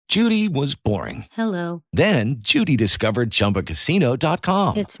Judy was boring. Hello. Then Judy discovered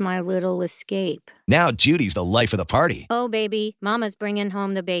ChumbaCasino.com. It's my little escape. Now Judy's the life of the party. Oh, baby, mama's bringing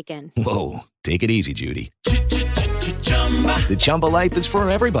home the bacon. Whoa, take it easy, Judy. The Chumba life is for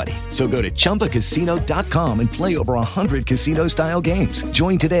everybody. So go to ChumbaCasino.com and play over 100 casino-style games.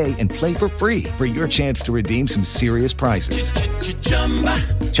 Join today and play for free for your chance to redeem some serious prizes.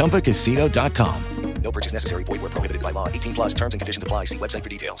 ChumbaCasino.com. No purchase necessary. Void where prohibited by law. 18 plus terms and conditions apply. See website for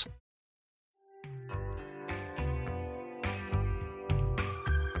details.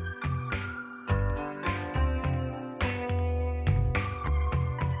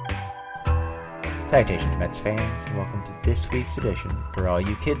 Salutations, Mets fans, and welcome to this week's edition, for all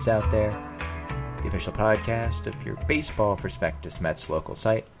you kids out there, the official podcast of your Baseball Prospectus Mets local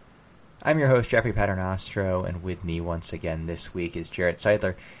site. I'm your host, Jeffrey Paternostro, and with me once again this week is Jarrett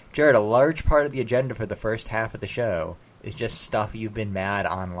Seidler. Jarrett, a large part of the agenda for the first half of the show is just stuff you've been mad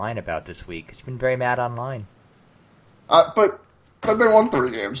online about this week. You've been very mad online. But they won 3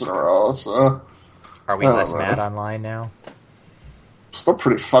 games in a row, so... Are we less mad online now? Still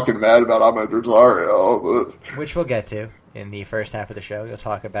pretty fucking mad about Ahmed Rosario, but... Which we'll get to in the first half of the show. You'll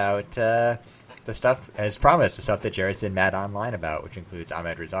talk about the stuff, as promised, the stuff that Jarrett's been mad online about, which includes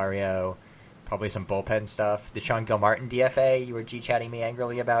Ahmed Rosario, probably some bullpen stuff. The Sean Gilmartin DFA you were G-chatting me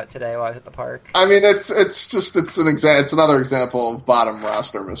angrily about today while I was at the park. I mean, it's another example of bottom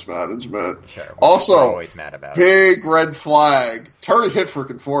roster mismanagement. Sure. Also, we're always mad about big red flag. Terry hit for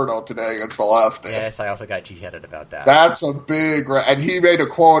Conforto today against the lefty. Yes, I also got G-chatted about that. That's a big... And he made a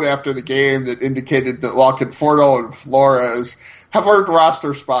quote after the game that indicated that while Conforto and Flores have earned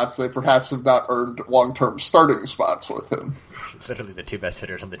roster spots, they perhaps have not earned long-term starting spots with him. Literally the 2 best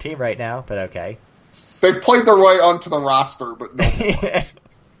hitters on the team right now, but okay. They've played their way onto the roster, but no.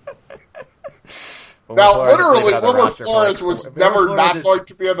 Now, literally, Wilmer Flores was never not going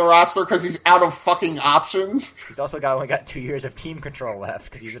to be on the roster because he's out of fucking options. He's also only got 2 years of team control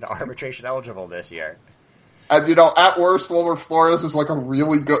left because he's an arbitration eligible this year. And, at worst, Wilmer Flores is like a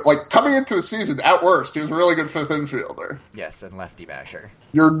really good... coming into the season, at worst, he was a really good fifth infielder. Yes, and lefty basher.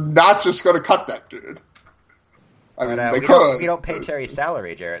 You're not just going to cut that dude. I mean, they could. We don't pay Terry's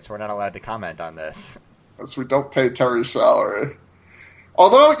salary, Jarrett, so we're not allowed to comment on this. Yes, we don't pay Terry's salary.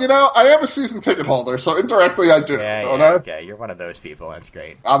 Although, I am a season ticket holder, so indirectly I do. Yeah, okay, you're one of those people. That's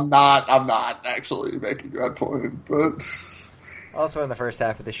great. I'm not actually making that point, but... Also in the first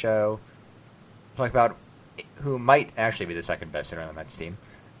half of the show, talk about who might actually be the second best hitter on the Mets team.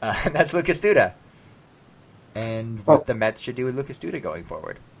 And that's Lucas Duda. And what the Mets should do with Lucas Duda going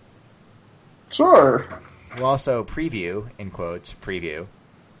forward. Sure. We'll also preview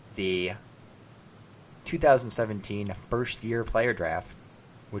the 2017 first-year player draft,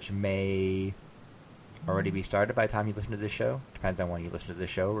 which may already be started by the time you listen to this show. Depends on when you listen to this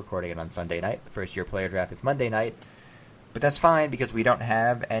show, recording it on Sunday night. The first-year player draft is Monday night. But that's fine because we don't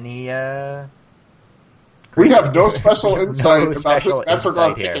have any... we have no special insight about who the Mets are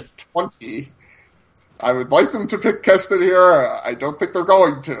going to pick at 20. I would like them to pick Keston Hiura. I don't think they're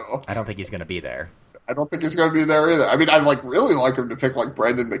going to. I don't think he's going to be there. I don't think he's going to be there either. I mean, I'd really like him to pick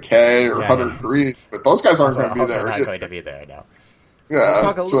Brandon McKay or Hunter Green, but those guys aren't going to be there. Not going to be there, no. Yeah, we'll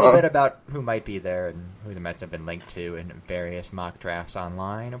talk a little bit about who might be there and who the Mets have been linked to in various mock drafts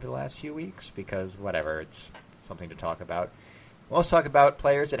online over the last few weeks, because whatever, it's something to talk about. We'll also talk about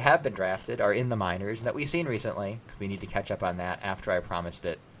players that have been drafted, are in the minors, and that we've seen recently, because we need to catch up on that after I promised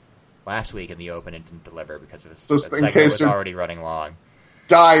it last week in the open and didn't deliver because the segment was already running long.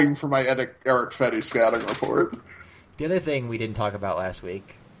 Dying for my Eric Fetty scouting report. The other thing we didn't talk about last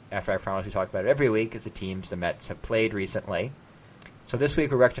week, after I promised we talk about it every week, is the teams the Mets have played recently. So this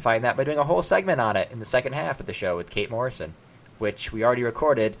week we're rectifying that by doing a whole segment on it in the second half of the show with Kate Morrison, which we already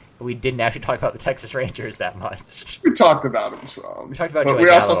recorded, but we didn't actually talk about the Texas Rangers that much. We talked about them some. We talked about Joey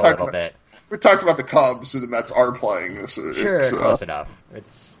Gallo a little bit. We talked about the Cubs, who the Mets are playing this week. Sure, close enough.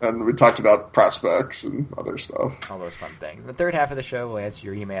 And we talked about prospects and other stuff. All those fun things. The third half of the show will answer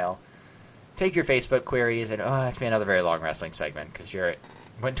your email, take your Facebook queries, and ask me another very long wrestling segment, because you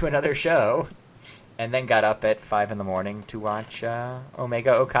went to another show and then got up at 5 in the morning to watch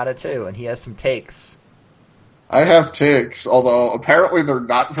Omega Okada 2, and he has some takes. I have takes, although apparently they're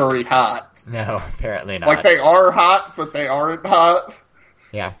not very hot. No, apparently not. They are hot, but they aren't hot.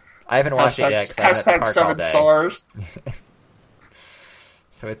 Yeah. I haven't watched it yet. Hashtag 7 stars.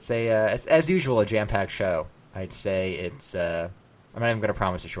 So it's as usual, a jam-packed show. I'd say it's, I'm not even going to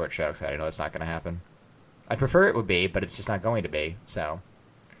promise a short show because I know it's not going to happen. I'd prefer it would be, but it's just not going to be. So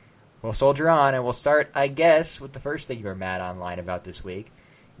we'll soldier on, and we'll start, I guess, with the first thing you were mad online about this week,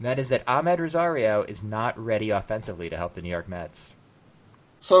 and that is that Ahmed Rosario is not ready offensively to help the New York Mets.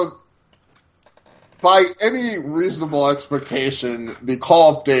 So, by any reasonable expectation, the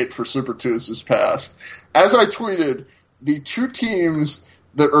call-up date for Super Twos is passed. As I tweeted, the two teams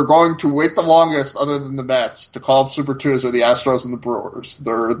that are going to wait the longest, other than the Mets, to call up Super Twos are the Astros and the Brewers.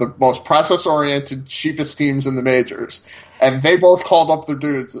 They're the most process-oriented, cheapest teams in the majors. And they both called up their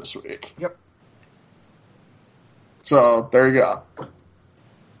dudes this week. Yep. So, there you go.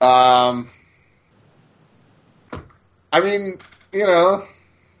 I mean, you know,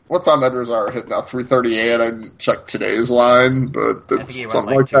 what's on Edrazar hitting now? 338. I didn't check today's line, but I think he went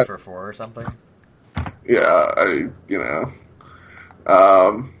something like 2 that. for 4 or something. Yeah,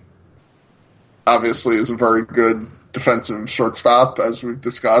 obviously is a very good defensive shortstop, as we've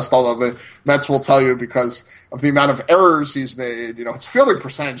discussed, although the Mets will tell you because of the amount of errors he's made, his fielding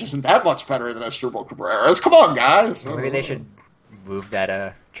percentage isn't that much better than Asdrubal Cabrera's. Come on, guys. Maybe they should move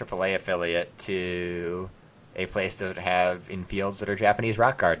that AAA affiliate to a place that would have infields that are Japanese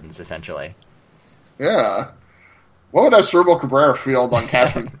rock gardens, essentially. Yeah. What would Asdrubal Cabrera field on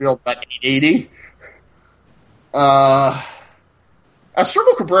Cashman Field? About 880?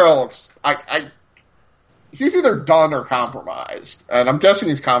 Asdrubal Cabrera looks... he's either done or compromised. And I'm guessing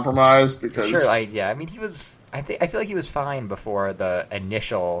he's compromised because... Sure, I mean, he was... I feel like he was fine before the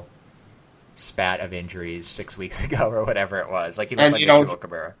initial spat of injuries 6 weeks ago or whatever it was. Like, he looked like Asdrubal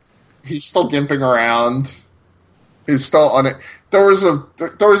Cabrera. He's still gimping around. He's still on it. There was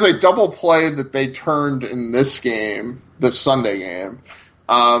a double play that they turned in this Sunday game,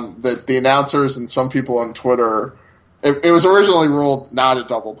 that the announcers and some people on Twitter, it was originally ruled not a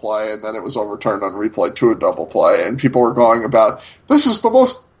double play, and then it was overturned on replay to a double play, and people were going about, this is the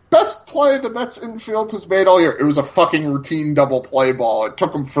best play the Mets infield has made all year. It was a fucking routine double play ball. It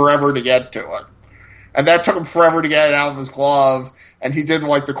took him forever to get to it. And that took him forever to get it out of his glove, and he did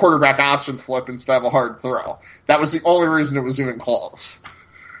the quarterback option flip instead of a hard throw. That was the only reason it was even close.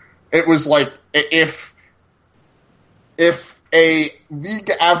 It was like if a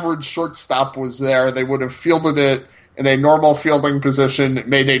league average shortstop was there, they would have fielded it in a normal fielding position,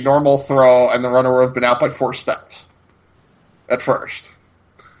 made a normal throw, and the runner would have been out by 4 steps at first.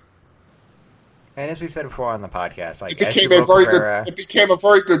 And as we've said before on the podcast, it became a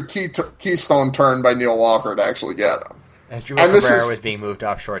very good keystone turn by Neil Walker to actually get him. Asdrubal Cabrera was being moved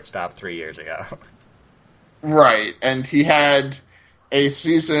off shortstop 3 years ago. Right, and he had a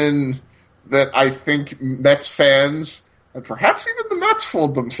season that I think Mets fans, and perhaps even the Mets,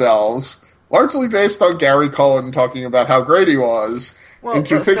 fooled themselves, largely based on Gary Cohen talking about how great he was,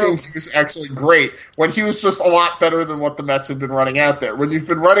 into thinking he was actually great, when he was just a lot better than what the Mets had been running out there. When you've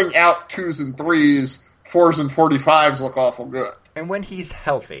been running out 2s and 3s, 4s and 45s look awful good. And when he's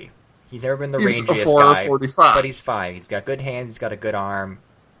healthy. He's never been the rangiest guy, 45. But he's fine. He's got good hands, he's got a good arm.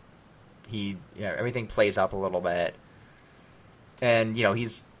 Everything plays up a little bit. And,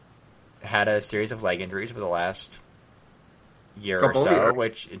 he's had a series of leg injuries for the last year or so,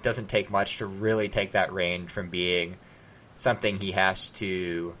 which it doesn't take much to really take that range from being something he has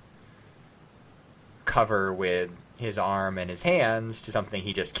to cover with his arm and his hands to something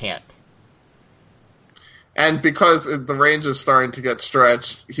he just can't. And because the range is starting to get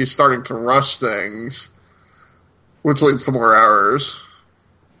stretched, he's starting to rush things, which leads to more errors.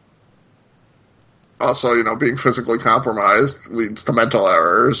 Also, being physically compromised leads to mental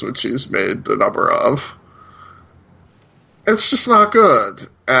errors, which he's made a number of. It's just not good.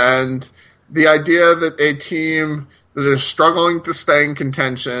 And the idea that a team that is struggling to stay in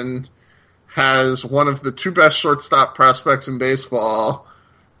contention has one of the 2 best shortstop prospects in baseball,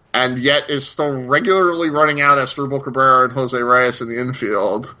 and yet is still regularly running out Asdrubal Cabrera and Jose Reyes in the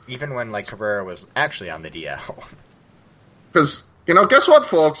infield. Even when, Cabrera was actually on the DL. Because, guess what,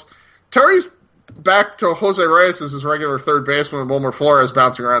 folks? Terry's back to Jose Reyes as his regular third baseman and Wilmer Flores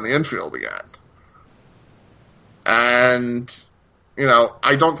bouncing around the infield again. And,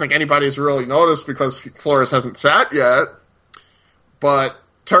 I don't think anybody's really noticed because Flores hasn't sat yet, but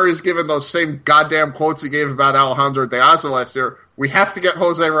Terry's given those same goddamn quotes he gave about Alejandro De Aza last year. We have to get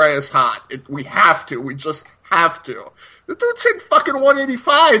Jose Reyes hot. We have to. We just have to. The dude's hitting fucking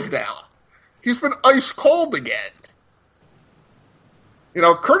 185 now. He's been ice cold again.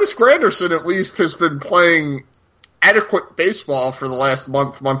 Curtis Granderson at least has been playing adequate baseball for the last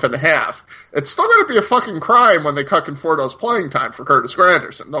month and a half. It's still going to be a fucking crime when they cut Conforto's playing time for Curtis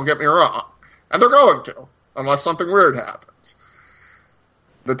Granderson, don't get me wrong. And they're going to, unless something weird happens.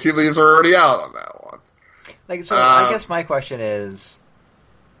 The tea leaves are already out on that one. I guess my question is,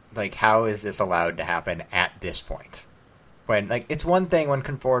 how is this allowed to happen at this point? When, it's one thing when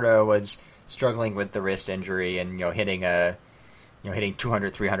Conforto was struggling with the wrist injury and, hitting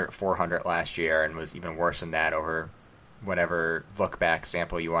 200, 300, 400 last year and was even worse than that over whatever look-back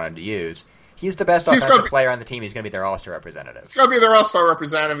sample you wanted to use. He's the best offensive player on the team. He's going to be their all-star representative. He's going to be their all-star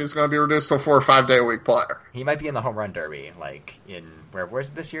representative. He's going to be reduced to a 4 or 5 day a week player. He might be in the home run derby, like in where's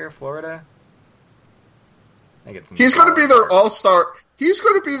it this year? Florida? I think it's He's going to be their all-star. He's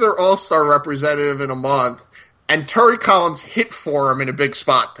going to be their all-star representative in a month, and Terry Collins hit for him in a big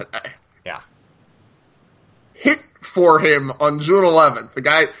spot today. Yeah. Hit for him on June 11th.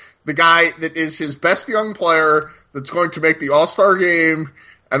 The guy that is his best young player that's going to make the all-star game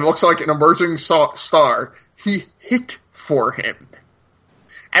and looks like an emerging star. He hit for him.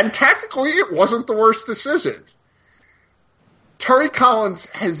 And technically, it wasn't the worst decision. Terry Collins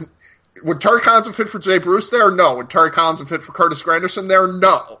has... Would Terry Collins have hit for Jay Bruce there? No. Would Terry Collins have hit for Curtis Granderson there?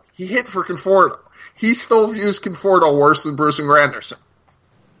 No. He hit for Conforto. He still views Conforto worse than Bruce and Granderson.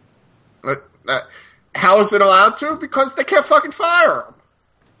 How is it allowed to? Because they can't fucking fire him.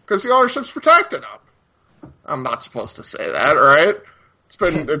 Because the ownership's protecting him. I'm not supposed to say that, right?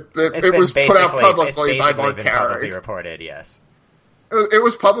 It was put out publicly by Mark Carrick. Publicly reported, yes. It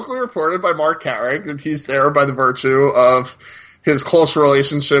was publicly reported by Mark Carrick that he's there by the virtue of his close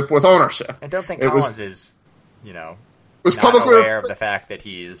relationship with ownership. I don't think Collins is, not publicly aware of the fact that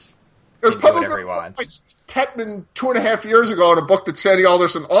he's whatever he wants. By Steve Ketman 2.5 years ago in a book that Sandy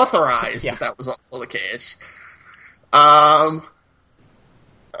Alderson authorized that was also the case. How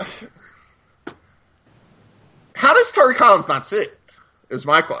does Terry Collins not see it, is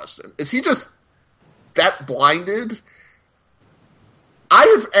my question. Is he just that blinded? I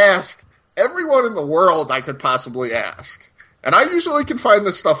have asked everyone in the world I could possibly ask. And I usually can find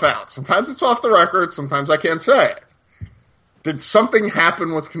this stuff out. Sometimes it's off the record. Sometimes I can't say it. Did something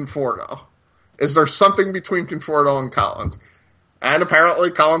happen with Conforto? Is there something between Conforto and Collins? And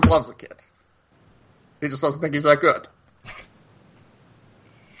apparently Collins loves the kid. He just doesn't think he's that good.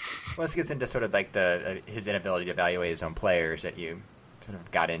 Well, this gets into sort of like his inability to evaluate his own players that you sort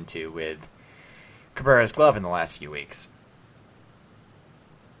of got into with Cabrera's glove in the last few weeks.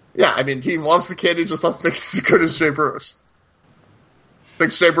 Yeah, I mean, he loves the kid. He just doesn't think he's as good as Jay Bruce.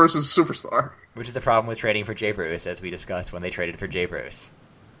 Thinks Jay Bruce is a superstar. Which is the problem with trading for Jay Bruce, as we discussed when they traded for Jay Bruce.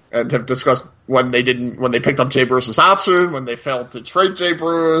 And have discussed when they picked up Jay Bruce's option, when they failed to trade Jay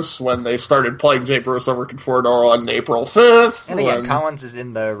Bruce, when they started playing Jay Bruce over Conforto on April 5th. And again, Collins is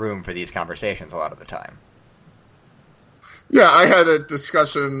in the room for these conversations a lot of the time. Yeah, I had a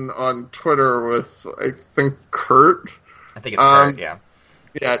discussion on Twitter with, I think, Kurt. I think it's Kurt, yeah.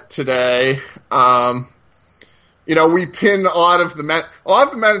 Yeah, today. We pin a lot of the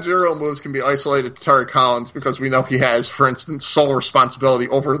managerial moves can be isolated to Terry Collins because we know he has, for instance, sole responsibility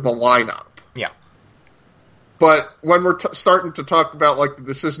over the lineup. Yeah. But when we're starting to talk about like the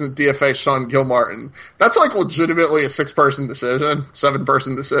decision to DFA Sean Gilmartin, that's like legitimately a 6-person decision,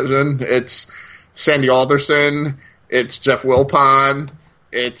 7-person decision. It's Sandy Alderson, it's Jeff Wilpon,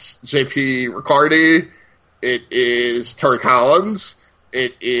 it's JP Riccardi, it is Terry Collins.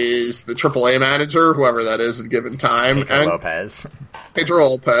 It is the AAA manager, whoever that is at a given time. Pedro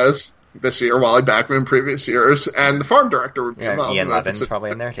Lopez this year, Wally Backman previous years, and the farm director would be involved. Ian Levin's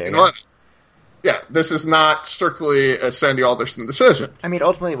probably in there too. Yeah, this is not strictly a Sandy Alderson decision. I mean,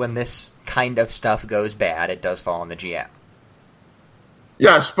 ultimately, when this kind of stuff goes bad, it does fall on the GM.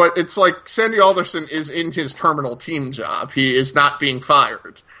 Yes, but it's like Sandy Alderson is in his terminal team job. He is not being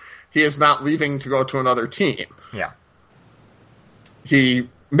fired. He is not leaving to go to another team. Yeah. He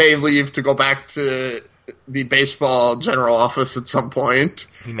may leave to go back to the baseball general office at some point.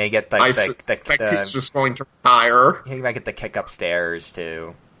 He may get I suspect he's just going to retire. He might get the kick upstairs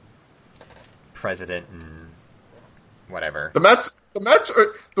to president and whatever. The Mets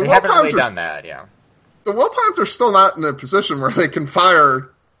they haven't really done that, yeah. The Wilpons are still not in a position where they can fire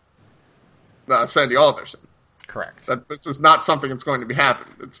Sandy Alderson. Correct. This is not something that's going to be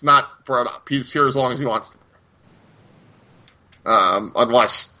happening. It's not brought up. He's here as long as he wants to.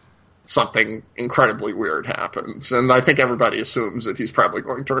 Unless something incredibly weird happens. And I think everybody assumes that he's probably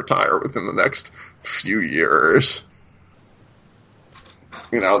going to retire within the next few years.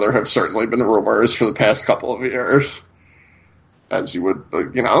 There have certainly been rumors for the past couple of years. As you would,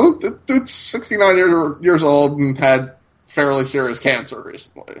 the dude's 69 years old and had fairly serious cancer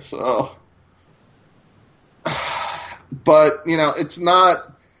recently, so. But, it's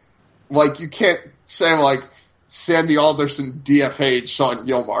not like you can't say, like, Sandy Alderson DFA'd Sean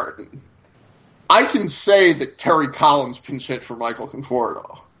Gilmartin. I can say that Terry Collins pinch hit for Michael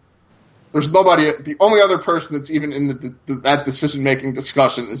Conforto. There's nobody. The only other person that's even in that decision-making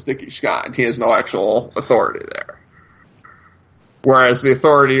discussion is Dickie Scott. He has no actual authority there. Whereas the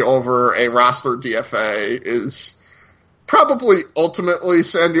authority over a roster DFA is probably ultimately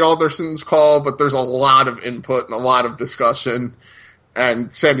Sandy Alderson's call, but there's a lot of input and a lot of discussion,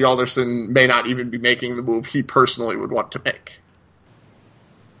 and Sandy Alderson may not even be making the move he personally would want to make.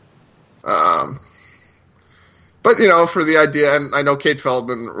 But, for the idea, and I know Kate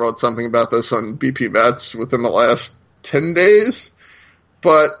Feldman wrote something about this on BP Mets within the last 10 days,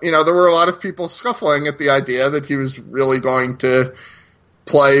 but, there were a lot of people scuffling at the idea that he was really going to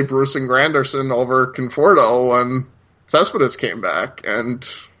play Bruce and Granderson over Conforto when Cespedes came back, and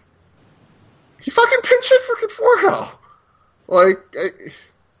he fucking pinch hit for Conforto. Why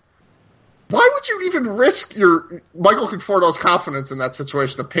would you even risk your Michael Conforto's confidence in that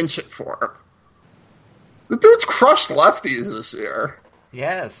situation to pinch hit for him? The dude's crushed lefties this year.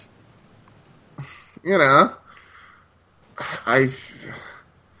 Yes. And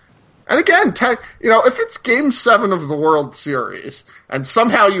again, if it's Game 7 of the World Series, and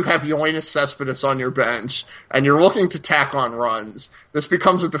somehow you have Yoenis Cespedes on your bench, and you're looking to tack on runs, this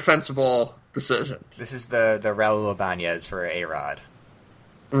becomes a defensible decision. This is the Raul Ibanez for A-Rod.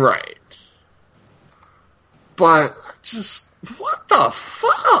 Right. But, just, what the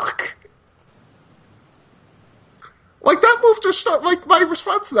fuck? That move just started, my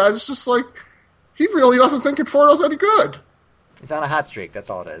response to that is just he really doesn't think Conforto's any good. He's on a hot streak, that's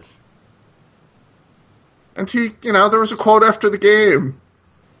all it is. And there was a quote after the game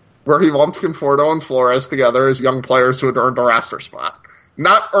where he lumped Conforto and Flores together as young players who had earned a roster spot.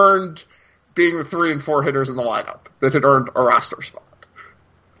 Not earned being the 3 and 4 hitters in the lineup, that had earned a roster spot.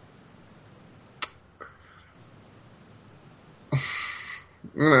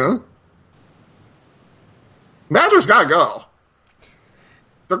 Badgers gotta go.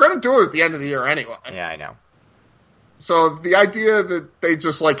 They're gonna do it at the end of the year anyway. Yeah, I know. So the idea that they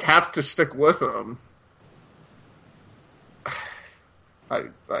just have to stick with him, I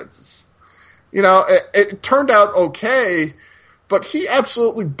just, it turned out okay, but he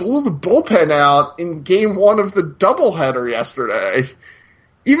absolutely blew the bullpen out in Game 1 of the doubleheader yesterday,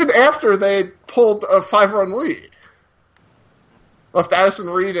 even after they pulled a 5-run lead. Left Addison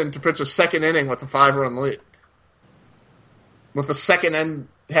Reed in to pitch a second inning with a 5-run lead, with the second end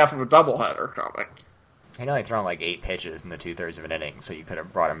half of a doubleheader coming. He only thrown 8 pitches in the 2/3 of an inning, so you could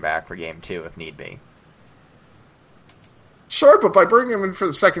have brought him back for Game 2 if need be. Sure, but by bringing him in for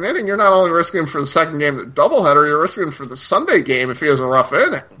the second inning, you're not only risking him for the second game of the doubleheader, you're risking him for the Sunday game if he has a rough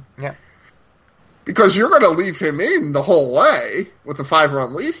inning. Yeah. Because you're going to leave him in the whole way with a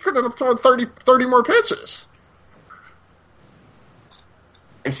 5-run lead. He could end up throwing 30 more pitches.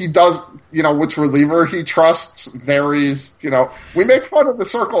 If he does, which reliever he trusts varies. We make fun of the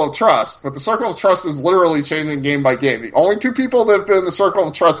circle of trust, but the circle of trust is literally changing game by game. The only 2 people that have been in the circle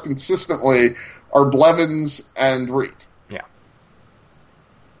of trust consistently are Blevins and Reed. Yeah.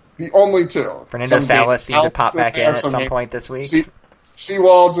 The only 2. Fernando Salas seemed to pop back in at some point this week.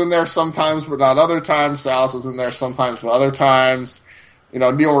 Seawald's in there sometimes, but not other times. Salas is in there sometimes, but other times.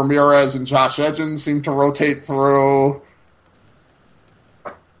 Neil Ramirez and Josh Edgins seem to rotate through.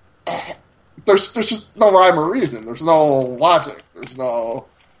 There's just no rhyme or reason. There's no logic.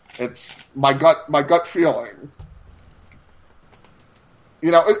 It's my gut feeling.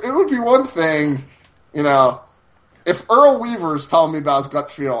 It would be one thing, if Earl Weaver's telling me about his gut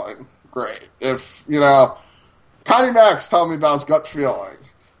feeling, great. If, Connie Mack's telling me about his gut feeling.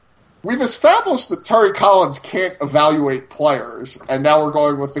 We've established that Terry Collins can't evaluate players, and now we're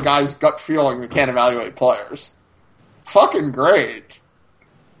going with the guy's gut feeling that can't evaluate players. Fucking great.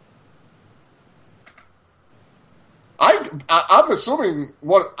 I'm assuming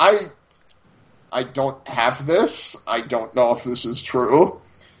I don't have this. I don't know if this is true.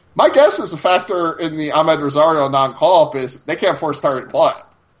 My guess is the factor in the Ahmed Rosario non-call-up is they can't force Terry to play.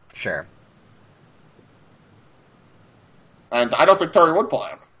 Sure. And I don't think Terry would play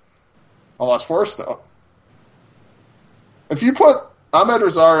him. Unless forced to. If you put Ahmed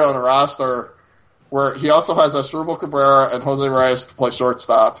Rosario on a roster where he also has Asdrubal Cabrera and Jose Reyes to play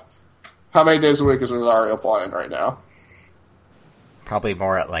shortstop, how many days a week is Rosario playing right now? Probably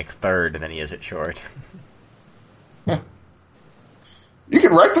more at third than he is at short. Yeah. You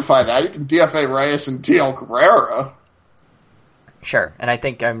can rectify that. You can DFA Reyes and DL Cabrera. Sure, and I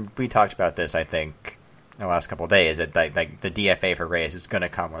think we talked about this, I think, in the last couple of days, that the DFA for Reyes is going to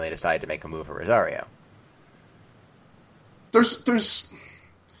come when they decide to make a move for Rosario. I'm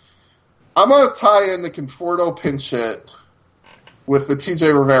going to tie in the Conforto pinch hit with the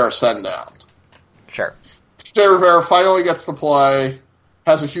TJ Rivera send down. Sure. TJ Rivera finally gets to play,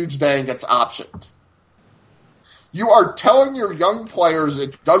 has a huge day, and gets optioned. You are telling your young players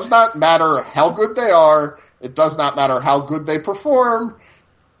it does not matter how good they are, it does not matter how good they perform.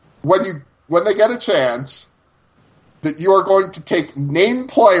 When they get a chance, that you are going to take named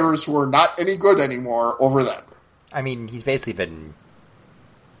players who are not any good anymore over them. I mean, he's basically been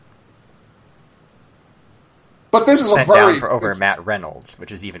but this is sent down for over Matt Reynolds,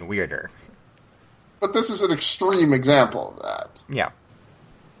 which is even weirder. But this is an extreme example of that. Yeah.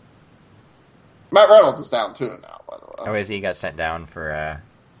 Matt Reynolds is down too now, by the way. Oh, is he got sent down for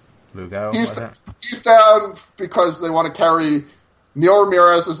Lugo? He's down because they want to carry Neil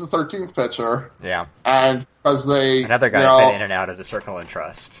Ramirez as the 13th pitcher. Yeah. And because another guy's been in and out as a circle and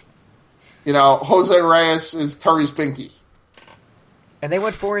trust. Jose Reyes is Terry's Binky. And they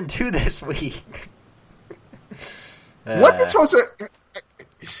went 4-2 this week. What is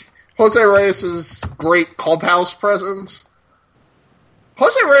Jose Reyes' great clubhouse presence?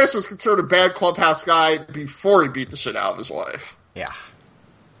 Jose Reyes was considered a bad clubhouse guy before he beat the shit out of his wife. Yeah.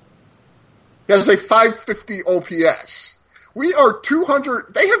 He has a 550 OPS. We are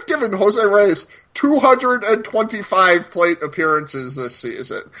 200. They have given Jose Reyes 225 plate appearances this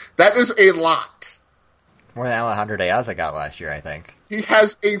season. That is a lot. More than Alejandro De Aza got last year, I think. He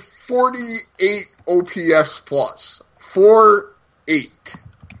has a 48 OPS plus. 48.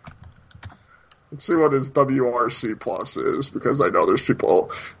 Let's see what his WRC plus is, because I know there's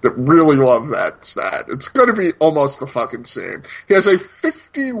people that really love that stat. It's going to be almost the fucking same. He has a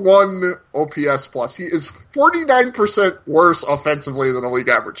 51 OPS plus. He is 49% worse offensively than a league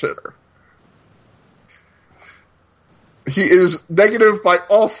average hitter. He is negative by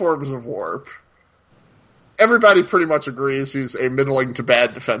all forms of WARP. Everybody pretty much agrees he's a middling to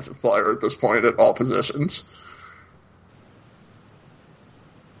bad defensive player at this point at all positions.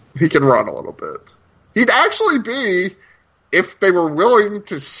 He can run a little bit. He'd actually be, if they were willing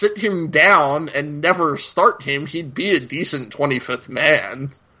to sit him down and never start him, he'd be a decent 25th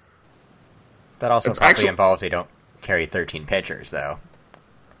man. That also probably involves they don't carry 13 pitchers, though.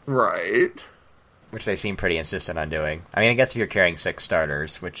 Right. Which they seem pretty insistent on doing. I mean, I guess if you're carrying 6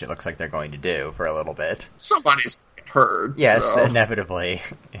 starters, which it looks like they're going to do for a little bit. Somebody's hurt. Yes, so. Inevitably,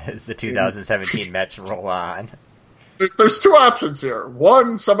 as the 2017 Mets roll on. There's 2 options here.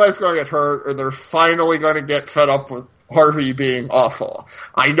 One, somebody's going to get hurt, or they're finally going to get fed up with Harvey being awful.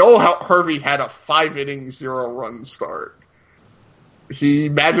 I know how Harvey had a 5-inning, 0-run start. He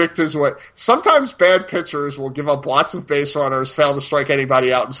magicked his way. Sometimes bad pitchers will give up lots of base runners, fail to strike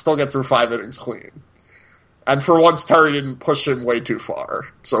anybody out, and still get through 5 innings clean. And for once, Terry didn't push him way too far.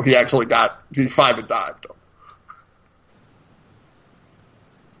 So he actually he 5-and-dived him.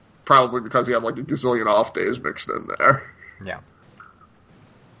 Probably because he had like a gazillion off days mixed in there. Yeah.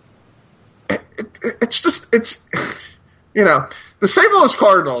 It's the St. Louis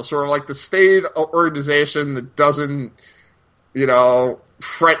Cardinals, who are like the staid organization that doesn't,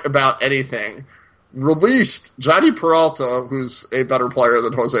 fret about anything, released Johnny Peralta, who's a better player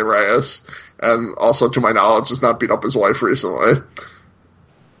than Jose Reyes, and also, to my knowledge, has not beat up his wife recently,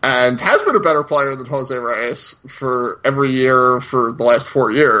 and has been a better player than Jose Reyes for every year for the last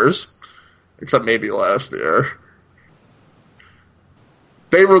 4 years, except maybe last year.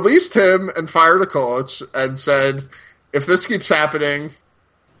 They released him and fired a coach and said, if this keeps happening,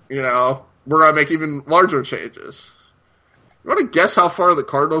 we're going to make even larger changes. You want to guess how far the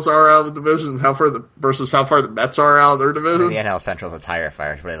Cardinals are out of the division, versus how far the Mets are out of their division? The NL Central's a tire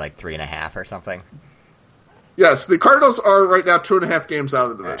fire. It's really like 3.5 or something. Yes, the Cardinals are right now 2.5 games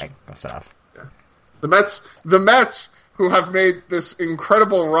out of the division. Right, that's tough. Yeah. The Mets, who have made this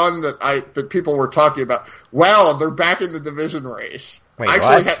incredible run that people were talking about. Wow, they're back in the division race. Wait,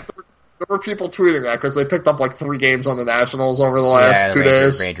 what? There were people tweeting that because they picked up like 3 games on the Nationals over the last 2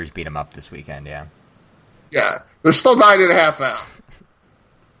 days. Rangers beat them up this weekend, yeah. Yeah, they're still 9.5 out.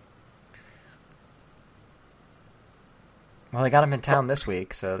 Well, they got them in town this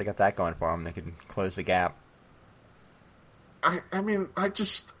week, so they got that going for them. They can close the gap. I don't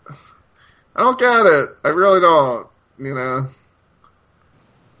get it. I really don't.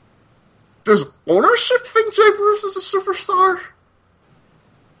 Does ownership think Jay Bruce is a superstar?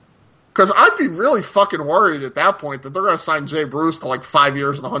 Because I'd be really fucking worried at that point that they're going to sign Jay Bruce to like 5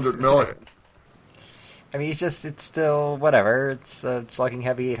 years and $100 million. I mean, it's still whatever. It's slugging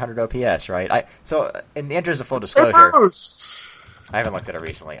heavy 800 OPS, right? So in the interest of full disclosure, I haven't looked at it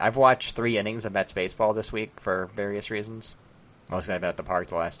recently. I've watched 3 innings of Mets baseball this week for various reasons. Mostly I've been at the park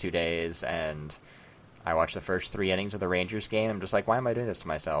the last 2 days, and I watched the first 3 innings of the Rangers game. I'm just like, why am I doing this to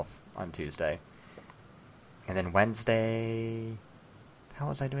myself on Tuesday? And then Wednesday, how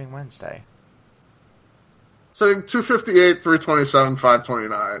was I doing Wednesday? Sitting 258, 327,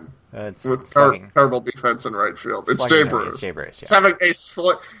 529. With terrible defense in right field. It's Jay Bruce. It's Jay Bruce, yeah.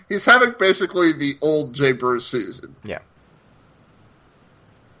 He's having basically the old Jay Bruce season. Yeah.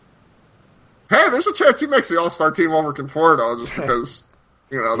 hey, there's a chance he makes the All-Star team over Conforto just because,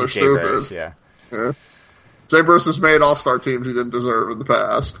 they're stupid. Bruce, yeah. Jay Bruce has made All-Star teams he didn't deserve in the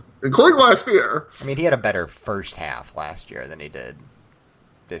past, including last year. I mean, he had a better first half last year than he did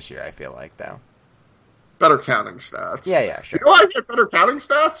this year, I feel like, though. Better counting stats. Yeah, sure. You know why I get better counting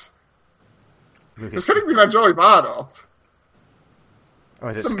stats? He's hitting behind Joey Votto. Oh,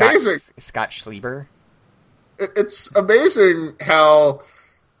 is it it's amazing. Scott Schleber? It's amazing how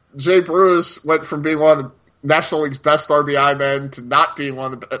Jay Bruce went from being one of the National League's best RBI men to not being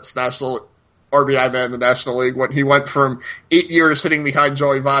one of the best National RBI men in the National League when he went from 8 years hitting behind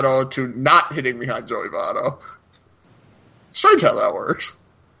Joey Votto to not hitting behind Joey Votto. Strange how that works.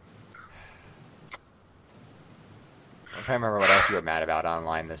 I'm trying to remember what else you were mad about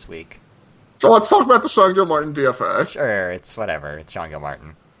online this week. So let's talk about the Sean Gilmartin DFA. Sure, it's whatever. It's Sean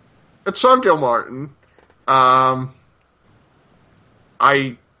Gilmartin. It's Sean Gilmartin. I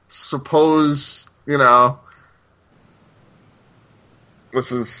suppose,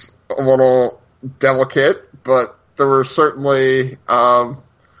 this is a little delicate, but there were certainly Sean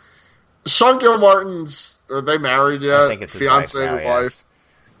Gilmartin's, are they married yet? I think it's his fiance wife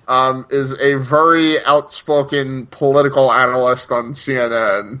now, wife. Is a very outspoken political analyst on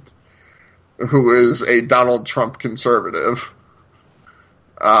CNN who is a Donald Trump conservative.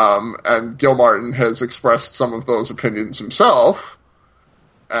 And Gilmartin has expressed some of those opinions himself.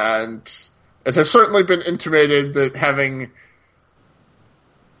 And it has certainly been intimated that having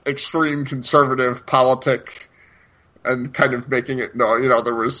extreme conservative politic and kind of making it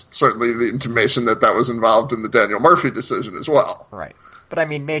there was certainly the intimation that was involved in the Daniel Murphy decision as well. Right. But I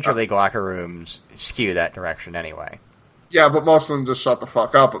mean, major league locker rooms skew that direction anyway. Yeah, but most of them just shut the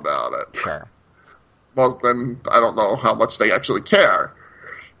fuck up about it. Sure. Well, then I don't know how much they actually care.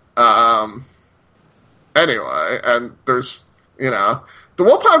 Anyway, and there's, the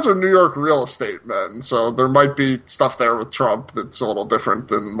Wilpons are New York real estate men, so there might be stuff there with Trump that's a little different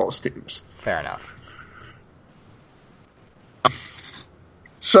than most teams. Fair enough.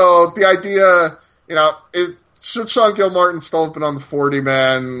 So the idea, should Sean Gilmartin still have been on the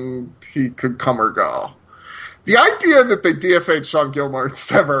 40-man, he could come or go. The idea that they DFA'd Sean Gilmartin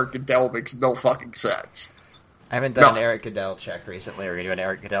instead of Eric Goodell makes no fucking sense. I haven't done an Eric Goodell check recently. Are we going to do an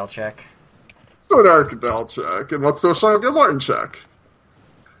Eric Goodell check? Let's do an Eric Goodell check, and let's do a Sean Gilmartin check.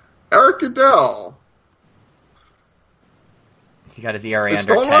 Eric Goodell. He got his ERA under 10.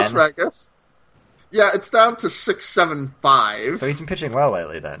 Still in Las Vegas. Yeah, it's down to 6.75. So he's been pitching well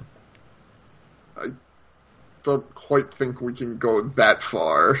lately, then. I don't quite think we can go that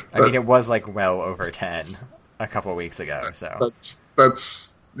far. I mean, it was well over 10 a couple of weeks ago. So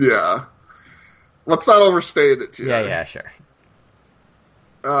that's yeah. Let's not overstate it. Yeah, sure.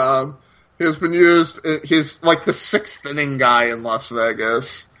 He has been used. He's like the sixth inning guy in Las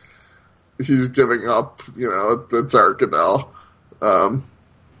Vegas. He's giving up. It's Eric Goodell.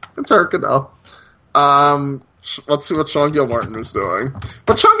 It's Eric Goodell. Let's see what Sean Gilmartin is doing.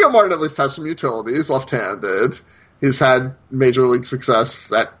 But Sean Gilmartin at least has some utility. He's left-handed. He's had major league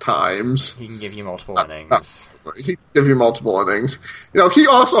success at times. He can give you multiple innings. He can give you multiple innings. He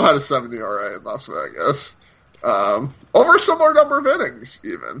also had a 7 ERA in Las Vegas. Over a similar number of innings,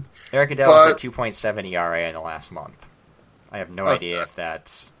 even. Eric Goodell has a 2.7 ERA in the last month. I have no idea if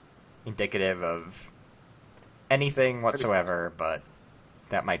that's indicative of anything whatsoever, but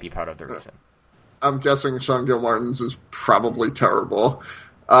that might be part of the reason. I'm guessing Sean Gilmartin's is probably terrible.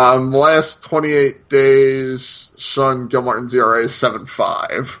 Last 28 days, Sean Gilmartin's ERA is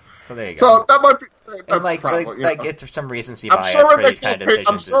 7.5. So there you go. So that might be. That's probably. It's some recency bias for these kind of decisions.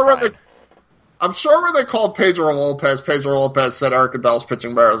 I'm sure when they called Pedro Lopez said Eric Goodell's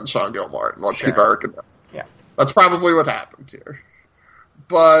pitching better than Sean Gilmartin. Let's keep Eric Goodell. Yeah. That's probably what happened here.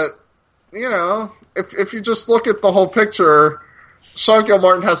 But, if you just look at the whole picture, Sean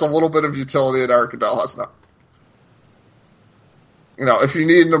Gilmartin has a little bit of utility and Eric Goodell has not. If you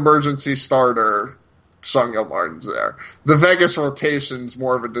need an emergency starter, Sean Gilmartin's there. The Vegas rotation's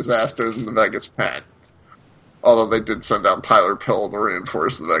more of a disaster than the Vegas pen. Although they did send down Tyler Pill to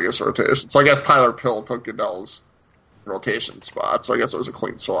reinforce the Vegas rotation. So I guess Tyler Pill took Goodell's rotation spot. So I guess it was a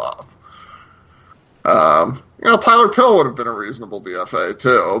clean swap. Tyler Pill would have been a reasonable DFA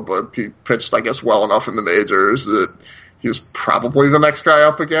too, but he pitched, I guess, well enough in the majors that he's probably the next guy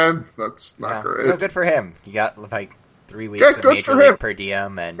up again. That's not great. No, good for him. He got 3 weeks of major league per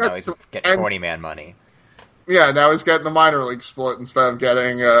diem, and now he's getting 40-man money. Yeah, now he's getting a minor league split instead of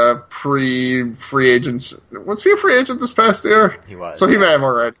getting a free agents. Was he a free agent this past year? He was. So he may have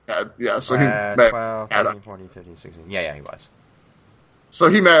already had. Yeah, so he may 12, have 13, 14, 15, 16. Yeah, he was. So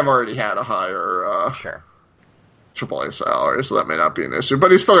he may have already had a higher. Sure. AAA salary, so that may not be an issue.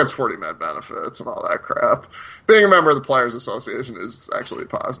 But he still gets 40-man benefits and all that crap. Being a member of the Players Association is actually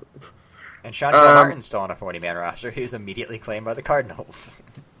positive. And Sean Martin's still on a 40-man roster. He was immediately claimed by the Cardinals.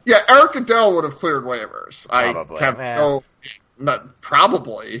 Yeah, Eric Adele would have cleared waivers. Probably.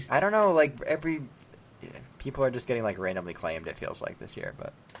 Probably. I don't know, like, people are just getting, like, randomly claimed, it feels like, this year,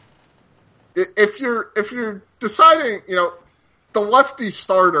 but... If you're deciding, the lefty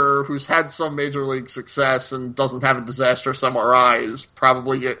starter who's had some major league success and doesn't have a disastrous MRI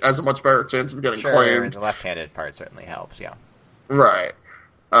probably has a much better chance of getting claimed. The left-handed part certainly helps, yeah. Right.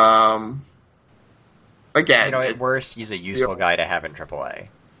 Again... at worst, he's a useful guy to have in AAA.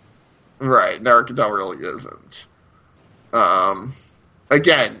 Right, and Eric Adele really isn't.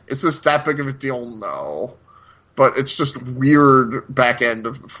 Again, is this that big of a deal? No. But it's just weird back end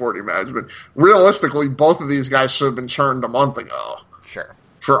of the 40 management. Realistically, both of these guys should have been churned a month ago. Sure.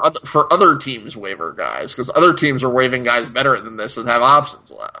 For other teams' waiver guys, because other teams are waiving guys better than this and have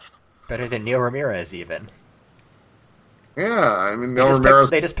options left. Better than Neil Ramirez, even. Yeah, I mean, Neil Ramirez...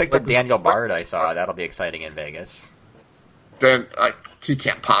 They just picked up Daniel Bard, I saw. That'll be exciting in Vegas. Then he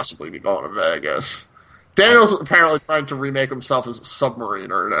can't possibly be going to Vegas. Daniel's apparently trying to remake himself as a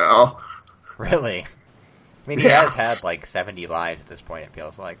submariner now. Really? I mean, he has had, 70 lives at this point, it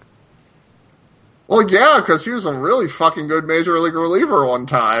feels like. Well, yeah, because he was a really fucking good major league reliever one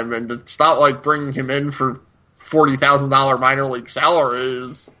time, and it's not like bringing him in for $40,000 minor league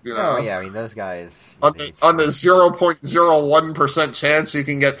salaries, Oh, yeah, I mean, those guys... On the 0.01% chance you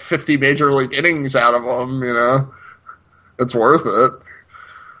can get 50 major league innings out of them, it's worth it.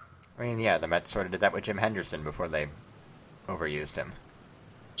 I mean, yeah, the Mets sort of did that with Jim Henderson before they overused him.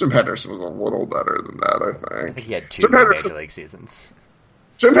 Jim Henderson was a little better than that, I think. I think he had 2 major league seasons.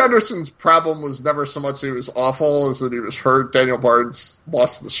 Jim Henderson's problem was never so much he was awful as that he was hurt. Daniel Bard's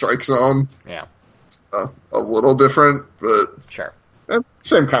lost the strike zone. Yeah. A little different, but... Sure.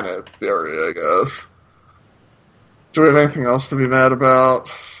 Same kind of theory, I guess. Do we have anything else to be mad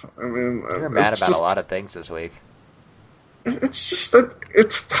about? I mean... You're mad about a lot of things this week. It's just that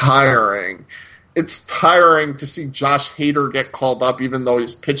it's tiring. It's tiring to see Josh Hader get called up even though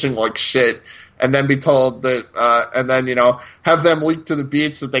he's pitching like shit, and then be told that, and then, have them leak to the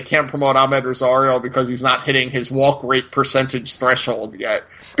beats that they can't promote Ahmed Rosario because he's not hitting his walk rate percentage threshold yet.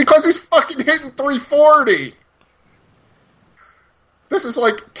 Because he's fucking hitting 340! This is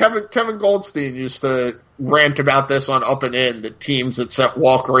like Kevin Goldstein used to rant about this on Up and In, the teams that set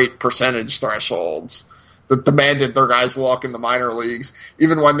walk rate percentage thresholds that demanded their guys walk in the minor leagues,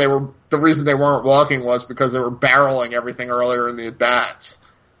 even when the reason they weren't walking was because they were barreling everything earlier in the at-bats.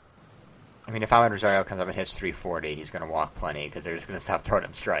 I mean, if Ahmed Rosario comes up and hits 340, he's going to walk plenty because they're just going to stop throwing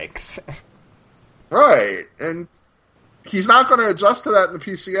him strikes. Right, and he's not going to adjust to that in the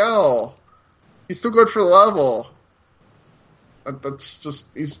PCL. He's too good for the level. That's just,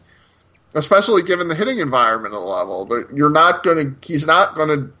 especially given the hitting environment of the level, he's not going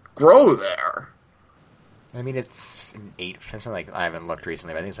to grow there. I mean, it's an I haven't looked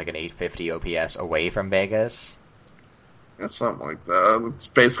recently, but I think it's like an 850 OPS away from Vegas. It's something like that. It's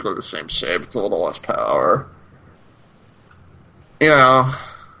basically the same shape. It's a little less power.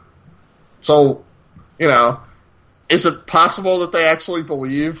 So, is it possible that they actually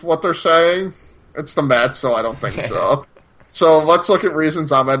believe what they're saying? It's the Mets, so I don't think so. So let's look at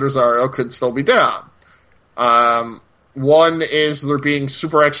reasons Ahmed Rosario could still be down. One is they're being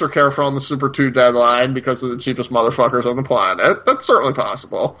super extra careful on the Super 2 deadline because of the cheapest motherfuckers on the planet. That's certainly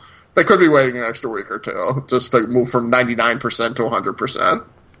possible. They could be waiting an extra week or two just to move from 99% to 100%.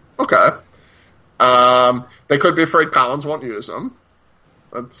 Okay. They could be afraid Collins won't use them.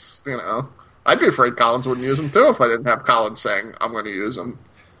 That's, I'd be afraid Collins wouldn't use them too if I didn't have Collins saying, I'm going to use them.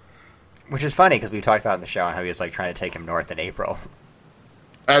 Which is funny because we talked about in the show how he was trying to take him north in April.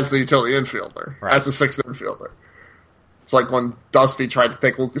 As the utility infielder. Right. As a sixth infielder. It's like when Dusty tried to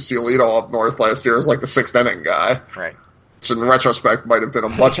take Lucas Giolito up north last year as the sixth inning guy. Right. Which in retrospect might have been a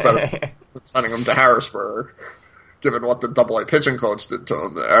much better than sending him to Harrisburg, given what the Double-A pitching coach did to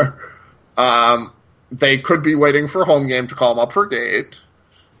him there. They could be waiting for a home game to call him up for Gate.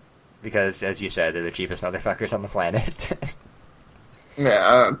 Because, as you said, they're the cheapest motherfuckers on the planet.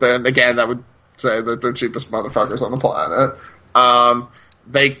 Yeah, then again, that would say that they're cheapest motherfuckers on the planet.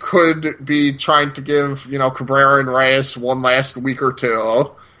 They could be trying to give, Cabrera and Reyes one last week or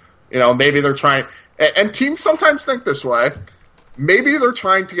two. Maybe they're trying... And teams sometimes think this way. Maybe they're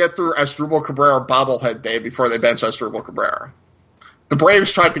trying to get through Asdrubal Cabrera bobblehead day before they bench Asdrubal Cabrera. The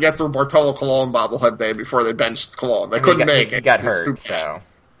Braves tried to get through Bartolo Colon bobblehead day before they benched Colon. They couldn't make it. He got hurt, so...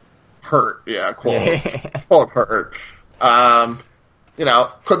 Hurt, yeah, quote hurt.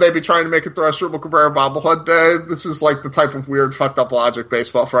 could they be trying to make it the Asdrubal Cabrera bobblehead day? This is like the type of weird, fucked up logic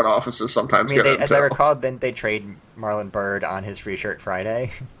baseball front offices sometimes get into. As I recall, then they trade Marlon Byrd on his Free Shirt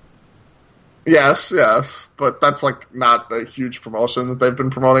Friday. Yes, but that's like not a huge promotion that they've been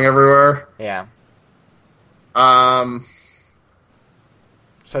promoting everywhere. Yeah.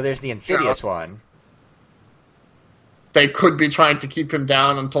 So there's the insidious one. They could be trying to keep him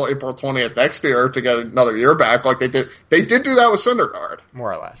down until April 20th next year to get another year back, like they did. They did do that with Syndergaard,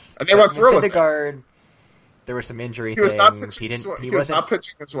 more or less, and they went through with Syndergaard. There were some injury things. He was not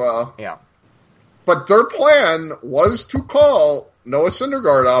pitching as well. Yeah, but their plan was to call Noah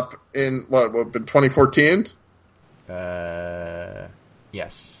Syndergaard up in what would have been 2014.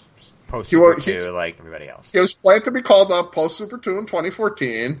 Yes, post Super 2, like everybody else. He was planned to be called up post Super 2 in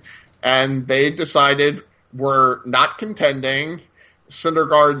 2014, and they decided, we're not contending.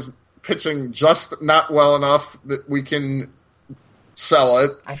 Syndergaard's pitching just not well enough that we can sell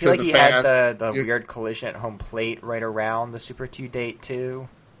it. I feel like he had the weird collision at home plate right around the Super 2 date, too.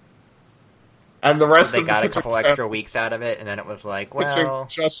 And the rest they of got the a couple extra weeks out of it, and then it was like, well... pitching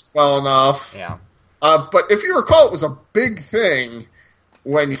just well enough. Yeah. But if you recall, it was a big thing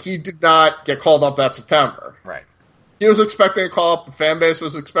when he did not get called up that September. Right. He was expecting a call up, the fan base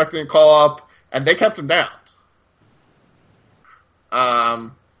was expecting a call up, and they kept him down.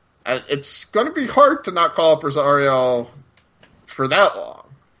 And it's going to be hard to not call up Rosario for that long.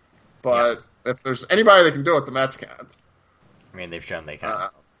 But if there's anybody that can do it, the Mets can. I mean, they've shown they can.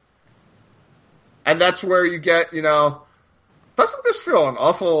 And that's where you get, doesn't this feel an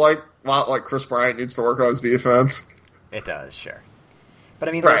awful lot like Chris Bryant needs to work on his defense? It does, sure. But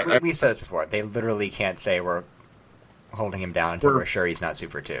I mean, right. we've said this before. They literally can't say we're holding him down until we're sure he's not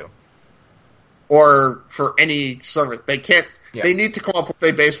Super 2. Or for any sort of, they can't. Yeah. They need to come up with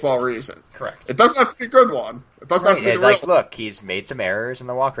a baseball reason. Correct. It doesn't have to be a good one. It doesn't have to be the real. Look, he's made some errors and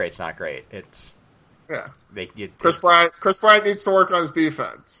the walk rate's not great. Chris Bryant needs to work on his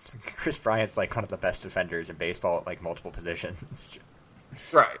defense. Chris Bryant's like one of the best defenders in baseball at like multiple positions.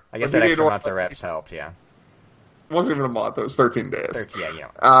 Right. I guess that extra month of reps helped. Yeah. It wasn't even a month. It was 13 days.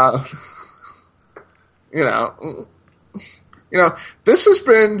 This has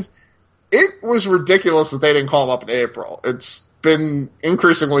been. It was ridiculous that they didn't call him up in April. It's been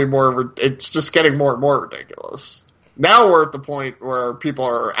increasingly more. It's just getting more and more ridiculous. Now we're at the point where people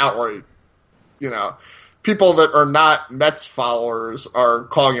are outright, people that are not Mets followers are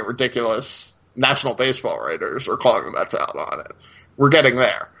calling it ridiculous. National baseball writers are calling the Mets out on it. We're getting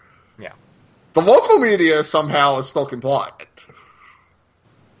there. Yeah. The local media somehow is still compliant,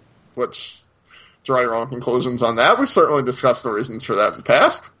 which draw your own conclusions on that. We've certainly discussed the reasons for that in the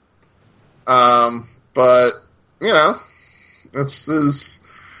past. But, this is,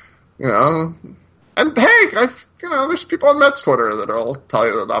 and hey, there's people on Mets Twitter that'll tell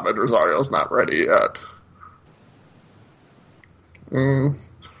you that Ahmed Rosario's not ready yet. I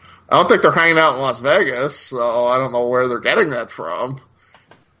don't think they're hanging out in Las Vegas, so I don't know where they're getting that from.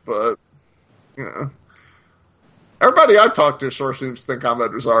 But, everybody I talk to sure seems to think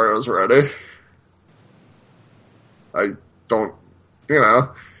Ahmed Rosario's ready. I don't,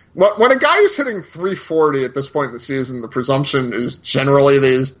 when a guy is hitting 340 at this point in the season, the presumption is generally that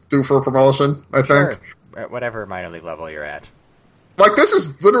he's due for a promotion, I think. At whatever minor league level you're at. Like, this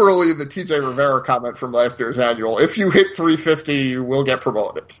is literally the TJ Rivera comment from last year's annual. If you hit 350, you will get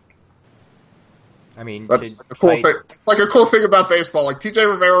promoted. I mean, that's a cool thing. It's like a cool thing about baseball. Like, TJ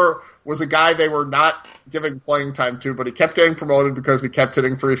Rivera was a guy they were not giving playing time to, but he kept getting promoted because he kept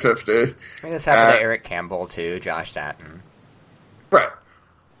hitting 350. I mean, this happened to Eric Campbell, too, Josh Satin. Right.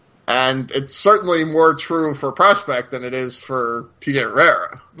 And it's certainly more true for prospect than it is for TJ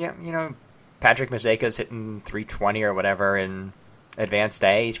Rivera. Yeah, Patrick Mazeika's hitting 320 or whatever in advanced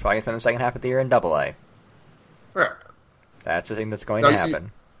A. He's probably going to spend the second half of the year in AA. Right. That's the thing that's going to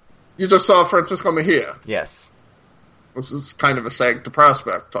happen. You just saw Francisco Mejia. Yes. This is kind of a seg to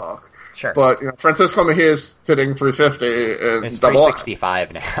prospect talk. Sure. But, Francisco Mejia's hitting 350 in it's AA.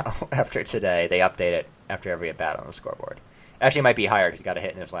 365 now after today. They update it after every at-bat on the scoreboard. Actually, it might be higher because he got a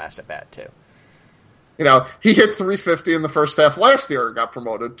hit in his last at-bat, too. He hit 350 in the first half last year and got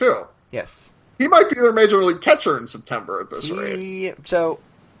promoted, too. Yes. He might be their major league catcher in September at this rate. So,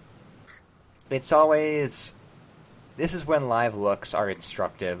 it's always... This is when live looks are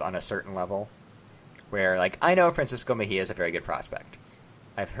instructive on a certain level. Where, I know Francisco Mejia is a very good prospect.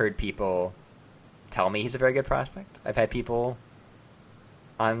 I've heard people tell me he's a very good prospect. I've had people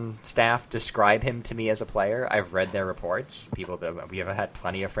on staff describe him to me as a player. I've read their reports. We have had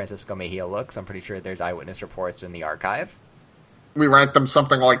plenty of Francisco Mejia looks. I'm pretty sure there's eyewitness reports in the archive. We ranked them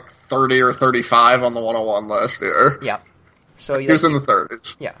something like 30 or 35 on the 101 last year. Yeah. So he was in the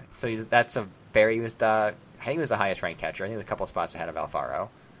 30s. Yeah, so that's a very, I think he was the highest ranked catcher. I think he was a couple spots ahead of Alfaro.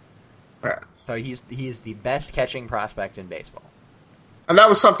 Right. So he is the best catching prospect in baseball. And that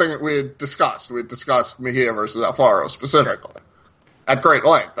was something that we had discussed. We had discussed Mejia versus Alfaro specifically. At great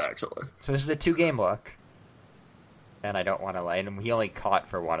length, actually. So this is a 2-game look. And I don't want to lie. And he only caught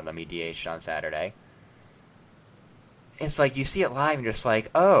for one of them. He DH'd on Saturday. It's like, you see it live and you're just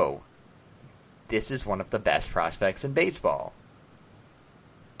like, oh, this is one of the best prospects in baseball.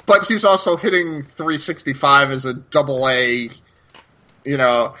 But he's also hitting 365 as a double-A, you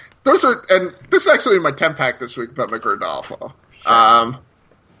know. And this is actually in my 10-pack this week about Mick Rodolfo. Sure.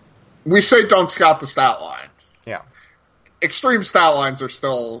 We say don't scout the stat line. Yeah. Extreme stat lines are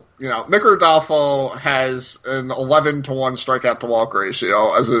still, you know, Mick Rodolfo has an 11-1 strikeout-to-walk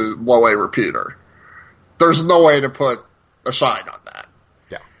ratio as a low-A repeater. There's no way to put a shine on that.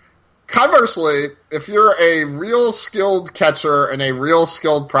 Yeah. Conversely, if you're a real skilled catcher and a real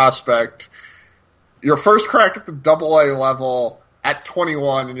skilled prospect, your first crack at the double-A level at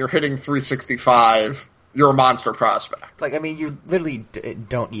 21 and you're hitting 365, you're a monster prospect. Like, I mean, you literally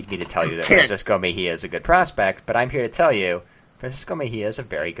don't need me to tell you that Francisco Mejia is a good prospect, but I'm here to tell you, Francisco Mejia is a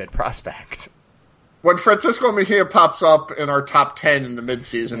very good prospect. When Francisco Mejia pops up in our top 10 in the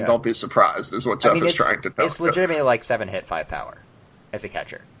midseason, don't be surprised, is what Jeff is trying to tell It's legitimately like 7-hit, 5 power as a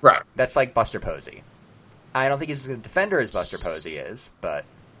catcher. Right. That's like Buster Posey. I don't think he's as good a defender as Buster Posey is, but...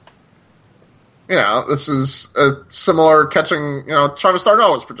 You know, this is a similar catching, you know, Travis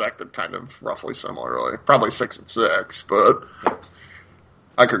d'Arnaud was projected kind of roughly similarly. Probably 6-6, but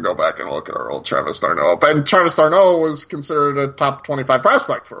I could go back and look at our old Travis d'Arnaud. And Travis d'Arnaud was considered a top 25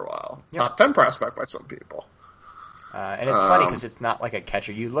 prospect for a while. Yep. Top 10 prospect by some people. And it's funny because it's not like a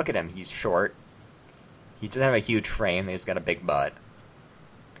catcher. You look at him, he's short. He doesn't have a huge frame. He's got a big butt.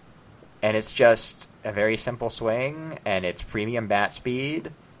 And it's just a very simple swing, and it's premium bat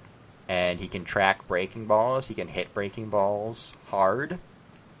speed. And he can track breaking balls. He can hit breaking balls hard.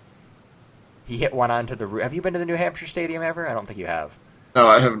 He hit one onto the roof. Have you been to the New Hampshire Stadium ever? I don't think you have. No,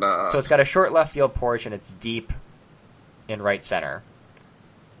 I have not. So it's got a short left field porch, and it's deep in right center.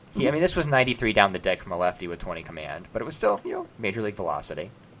 I mean, this was 93 down the deck from a lefty with 20 command, but it was still, you know, major league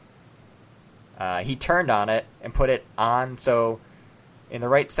velocity. He turned on it and put it on. So in the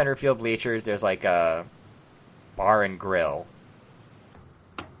right center field bleachers, there's like a bar and grill.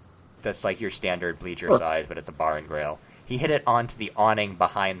 That's like your standard bleacher size, but it's a bar and grill. He hit it onto the awning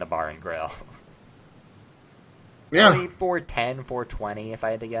behind the bar and grill. Yeah. Probably 410, 420, if I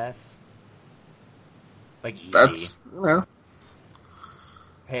had to guess. Like, easy. That's, yeah.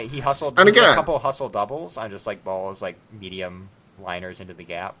 Hey, he hustled and again, a couple hustle doubles on just like balls, like medium liners into the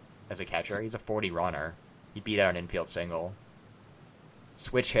gap as a catcher. He's a 40 runner. He beat out an infield single.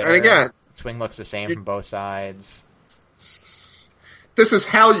 Switch hitter. And again, swing looks the same from both sides. This is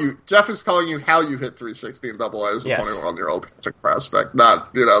Jeff is telling you how you hit 360 in double-A as a 21-year-old catching prospect.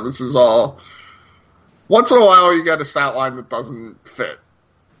 Not, you know, this is all, once in a while you get a stat line that doesn't fit.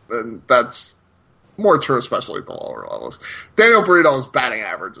 And that's more true, especially at the lower levels. Daniel Burrito's batting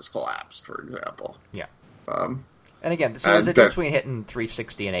average has collapsed, for example. Yeah. And again, so there's a difference between hitting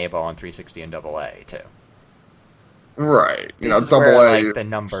 360 in A-ball and 360 in double-A, too. Right. This is double-A, where, like, the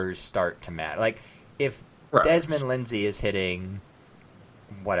numbers start to matter. Like, if Desmond Lindsay is hitting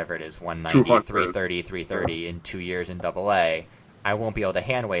whatever it is, 190, 330, 330 in 2 years in double-A, I won't be able to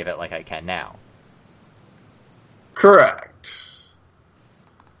hand wave it like I can now. Correct.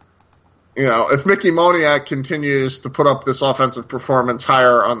 You know, if Mickey Moniak continues to put up this offensive performance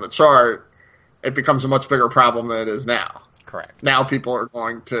higher on the chart, it becomes a much bigger problem than it is now. Correct. Now people are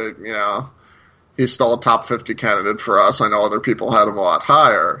going to, you know, he's still a top 50 candidate for us. I know other people had him a lot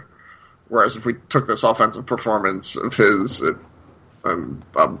higher. Whereas if we took this offensive performance of his,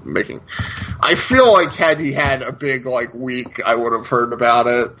 I feel like had he had a big, like, week, I would have heard about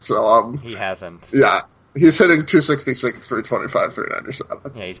it. So he hasn't. Yeah. He's hitting 266, 325,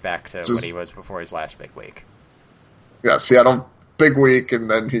 397. Yeah, he's back to what he was before his last big week. Yeah, Seattle, big week, and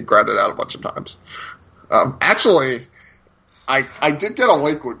then he grinded out a bunch of times. Actually, I did get a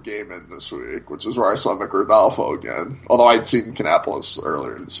Lakewood game in this week, which is where I saw Mick Rodolfo again, although I'd seen Kannapolis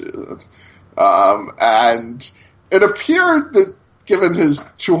earlier in the season. And it appeared that given his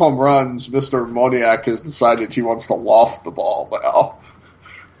 2 home runs, Mr. Moniak has decided he wants to loft the ball now.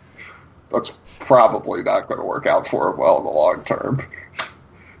 That's probably not going to work out for him well in the long term.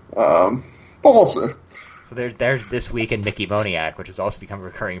 But we'll see. So there's This Week in Mickey Moniak, which has also become a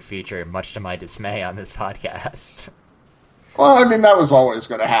recurring feature, much to my dismay on this podcast. Well, I mean, that was always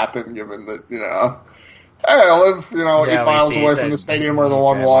going to happen, given that, you know, hey, I live, you know, 8 miles away from the stadium where the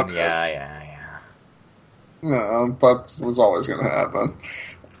one walk is. Yeah. No, that was always going to happen.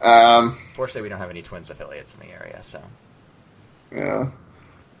 Fortunately, we don't have any Twins affiliates in the area, so. Yeah.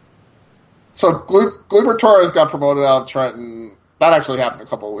 So Gleyber Torres got promoted out of Trenton. That actually happened a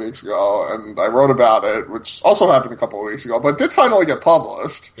couple of weeks ago, and I wrote about it, which also happened a couple of weeks ago, but did finally get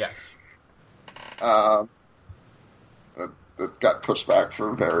published. Yes. It got pushed back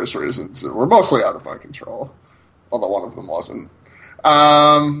for various reasons that were mostly out of my control, although one of them wasn't.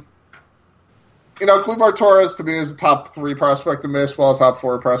 Gleyber Torres to me is a top 3 prospect in baseball, top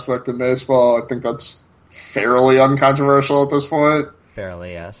 4 prospect in baseball. I think that's fairly uncontroversial at this point.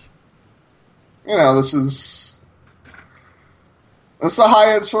 Fairly, yes. This is a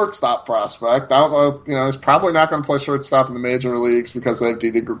high-end shortstop prospect. I don't know, he's probably not going to play shortstop in the major leagues because they have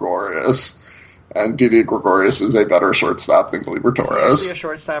Didi Gregorius. And Didi Gregorius is a better shortstop than Gleyber Torres. Is he a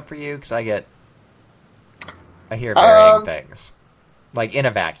shortstop for you? Because I hear varying things. Like, in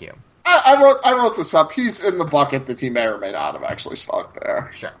a vacuum. I wrote this up. He's in the bucket that he may or may not have actually stuck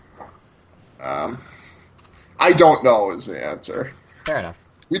there. Sure. I don't know is the answer. Fair enough.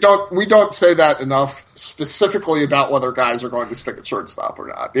 We don't say that enough specifically about whether guys are going to stick at shortstop or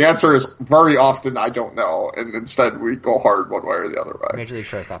not. The answer is very often I don't know, and instead we go hard one way or the other way. Major League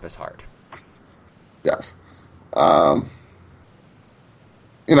shortstop is hard. Yes. I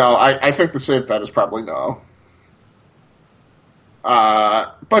think the safe bet is probably no.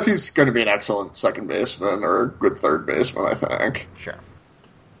 But he's going to be an excellent second baseman or a good third baseman, I think. Sure.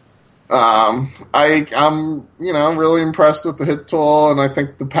 I'm really impressed with the hit tool, and I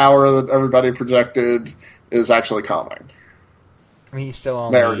think the power that everybody projected is actually coming. I mean, he's still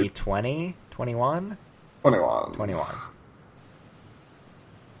only 20? 21? 21. 21.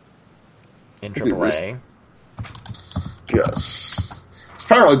 In AAA. Yes. He's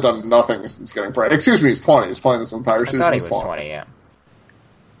apparently done nothing since getting break. Excuse me, he's 20. He's playing this entire season. I thought he was 20, yeah.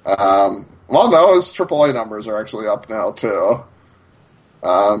 Well, no, his AAA numbers are actually up now, too. He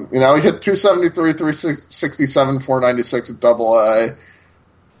hit 273, 367, 496 at AA,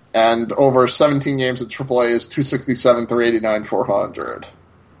 and over 17 games at AAA is 267, 389, 400.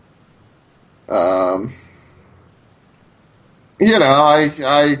 I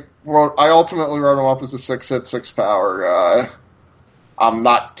ultimately wrote him up as a 6-hit, 6-power guy. I'm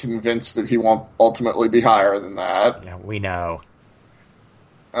not convinced that he won't ultimately be higher than that. Yeah, we know.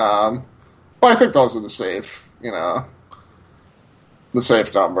 But I think those are the safe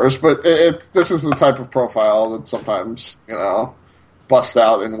numbers. But this is the type of profile that sometimes, busts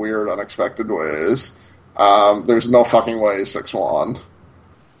out in weird, unexpected ways. There's no fucking way he's 6'1".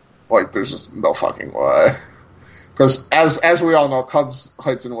 Like, there's just no fucking way. Because as we all know, Cubs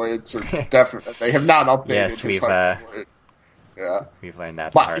heights and weights are definite. They have not updated his height and weight. Yeah, we've learned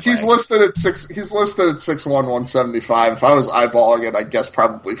that. But he's listed at 6'1", 175. If I was eyeballing it, I'd guess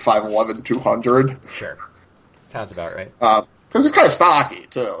probably 5'11", 200. Sure, sounds about right. Because he's kind of stocky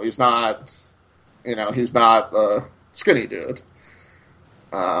too. He's not, he's not a skinny dude.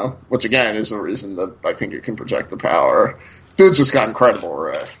 Which again is the reason that I think it can project the power. Dude's just got incredible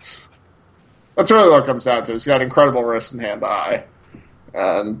wrists. That's really what it comes down to. He's got incredible wrists and hand-eye.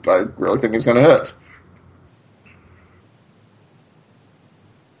 And I really think he's going to hit.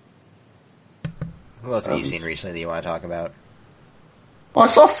 Who else have you seen recently that you want to talk about? Well, I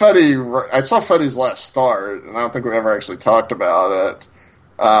saw Fetty's last start, and I don't think we ever actually talked about it.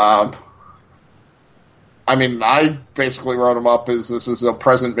 I basically wrote him up as this is a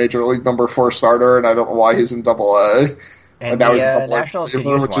present Major League number 4 starter, and I don't know why he's in AA. And now he's in Nationals could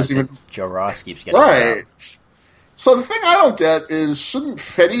use one since Joe Ross keeps getting right. So the thing I don't get is, shouldn't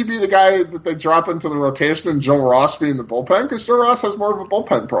Fetty be the guy that they drop into the rotation and Joe Ross be in the bullpen? Because Joe Ross has more of a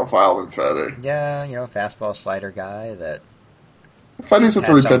bullpen profile than Fetty. Yeah, fastball slider guy that. Fetty's a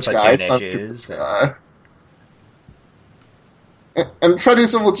 3-pitch guy. It's not a 2-pitch guy. And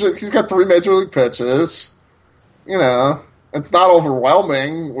Fetty's he's got 3 major league pitches. It's not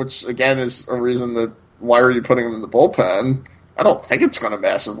overwhelming, which again is a reason that why are you putting him in the bullpen? I don't think it's going to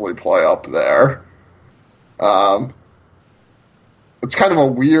massively play up there. It's kind of a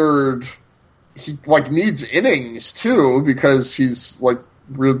weird. He needs innings too because he's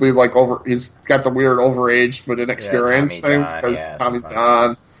weirdly over. He's got the weird overaged but inexperienced thing because Tommy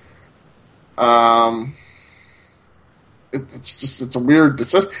John. It's a weird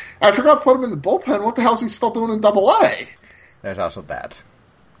decision. I forgot to put him in the bullpen. What the hell is he still doing in AA? There's also that.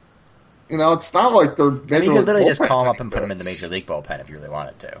 It's not like they're. You could literally just call him up and put him in the Major League bullpen if you really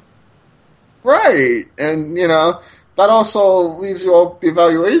wanted to. Right, and that also leaves you all the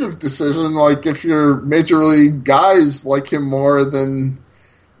evaluative decision. Like if your Major League guys like him more than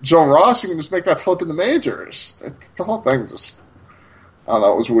Joe Ross, you can just make that flip in the majors. The whole thing just, I don't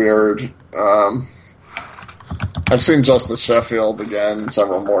know, it was weird. I've seen Justice Sheffield again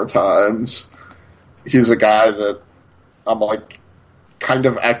several more times. He's a guy that I'm like kind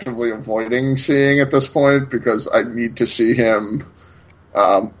of actively avoiding seeing at this point because I need to see him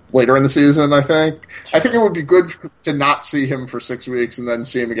later in the season, I think. I think it would be good to not see him for 6 weeks and then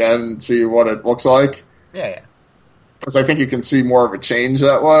see him again and see what it looks like. Yeah. Because I think you can see more of a change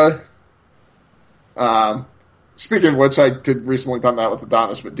that way. Speaking of which, I did recently done that with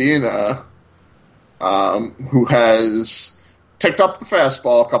Adonis Medina, who has ticked up the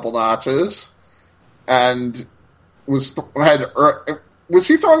fastball a couple notches, and was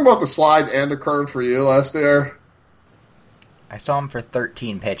he throwing both the slide and a curve for you last year? I saw him for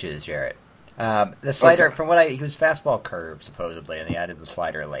 13 pitches, Jarrett. The slider, okay. He was fastball curve, supposedly, and he added the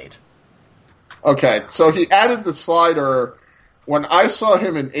slider late. Okay, so he added the slider. When I saw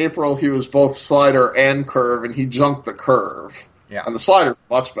him in April, he was both slider and curve, and he junked the curve. Yeah. And the slider's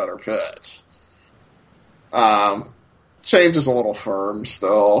a much better pitch. Change is a little firm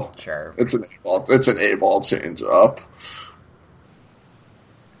still. Sure. It's an A-ball change up.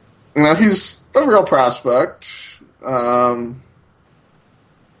 You know, he's a real prospect. I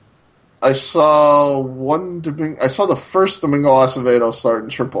saw the first Domingo Acevedo start in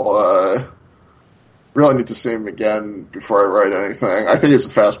AAA. Really need to see him again before I write anything. I think he's a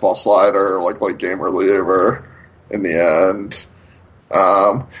fastball slider, like late game reliever in the end.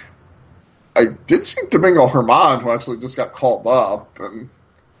 I did see Domingo Germán, who actually just got called up, and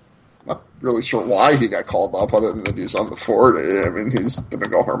I'm not really sure why he got called up other than that he's on the 40. I mean, he's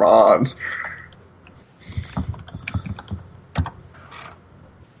Domingo Germán.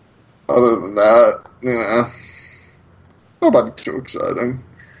 Other than that, you know, nobody too exciting.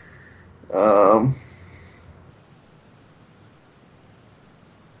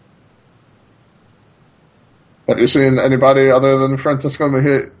 Have you seen anybody other than Francisco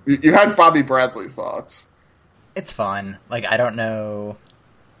Mejia? You had Bobby Bradley thoughts. It's fun. Like, I don't know.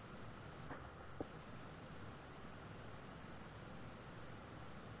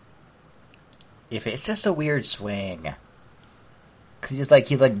 If it's just a weird swing. Because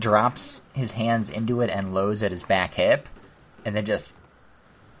he drops his hands into it and lows at his back hip, and then just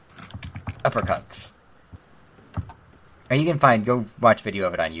uppercuts. And you can go watch video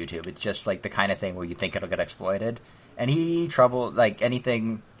of it on YouTube. It's just like the kind of thing where you think it'll get exploited. And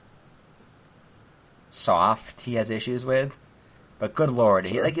anything soft he has issues with. But good lord,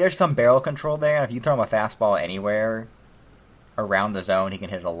 Sure. There's some barrel control there, and if you throw him a fastball anywhere around the zone, he can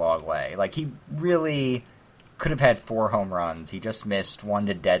hit it a long way. Like, he really could have had 4 home runs. He just missed 1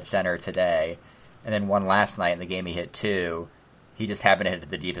 to dead center today, and then 1 last night in the game he hit 2. He just happened to hit it to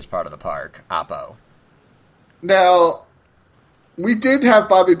the deepest part of the park. Oppo. Now, we did have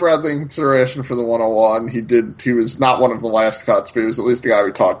Bobby Bradley in consideration for the 101. He was not one of the last cuts, but he was at least the guy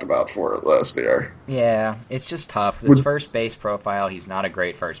we talked about for it last year. Yeah, it's just tough. His first base profile, he's not a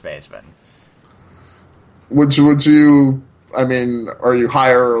great first baseman. Would you, I mean, are you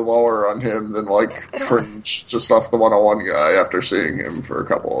higher or lower on him than, like, fringe, just off the 101 guy after seeing him for a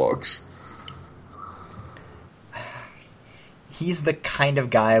couple of looks? He's the kind of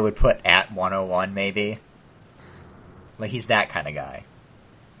guy I would put at 101, maybe. Like, he's that kind of guy.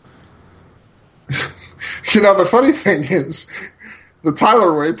 You know, the funny thing is, the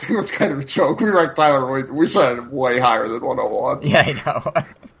Tyler Wade thing was kind of a joke. We ranked Tyler Wade, we said him way higher than 101. Yeah, I know.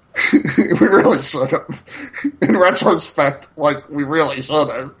 We really should have. In retrospect, like, we really should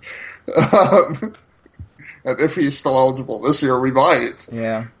have. And if he's still eligible this year, we might.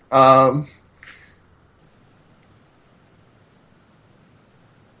 Yeah.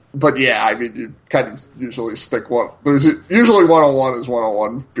 But yeah, I mean, you kind of usually stick one. There's usually 101 is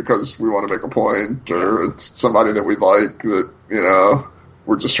 101 because we want to make a point, or it's somebody that we like that, you know,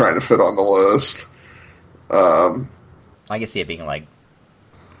 we're just trying to fit on the list. I can see it being like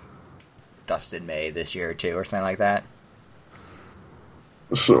Dustin May this year too, or something like that.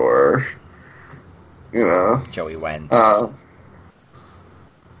 Sure. You know. Joey Wentz.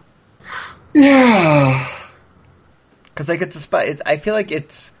 Yeah. Because, like, it's a spot. I feel like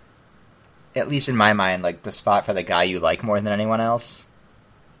it's, at least in my mind, like, the spot for the guy you like more than anyone else.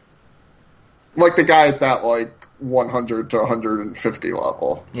 Like the guy at that, like, 100 to 150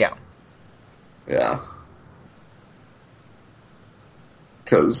 level. Yeah. Yeah.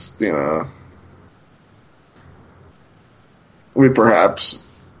 Because, you know, we perhaps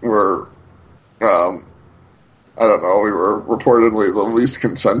were, I don't know, we were reportedly the least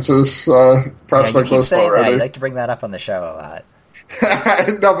consensus prospect list already. That. You like to bring that up on the show a lot.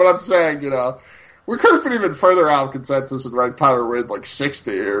 No, but I'm saying, you know, we could have been even further out of consensus and ranked Tyler Wade like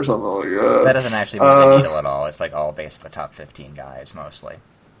 60 or something like that. That doesn't actually move the needle at all. It's like all based on the top 15 guys, mostly.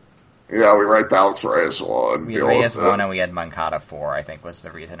 Yeah, we ranked Alex Reyes 1. We had Reyes 1 and we had Moncada 4, I think was the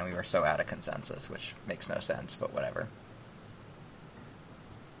reason, and we were so out of consensus, which makes no sense, but whatever.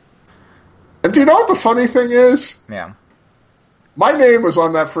 And do you know what the funny thing is? Yeah. My name was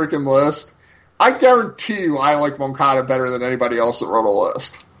on that freaking list. I guarantee you I like Moncada better than anybody else that wrote a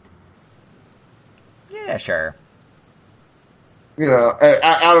list. Yeah, sure. You know,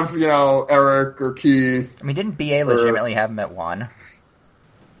 out of, Eric or Keith. I mean, didn't BA legitimately have him at 1?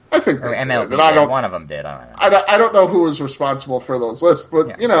 I think or they MLB did. I don't, one of them did. I don't know. I don't know who was responsible for those lists,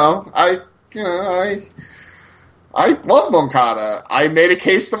 but, I love Moncada. I made a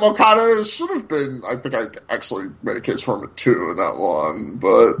case that Moncada should have been. I think I actually made a case for him at 2, not 1.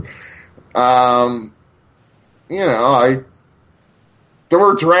 But, there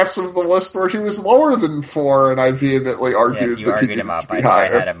were drafts of the list where he was lower than 4, and I vehemently argued you that argued he him up. I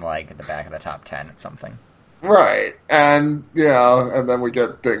had him at the back of the top 10 at something. Right, and and then we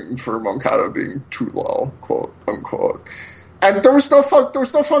get dinged for Moncada being too low, quote unquote. And there was no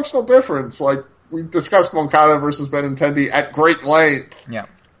functional difference. Like, we discussed Moncada versus Benintendi at great length. Yeah.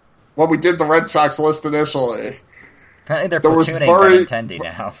 When we did the Red Sox list initially. Apparently they're platooning Benintendi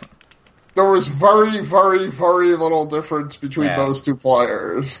now. There was very, very, very little difference between those two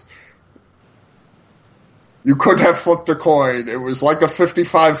players. You could have flipped a coin. It was like a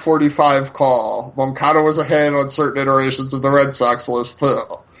 55-45 call. Moncada was ahead on certain iterations of the Red Sox list, too.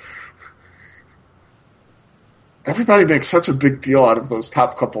 Everybody makes such a big deal out of those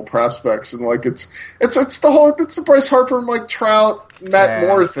top couple prospects, and it's the Bryce Harper, Mike Trout, Matt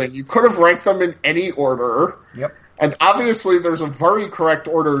Moore thing. You could have ranked them in any order. Yep. And obviously there's a very correct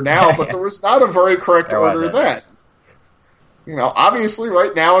order now, but there was not a very correct order then. Obviously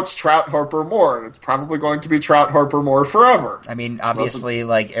right now it's Trout, Harper, Moore, and it's probably going to be Trout, Harper, Moore forever. I mean, obviously,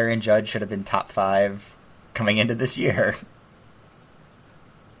 Aaron Judge should have been top 5 coming into this year.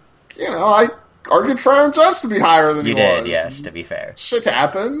 I argued for Aaron Judge to be higher than he was. You did, yes, to be fair. Shit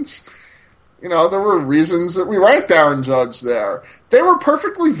happens. There were reasons that we ranked Aaron Judge there. They were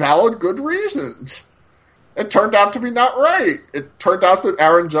perfectly valid, good reasons. It turned out to be not right. It turned out that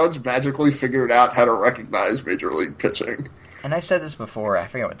Aaron Judge magically figured out how to recognize Major League pitching. And I said this before, I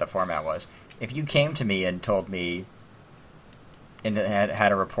forget what the format was. If you came to me and told me, and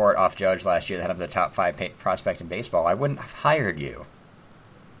had a report off Judge last year that had him the top 5 prospect in baseball, I wouldn't have hired you.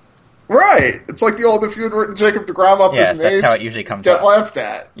 Right. It's like the old, if you had written Jacob deGrom up as an ace, that's how it usually comes get up. laughed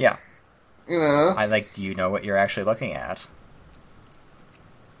at. Yeah. Do you know what you're actually looking at?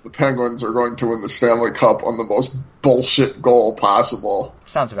 The Penguins are going to win the Stanley Cup on the most bullshit goal possible.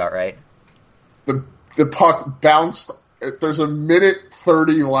 Sounds about right. The puck bounced. There's a minute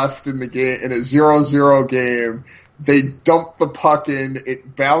 30 left in the game, in a 0-0 game. They dumped the puck in.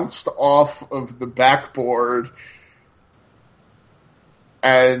 It bounced off of the backboard.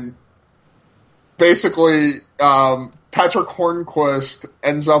 And basically, Patrick Hornquist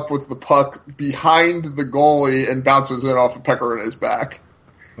ends up with the puck behind the goalie and bounces in off of Pekka in his back.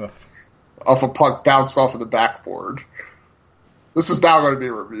 Off a puck bounced off of the backboard. This is now going to be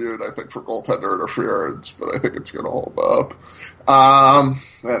reviewed, I think, for goaltender interference, but I think it's going to hold up.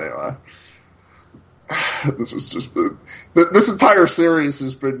 Anyway, this is just this entire series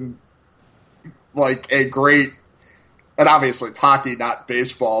has been like a great, and obviously it's hockey, not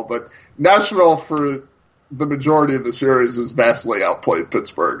baseball, but Nashville for the majority of the series has vastly outplayed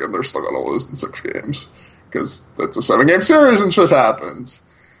Pittsburgh, and they're still going to lose in 6 games because it's a 7-game series and shit happens.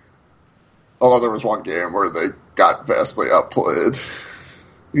 Although there was one game where they got vastly outplayed.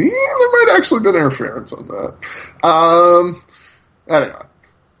 Yeah, there might actually been interference on that. Anyway,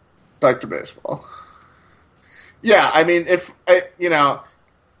 back to baseball. Yeah, I mean, I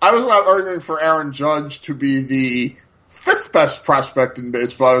was not arguing for Aaron Judge to be the 5th best prospect in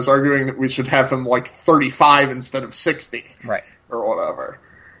baseball. I was arguing that we should have him 35 instead of 60. Right. Or whatever.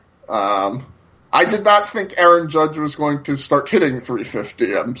 I did not think Aaron Judge was going to start hitting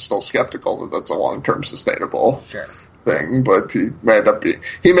 350. I'm still skeptical that that's a long-term sustainable thing, but he may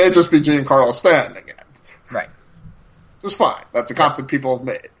just be Giancarlo Stanton again. Right. It's fine. That's a comp that people have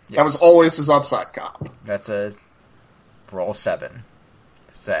made. Yes. That was always his upside comp. That's a roll 7.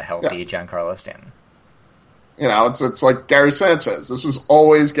 It's a healthy Giancarlo Stanton. It's like Gary Sanchez. This was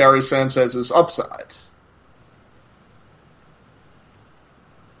always Gary Sanchez's upside.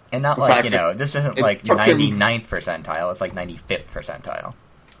 And not this isn't 99th percentile, it's 95th percentile.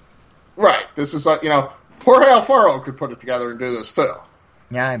 Right. This is Jorge Alfaro could put it together and do this too.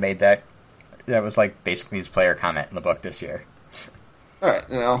 Yeah, I made that. That was basically his player comment in the book this year. Right.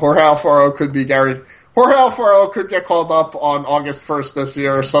 Jorge Alfaro could be Gary. Jorge Alfaro could get called up on August 1st this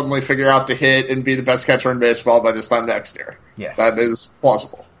year, suddenly figure out to hit, and be the best catcher in baseball by this time next year. Yes. That is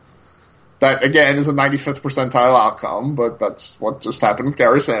plausible. That, again, is a 95th percentile outcome, but that's what just happened with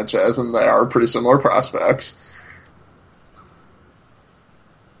Gary Sanchez, and they are pretty similar prospects.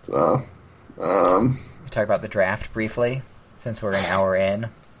 So, talk about the draft briefly, since we're an hour in.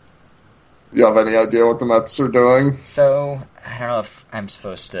 You have any idea what the Mets are doing? So, I don't know if I'm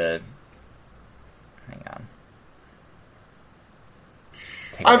supposed to... Hang on.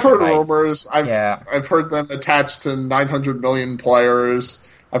 I've heard rumors. I've heard them attached to 900 million players.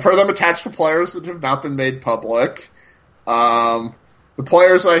 I've heard them attached to players that have not been made public. The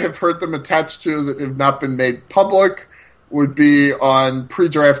players I have heard them attached to that have not been made public would be on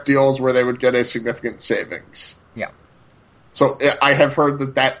pre-draft deals where they would get a significant savings. Yeah. So I have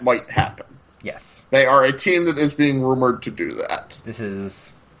heard that might happen. Yes. They are a team that is being rumored to do that. This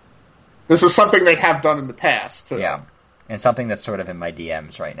is something they have done in the past, too. Yeah. And something that's sort of in my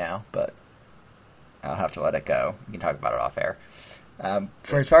DMs right now, but I'll have to let it go. We can talk about it off air.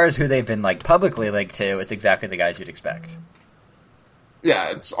 For as far as who they've been publicly linked to, it's exactly the guys you'd expect.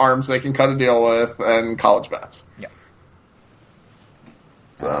 Yeah, it's arms they can cut a deal with and college bats. Yeah.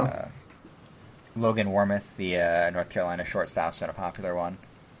 So. Logan Warmoth, the North Carolina shortstop's been a popular one.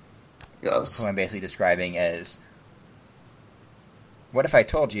 Yes. Who I'm basically describing as, what if I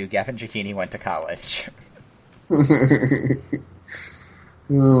told you Gavin Cecchini went to college?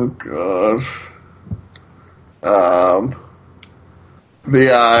 Oh, God.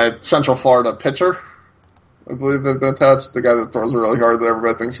 The Central Florida pitcher, I believe they've been attached. The guy that throws really hard that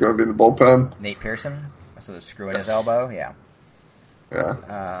everybody thinks is going to be in the bullpen. Nate Pearson? So the screw in his elbow? Yeah.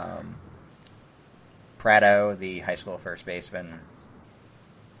 Yeah. Prado, the high school first baseman.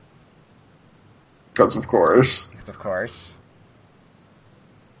 Because of course.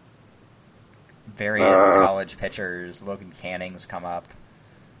 Various college pitchers. Logan Canning's come up.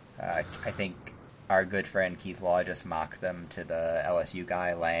 I think our good friend Keith Law just mocked them to the LSU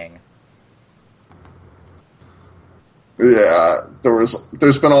guy, Lang. Yeah,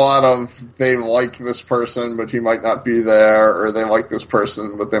 there's been a lot of they like this person, but he might not be there, or they like this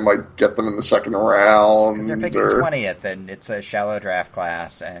person, but they might get them in the second round. Because they're picking 20th, and it's a shallow draft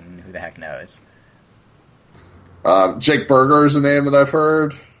class, and who the heck knows? Jake Berger is a name that I've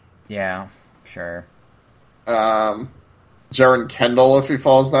heard. Yeah, sure. Jaron Kendall, if he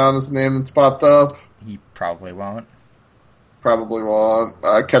falls down, is the name that's popped up. He probably won't.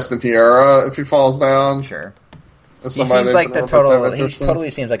 Keston Hiura, if he falls down. Sure. He seems like he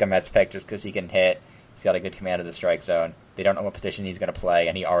totally seems like a Mets pick just because he can hit. He's got a good command of the strike zone. They don't know what position he's going to play,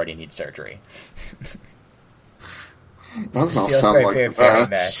 and he already needs surgery. Doesn't all sound like the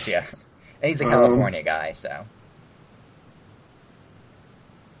Mets. Yeah. And he's a California guy, so.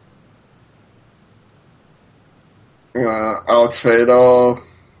 Alex Fado.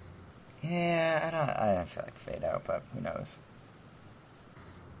 Yeah, I don't feel like Fado, but who knows?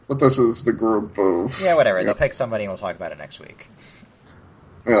 But this is the group of... Yeah, whatever. They'll pick somebody and we'll talk about it next week.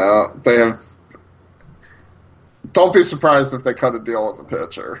 They have... Don't be surprised if they cut a deal with the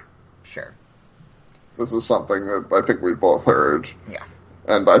pitcher. Sure. This is something that I think we both heard. Yeah.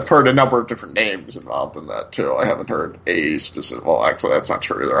 And I've heard a number of different names involved in that, too. I haven't heard a specific... Well, actually, that's not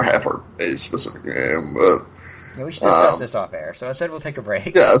true either. I have heard a specific name, but... Yeah, we should discuss this off air. So instead, we'll take a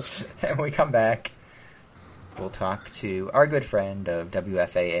break. Yes. And when we come back, we'll talk to our good friend of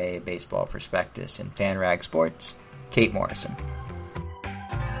WFAA Baseball Prospectus and FanRag Sports, Kate Morrison.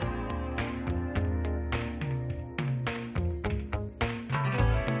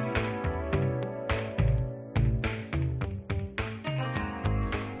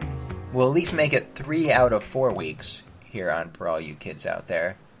 We'll at least make it 3 out of 4 weeks here on For All You Kids Out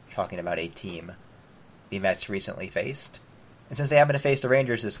There, talking about a team the Mets recently faced. And since they happen to face the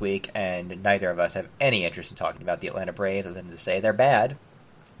Rangers this week, and neither of us have any interest in talking about the Atlanta Braves other than to say they're bad,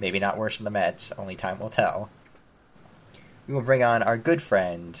 maybe not worse than the Mets, only time will tell, we will bring on our good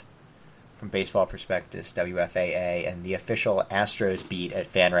friend from Baseball Prospectus, WFAA, and the official Astros beat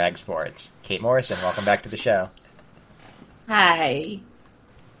at FanRag Sports, Kate Morrison. Welcome back to the show. Hi.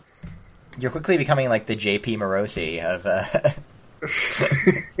 You're quickly becoming like the JP Morosi of the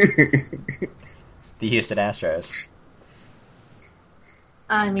Houston Astros.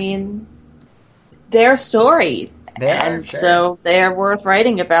 I mean, they're storied. So they're worth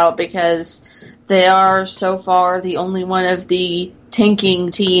writing about because they are so far the only one of the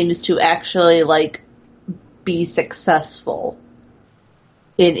tanking teams to actually, be successful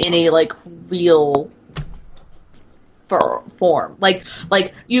in any, real form. Like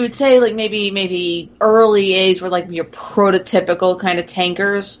you would say, maybe early A's were, your prototypical kind of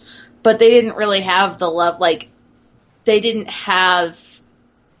tankers, but they didn't really have the love, they didn't have...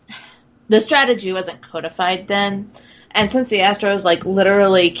 The strategy wasn't codified then, And since the Astros, like,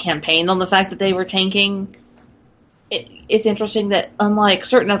 literally campaigned on the fact that they were tanking, it's interesting that, unlike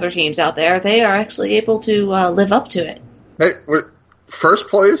certain other teams out there, they are actually able to live up to it. Hey, first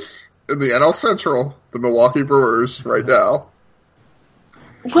place in the NL Central, the Milwaukee Brewers, right now.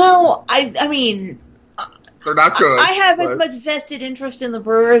 Well, I mean... They're not good. I have as much vested interest in the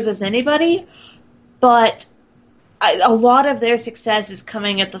Brewers as anybody, but a lot of their success is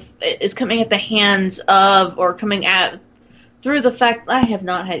coming at the hands of, or coming at through the fact I have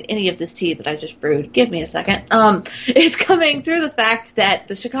not had any of this tea that I just brewed. Give me a second. It's coming through the fact that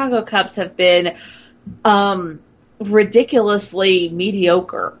the Chicago Cubs have been ridiculously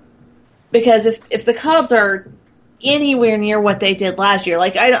mediocre. Because if the Cubs are anywhere near what they did last year,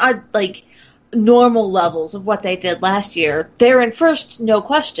 like I like normal levels of what they did last year, they're in first, no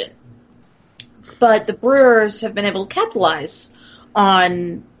question. But the Brewers have been able to capitalize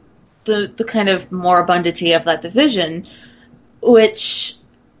on the kind of more abundantity of that division, which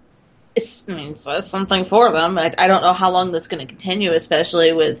means something for them. I don't know how long that's going to continue,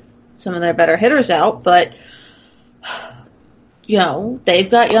 especially with some of their better hitters out, but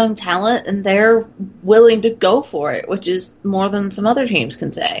they've got young talent and they're willing to go for it, which is more than some other teams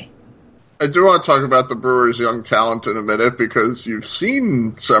can say. I do want to talk about the Brewers' young talent in a minute because you've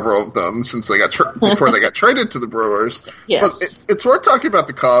seen several of them since they got before they got traded to the Brewers. Yes. But it's worth talking about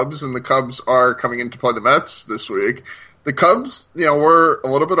the Cubs, and the Cubs are coming in to play the Mets this week. The Cubs, we're a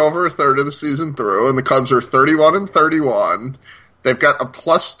little bit over a third of the season through, and the Cubs are 31-31. They've got a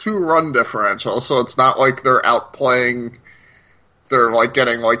 +2 run differential, so it's not like they're outplaying. They're like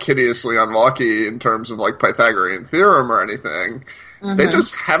getting like hideously unlucky in terms of like Pythagorean theorem or anything. Mm-hmm. They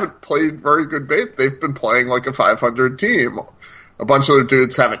just haven't played very good base. They've been playing like a 500 team. A bunch of their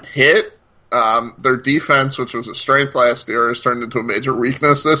dudes haven't hit. Their defense, which was a strength last year, has turned into a major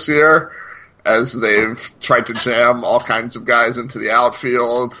weakness this year as they've tried to jam all kinds of guys into the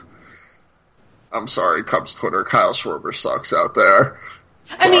outfield. I'm sorry, Cubs Twitter, Kyle Schwarber sucks out there.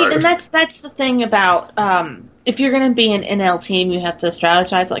 Sorry. I mean, and that's the thing about if you're going to be an NL team, you have to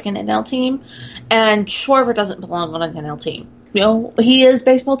strategize like an NL team, and Schwarber doesn't belong on an NL team. He is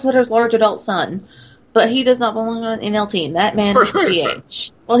Baseball Twitter's large adult son, but he does not belong on an NL team. That man is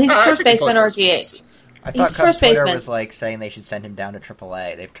DH. Well, he's a first baseman or a DH. I thought Cubs Twitter was like saying they should send him down to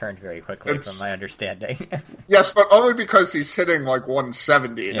AAA. They've turned very quickly from my understanding. Yes, but only because he's hitting like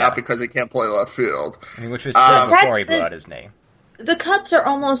 170, not because he can't play left field. I mean, which was still before he blew out his knee. The Cubs are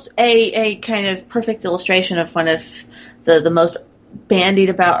almost a kind of perfect illustration of one of the most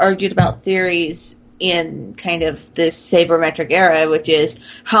argued about theories in kind of this sabermetric era, which is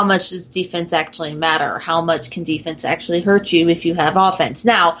how much does defense actually matter? How much can defense actually hurt you if you have offense?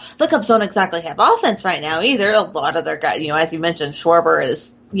 Now, the Cubs don't exactly have offense right now either. A lot of their guys, as you mentioned, Schwarber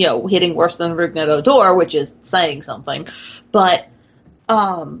is, hitting worse than Rougned Odor, which is saying something. But,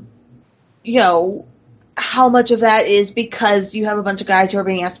 how much of that is because you have a bunch of guys who are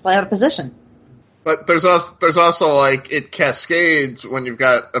being asked to play out of position? But there's also like it cascades when you've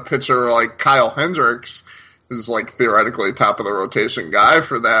got a pitcher like Kyle Hendricks, who's like theoretically top of the rotation guy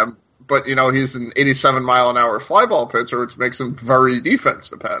for them. But he's an 87-mile-an-hour fly ball pitcher, which makes him very defense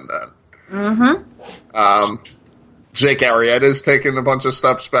dependent. Mm-hmm. Jake Arrieta's taken a bunch of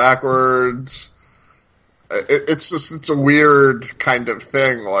steps backwards. It's a weird kind of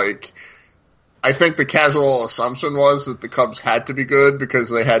thing. Like, I think the casual assumption was that the Cubs had to be good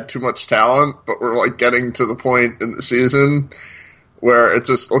because they had too much talent, but we're like getting to the point in the season where it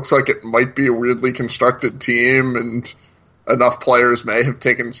just looks like it might be a weirdly constructed team and enough players may have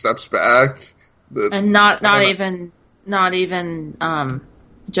taken steps back. And not even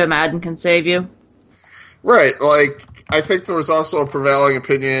Joe Madden can save you. Right. Like, I think there was also a prevailing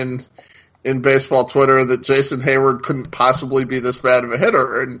opinion in baseball Twitter that Jason Hayward couldn't possibly be this bad of a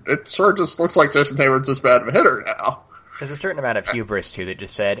hitter, and it sort of just looks like Jason Hayward's this bad of a hitter now. There's a certain amount of hubris, too, that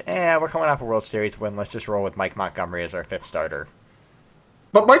just said, we're coming off a World Series win, let's just roll with Mike Montgomery as our fifth starter.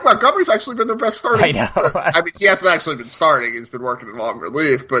 But Mike Montgomery's actually been their best starter. I know. I mean, he hasn't actually been starting, he's been working in long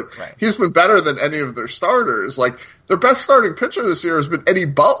relief, but He's been better than any of their starters. Like, their best starting pitcher this year has been Eddie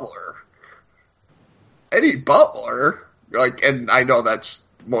Butler. And I know that's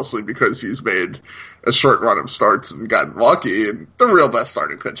mostly because he's made a short run of starts and gotten lucky, and the real best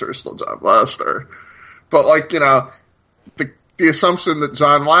starting pitcher is still John Lester. But, the assumption that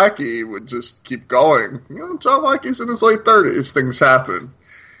John Lackey would just keep going, John Lackey's in his late 30s, things happen.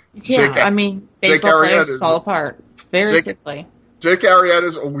 Yeah, baseball players fall apart very quickly. Jake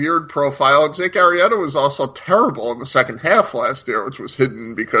Arrieta's a weird profile. Jake Arrieta was also terrible in the second half last year, which was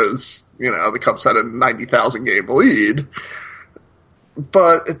hidden because, the Cubs had a 90,000 game lead.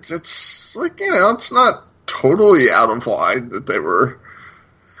 But it's like, it's not totally out of line that they were,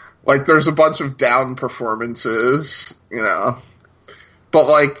 like, there's a bunch of down performances, But,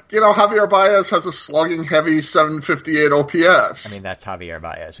 Javier Baez has a slugging heavy 758 OPS. I mean, that's Javier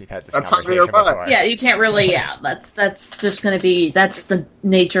Baez. We've had this conversation before. Yeah, you can't really, that's just going to be, that's the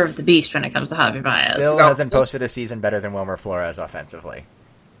nature of the beast when it comes to Javier Baez. Still hasn't posted a season better than Wilmer Flores offensively.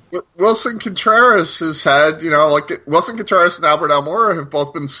 Wilson Contreras has had, Wilson Contreras and Albert Almora have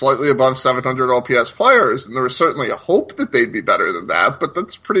both been slightly above 700 OPS players, and there was certainly a hope that they'd be better than that, but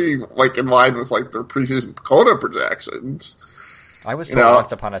that's pretty, in line with, their preseason PECOTA projections. I was told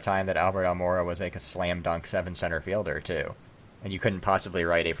once upon a time that Albert Almora was a slam dunk 7 center fielder, too. And you couldn't possibly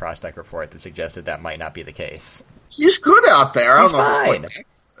write a prospect report that suggested that might not be the case. He's good out there. He's fine.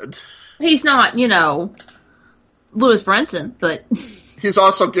 He's not, Lewis Brinson, but... He's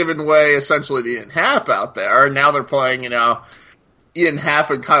also given way, essentially, to Ian Happ out there. And now they're playing, Ian Happ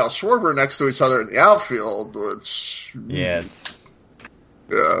and Kyle Schwarber next to each other in the outfield, which... Yes.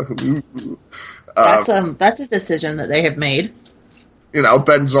 Yeah. That's a decision that they have made.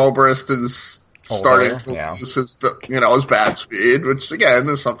 Ben Zobrist is starting to lose his bat speed, which, again,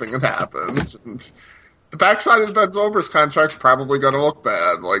 is something that happens. And the backside of the Ben Zobrist contract's probably going to look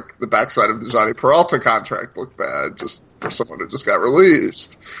bad, like the backside of the Johnny Peralta contract looked bad, just for someone who just got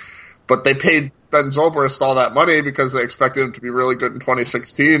released. But they paid Ben Zobrist all that money because they expected him to be really good in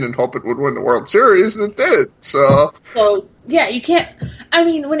 2016 and hope it would win the World Series, and it did. So yeah, you can't... I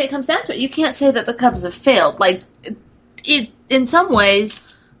mean, when it comes down to it, you can't say that the Cubs have failed. In some ways,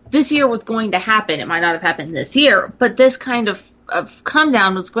 this year was going to happen. It might not have happened this year, but this kind of come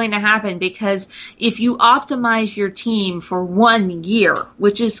down was going to happen because if you optimize your team for 1 year,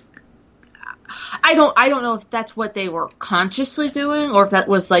 which is, I don't know if that's what they were consciously doing or if that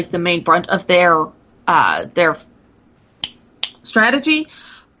was the main brunt of their strategy,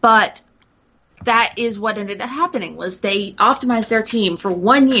 but that is what ended up happening was they optimized their team for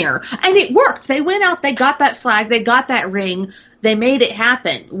 1 year, and it worked. They went out, they got that flag, they got that ring, they made it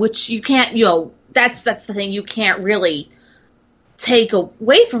happen, which you can't, that's the thing you can't really take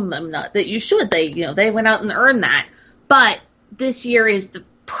away from them. Not that you should. They went out and earned that. But this year is the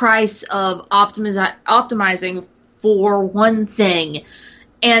price of optimizing for one thing.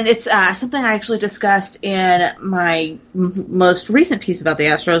 And it's something I actually discussed in my most recent piece about the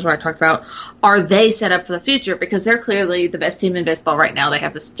Astros, where I talked about, are they set up for the future? Because they're clearly the best team in baseball right now. They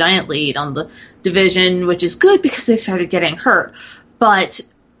have this giant lead on the division, which is good because they've started getting hurt. But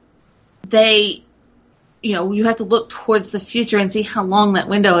they, you have to look towards the future and see how long that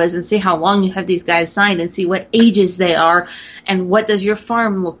window is and see how long you have these guys signed and see what ages they are and what does your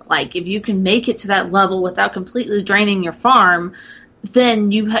farm look like. If you can make it to that level without completely draining your farm,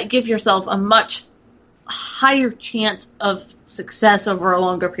 then you give yourself a much higher chance of success over a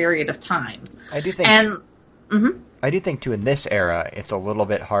longer period of time. I do think, I do think too, in this era, it's a little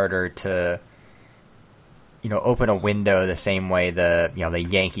bit harder to, open a window the same way the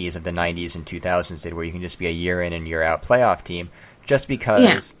Yankees of the 90s and 2000s did, where you can just be a year in and year out playoff team, just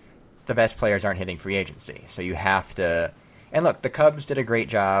because the best players aren't hitting free agency. So you have to, and look, the Cubs did a great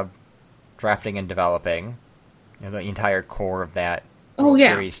job drafting and developing. The entire core of that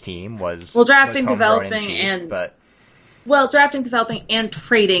series team was drafting, developing, developing, and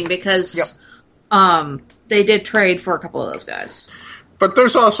trading because they did trade for a couple of those guys. But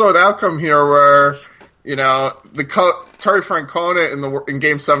there's also an outcome here where Terry Francona in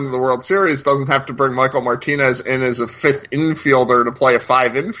Game 7 of the World Series doesn't have to bring Michael Martinez in as a fifth infielder to play a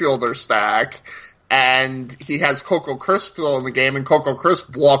 5 infielder stack. And he has Coco Crisp still in the game, and Coco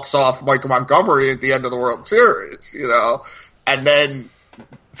Crisp walks off Mike Montgomery at the end of the World Series, And then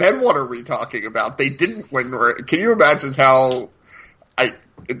what are we talking about? They didn't win. Can you imagine how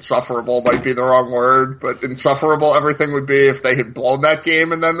insufferable might be the wrong word, but insufferable everything would be if they had blown that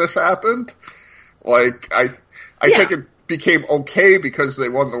game and then this happened? I think it became okay because they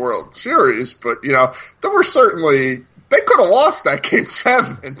won the World Series, but, there were certainly... They could have lost that Game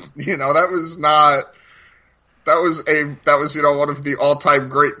 7. That was one of the all-time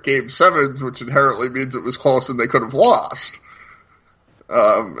great Game 7s, which inherently means it was close and they could have lost.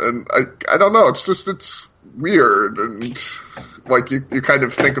 And I don't know. It's weird. And you kind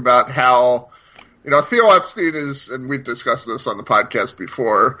of think about how, Theo Epstein is, and we've discussed this on the podcast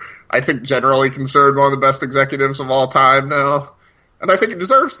before, I think generally considered one of the best executives of all time now. And I think he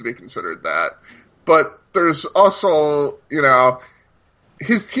deserves to be considered that. But there's also,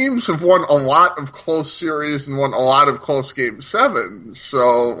 his teams have won a lot of close series and won a lot of close Game 7s.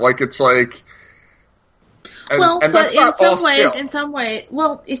 So, it's like... And but in some ways,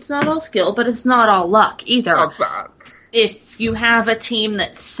 well, it's not all skill, but it's not all luck either. No, it's not. if you have a team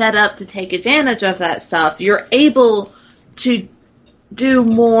that's set up to take advantage of that stuff, you're able to do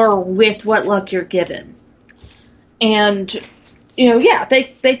more with what luck you're given. And,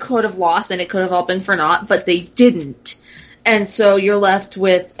 they could have lost and it could have all been for naught, but they didn't. And so you're left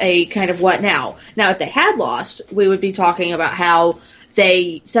with a kind of what now? Now, if they had lost, we would be talking about how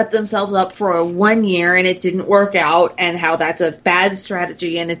they set themselves up for 1 year and it didn't work out, and how that's a bad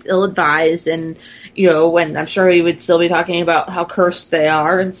strategy and it's ill-advised, and, and I'm sure we would still be talking about how cursed they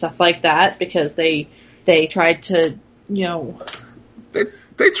are and stuff like that, because they tried to, They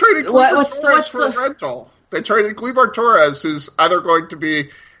traded Gleyber Torres for a rental. They traded Gleyber Torres, who's either going to be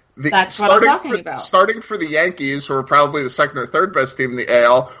starting for the Yankees, who are probably the second or third best team in the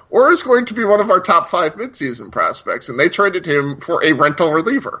AL, or is going to be one of our top 5 midseason prospects. And they traded him for a rental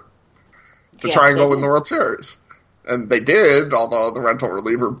reliever to try and go win the World Series. And they did, although the rental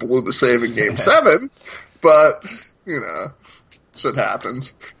reliever blew the save in Game 7. But, shit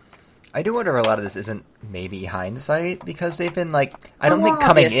happens. I do wonder if a lot of this isn't maybe hindsight, because they've been I don't think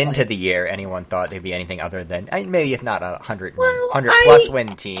coming into the year anyone thought they'd be anything other than, maybe if not a 100 plus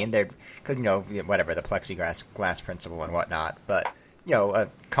win team. They're, whatever, the plexiglass principle and whatnot, but, a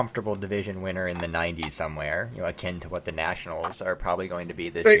comfortable division winner in the 90s somewhere, akin to what the Nationals are probably going to be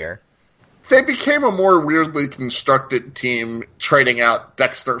this year. They became a more weirdly constructed team, trading out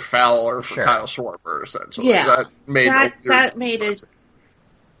Dexter Fowler for Kyle Schwarber, essentially. Yeah, that made it.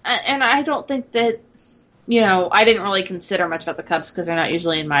 And I don't think that, I didn't really consider much about the Cubs because they're not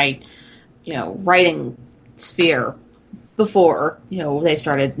usually in my, writing sphere before, they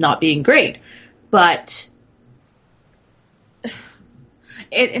started not being great. But,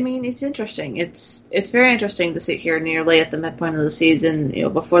 it's interesting. It's very interesting to sit here nearly at the midpoint of the season,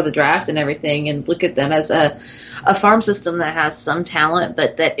 before the draft and everything, and look at them as a farm system that has some talent,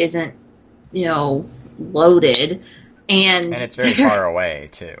 but that isn't, loaded. And it's very far away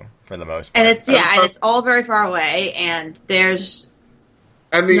too, for the most part. And it's all very far away, and there's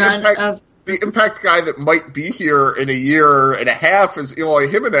the impact guy that might be here in a year and a half is Eloy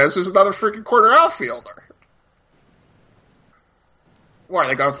Jimenez, who's another freaking corner outfielder. Why,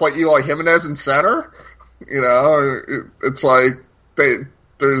 they gotta play Eloy Jimenez in center? It's like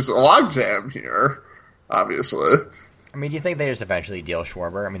there's a logjam here, obviously. Do you think they just eventually deal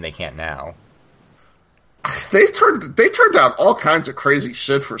Schwarber? They can't now. They turned down all kinds of crazy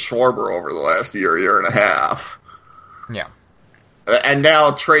shit for Schwarber over the last year and a half. Yeah. And now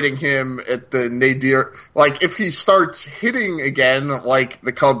trading him at the nadir, if he starts hitting again like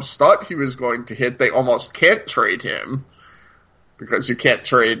the Cubs thought he was going to hit, they almost can't trade him because you can't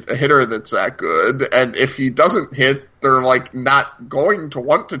trade a hitter that's that good. And if he doesn't hit, they're not going to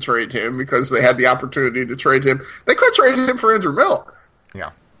want to trade him because they had the opportunity to trade him. They could trade him for Andrew Miller.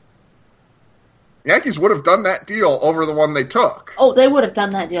 Yeah. Yankees would have done that deal over the one they took. Oh, they would have done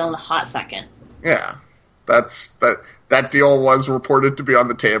that deal in a hot second. Yeah. That deal was reported to be on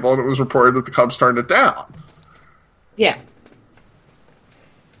the table, and it was reported that the Cubs turned it down. Yeah.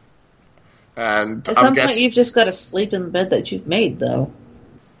 And at some point, you've just got to sleep in the bed that you've made, though.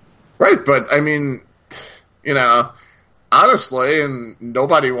 Right, but, honestly, and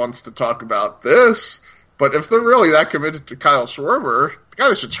nobody wants to talk about this, but if they're really that committed to Kyle Schwarber, the guy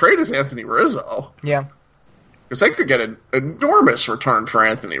they should trade is Anthony Rizzo. Yeah. Because they could get an enormous return for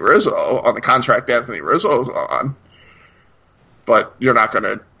Anthony Rizzo on the contract Anthony Rizzo's on. But you're not going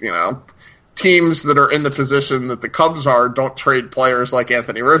to, teams that are in the position that the Cubs are don't trade players like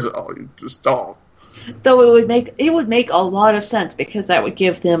Anthony Rizzo. You just don't. Though it would make a lot of sense, because that would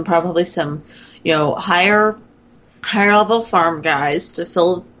give them probably some, higher level farm guys to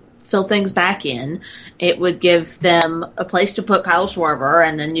fill things back in. It would give them a place to put Kyle Schwarber,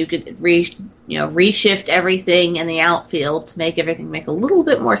 and then you could reshift everything in the outfield to make everything make a little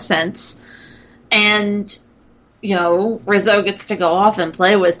bit more sense. And Rizzo gets to go off and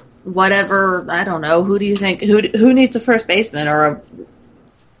play with whatever, I don't know, who do you think, who needs a first baseman or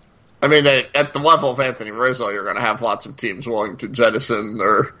a... at the level of Anthony Rizzo, you're going to have lots of teams willing to jettison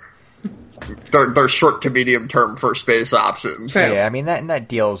their short to medium term first base options. True. Yeah, that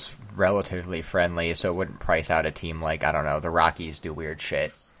deal's relatively friendly, so it wouldn't price out a team like, I don't know, the Rockies do weird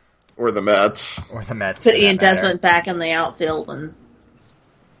shit. Or the Mets. Put Ian Desmond back in the outfield and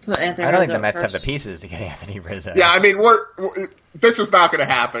put Anthony Rizzo I don't think the Mets have the pieces to get Anthony Rizzo. Yeah, this is not going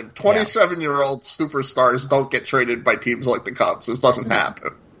to happen. 27-year-old superstars don't get traded by teams like the Cubs. This doesn't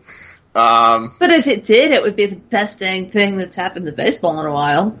happen. But if it did, it would be the best dang thing that's happened to baseball in a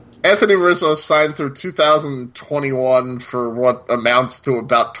while. Anthony Rizzo signed through 2021 for what amounts to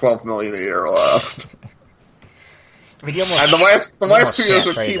about $12 million a year left. I mean, and the last 2 years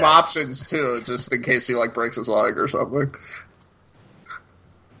were team options too, just in case he breaks his leg or something.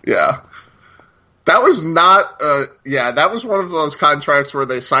 Yeah. That was not, that was one of those contracts where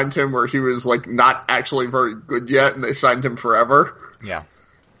they signed him where he was, not actually very good yet, and they signed him forever. Yeah.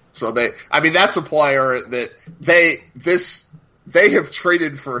 So that's a player that they have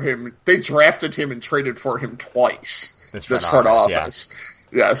traded for him. They drafted him and traded for him twice. This front office.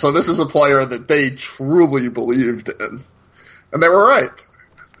 Yeah, so this is a player that they truly believed in. And they were right.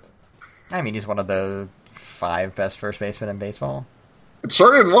 I mean, he's one of the 5 best first basemen in baseball. It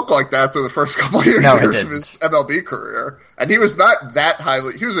sure didn't look like that through the first couple of years of his MLB career. And he was not that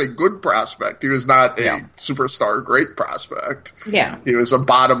highly... He was a good prospect. He was not a superstar great prospect. Yeah. He was a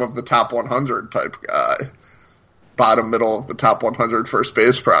bottom of the top 100 type guy. Bottom middle of the top 100 first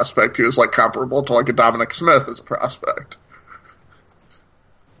base prospect. He was comparable to a Dominic Smith as a prospect.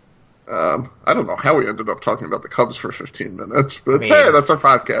 I don't know how we ended up talking about the Cubs for 15 minutes, but hey, that's our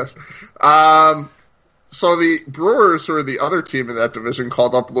podcast. So the Brewers, who are the other team in that division,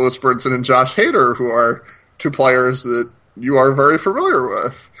 called up Lewis Brinson and Josh Hader, who are 2 players that you are very familiar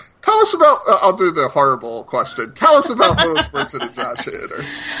with. Tell us about, I'll do the horrible question. Tell us about Lewis Brinson and Josh Hader.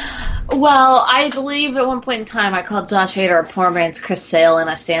 Well, I believe at one point in time I called Josh Hader a poor man's Chris Sale, and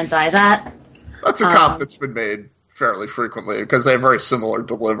I stand by that. That's a comp that's been made fairly frequently because they have very similar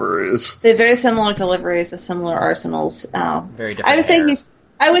deliveries. They have very similar deliveries with similar arsenals. Very different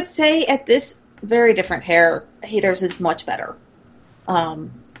I would say at this very different hair, Hader's is much better.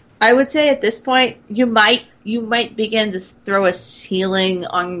 I would say at this point you might begin to throw a ceiling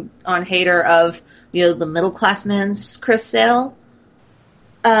on Hader of the middle class man's Chris Sale.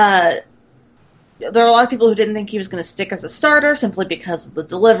 There are a lot of people who didn't think he was going to stick as a starter simply because of the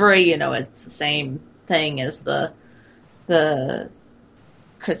delivery. It's the same thing as the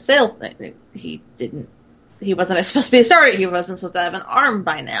Chris Sale thing. He wasn't supposed to be a starter. He wasn't supposed to have an arm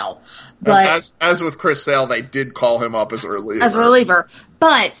by now. But as with Chris Sale, they did call him up as a reliever.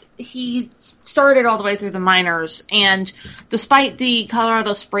 But he started all the way through the minors, and despite the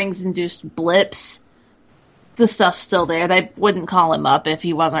Colorado Springs-induced blips, the stuff's still there. They wouldn't call him up if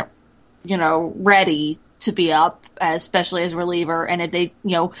he wasn't, ready to be up, especially as reliever. And if they,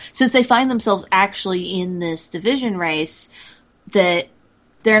 since they find themselves actually in this division race, that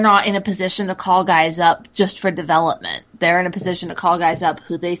they're not in a position to call guys up just for development. They're in a position to call guys up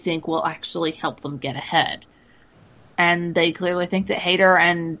who they think will actually help them get ahead. And they clearly think that Hader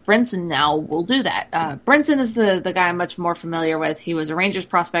and Brinson now will do that. Brinson is the guy I'm much more familiar with. He was a Rangers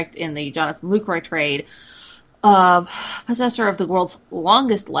prospect in the Jonathan Lucroy trade. Possessor of the world's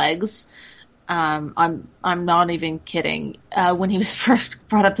longest legs. I'm not even kidding. When he was first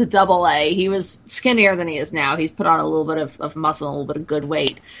brought up to Double-A, he was skinnier than he is now. He's put on a little bit of muscle, a little bit of good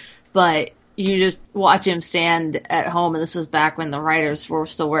weight. But you just watch him stand at home, and this was back when the writers were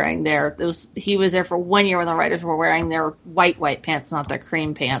still wearing he was there for 1 year when the writers were wearing their white pants, not their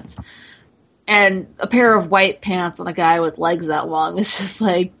cream pants. And a pair of white pants on a guy with legs that long is just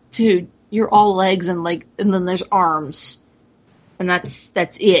dude, you're all legs and then there's arms. And that's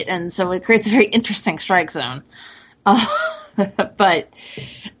it. And so it creates a very interesting strike zone. But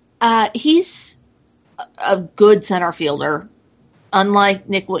he's a good center fielder. Unlike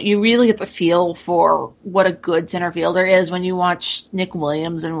Nick, you really get the feel for what a good center fielder is when you watch Nick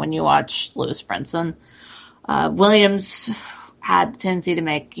Williams and when you watch Lewis Brinson. Williams had the tendency to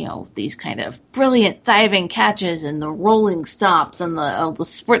make, these kind of brilliant diving catches and the rolling stops and the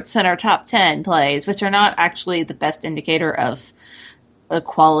Sports Center top 10 plays, which are not actually the best indicator of the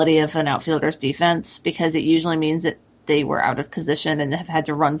quality of an outfielder's defense, because it usually means that they were out of position and have had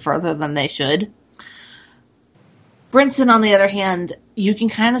to run further than they should. Brinson, on the other hand, you can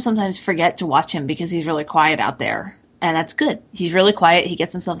kind of sometimes forget to watch him because he's really quiet out there. And that's good. He's really quiet. He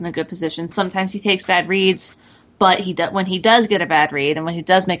gets himself in a good position. Sometimes he takes bad reads, but when he does get a bad read and when he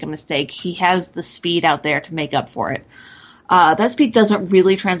does make a mistake, he has the speed out there to make up for it. That speed doesn't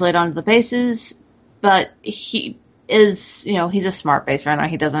really translate onto the bases, but he is, he's a smart base runner.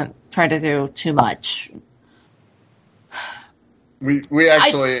 He doesn't try to do too much. We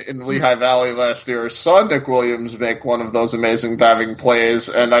actually, in Lehigh Valley last year, saw Nick Williams make one of those amazing diving plays,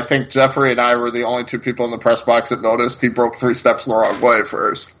 and I think Jeffrey and I were the only 2 people in the press box that noticed he broke 3 steps the wrong way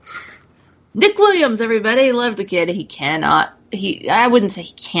first. Nick Williams, everybody, love the kid. I wouldn't say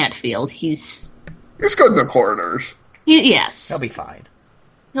he can't field. He's good in the corners. Yes. He'll be fine.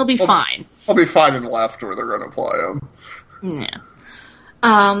 He'll be fine. He'll be fine in left where they're going to play him. Yeah.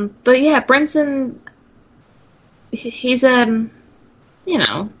 But yeah, Brinson, he's I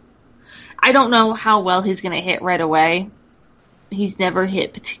don't know how well he's going to hit right away. he's never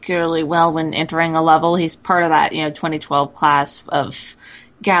hit particularly well when entering a level. He's part of that 2012 class of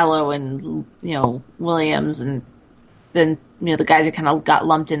Gallo and Williams, and then the guys who kind of got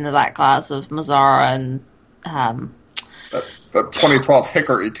lumped into that class of Mazzara and the 2012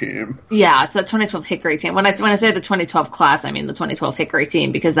 Hickory team. Yeah, it's that 2012 Hickory team. When I say the 2012 class, I mean the 2012 Hickory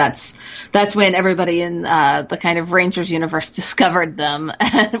team, because that's when everybody in the kind of Rangers universe discovered them.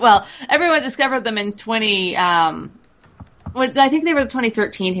 Well, everyone discovered them in I think they were the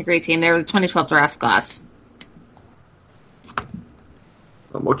 2013 Hickory team. They were the 2012 draft class.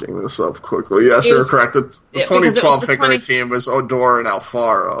 I'm looking this up quickly. Yes, you're correct. The 2012 Hickory team was Odor and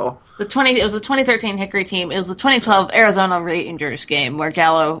Alfaro. It was the 2013 Hickory team. It was the 2012 Arizona Rangers game where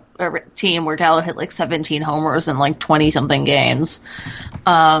Gallo hit like 17 homers in like 20-something games.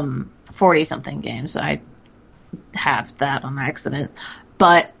 40-something games. I have that on accident.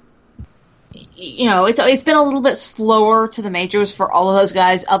 But, it's been a little bit slower to the majors for all of those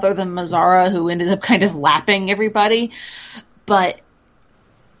guys other than Mazzara, who ended up kind of lapping everybody. But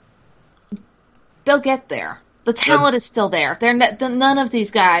they'll get there. The talent is still there. None of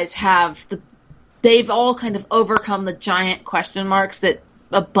these guys they've all kind of overcome the giant question marks that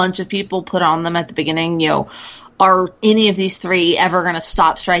a bunch of people put on them at the beginning. Are any of these three ever going to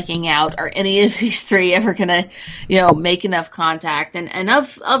stop striking out? Are any of these three ever going to, make enough contact? And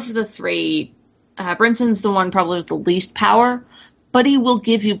of the three, Brinson's the one probably with the least power, but he will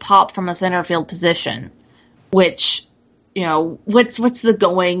give you pop from a center field position, which, what's the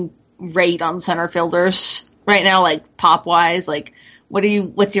going rate on center fielders right now, like pop wise? Like,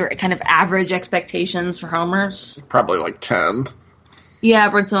 what's your kind of average expectations for homers? Probably like 10.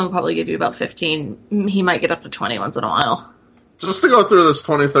 Yeah, Brinson will probably give you about 15. He might get up to 20 once in a while. Just to go through this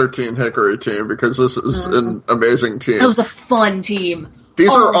 2013 Hickory team, because this is an amazing team. It was a fun team.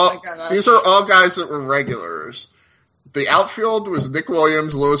 These are all guys that were regulars. The outfield was Nick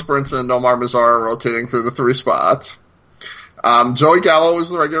Williams, Louis Brinson, and Omar Mazzara rotating through the three spots. Joey Gallo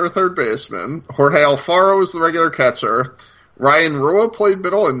was the regular third baseman. Jorge Alfaro was the regular catcher. Ryan Rua played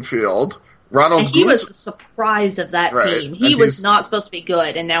middle infield. He was the surprise of that team. He was not supposed to be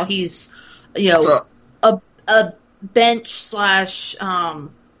good, and now he's, a bench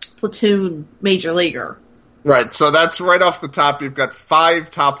 / platoon major leaguer. Right, so that's right off the top. You've got 5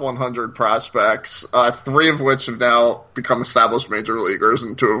 top 100 prospects, 3 of which have now become established major leaguers,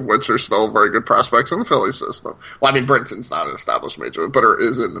 and 2 of which are still very good prospects in the Philly system. Well, I mean, Brinson's not an established major league, but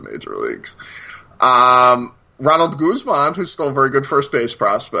is in the major leagues. Ronald Guzman, who's still a very good first base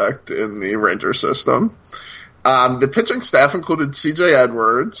prospect in the Ranger system. The pitching staff included C.J.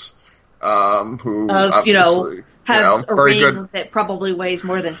 Edwards, who obviously has a very ring good, that probably weighs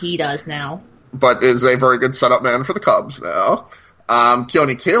more than he does now, but is a very good setup man for the Cubs now.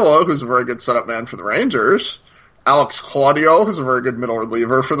 Keone Kela, who's a very good setup man for the Rangers. Alex Claudio, who's a very good middle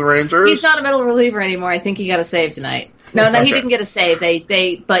reliever for the Rangers. He's not a middle reliever anymore. I think he got a save tonight. No, okay. He didn't get a save.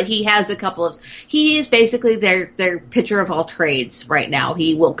 But he has a couple of. He is basically their pitcher of all trades right now.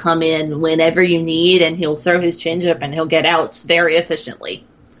 He will come in whenever you need, and he'll throw his changeup, and he'll get outs very efficiently.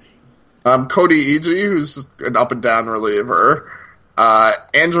 Cody Ege, who's an up and down reliever.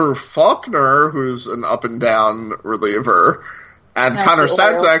 Andrew Faulkner, who's an up and down reliever, and Connor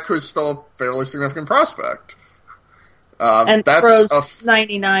Sadzak, who's still a fairly significant prospect. And throws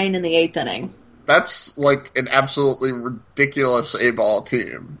 99 in the 8th inning. That's like an absolutely ridiculous A-ball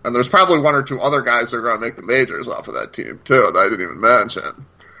team. And there's probably 1 or 2 other guys that are going to make the majors off of that team, too, that I didn't even mention.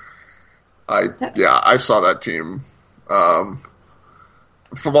 I saw that team. I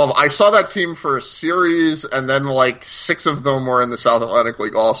saw that team for a series, and then like 6 of them were in the South Atlantic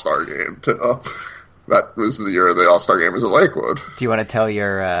League All-Star game, too. That was the year the All-Star game was at Lakewood. Do you want to tell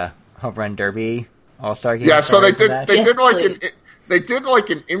your home run derby All-Star game? Yeah, so they did like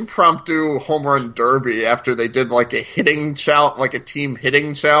an impromptu home run derby after they did like a team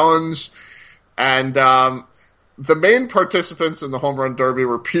hitting challenge. And the main participants in the home run derby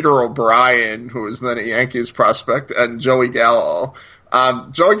were Peter O'Brien, who was then a Yankees prospect, and Joey Gallo.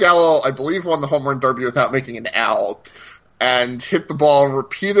 Joey Gallo, I believe, won the home run derby without making an out and hit the ball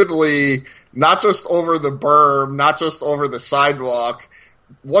repeatedly, not just over the berm, not just over the sidewalk,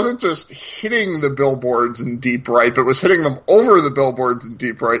 wasn't just hitting the billboards in deep right, but was hitting them over the billboards in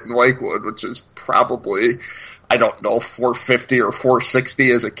deep right in Lakewood, which is probably, 450 or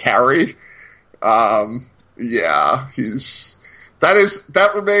 460 as a carry. That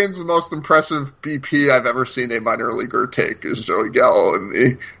remains the most impressive BP I've ever seen a minor leaguer take, is Joey Gallo in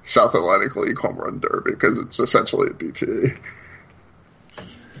the South Atlantic League Home Run Derby, because it's essentially a BP.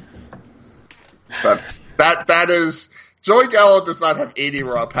 That is. Joey Gallo does not have 80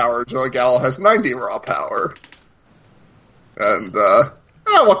 raw power. Joey Gallo has 90 raw power. And,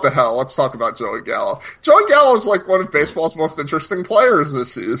 what the hell? Let's talk about Joey Gallo. Joey Gallo is like one of baseball's most interesting players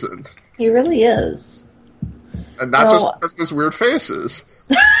this season. He really is. And not just because of his weird faces.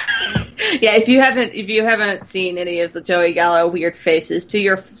 Yeah, if you haven't seen any of the Joey Gallo weird faces, do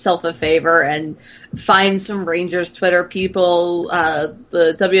yourself a favor and find some Rangers Twitter people.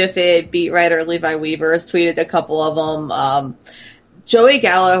 The WFA beat writer Levi Weaver has tweeted a couple of them. Joey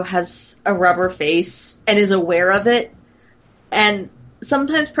Gallo has a rubber face and is aware of it, and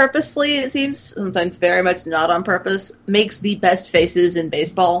sometimes purposefully, it seems, sometimes very much not on purpose, makes the best faces in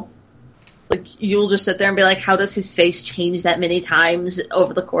baseball. Like, you'll just sit there and be like, how does his face change that many times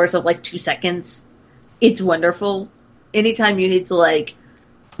over the course of, 2 seconds? It's wonderful. Anytime you need to,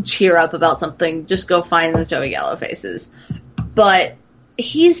 cheer up about something, just go find the Joey Gallo faces. But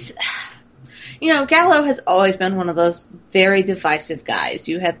he's... Gallo has always been one of those very divisive guys.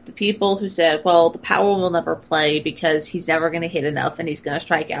 You had the people who said, well, the power will never play because he's never going to hit enough and he's going to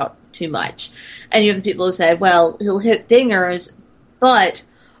strike out too much. And you have the people who said, well, he'll hit dingers, but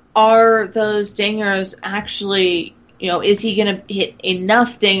are those dingers actually, is he going to hit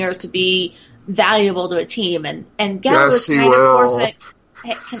enough dingers to be valuable to a team? And Gallo is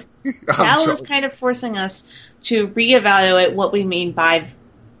kind of forcing us to reevaluate what we mean by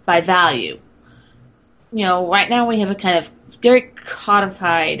value. Right now we have a kind of very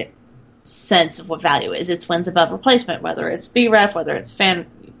codified sense of what value is. It's wins above replacement, whether it's BREF, whether it's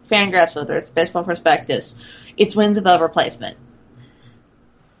Fangraphs, whether it's Baseball Prospectus. It's wins above replacement.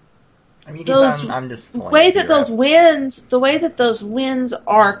 I mean, I'm just the way that those wins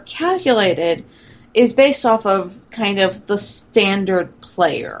are calculated is based off of kind of the standard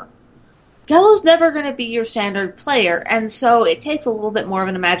player. Gallo's never going to be your standard player, and so it takes a little bit more of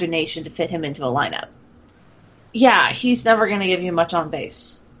an imagination to fit him into a lineup. Yeah, he's never going to give you much on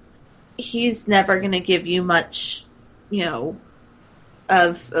base. He's never going to give you much,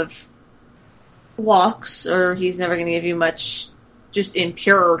 of walks, or he's never going to give you much just in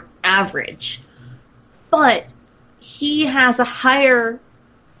pure average. But he has a higher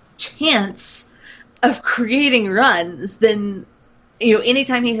chance of creating runs than,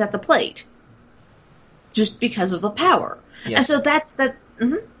 anytime he's at the plate. Just because of the power. And so that's that.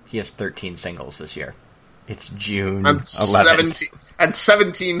 Mm-hmm. He has 13 singles this year. It's June and 11th.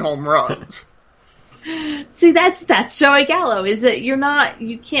 17 home runs. See, that's Joey Gallo. Is that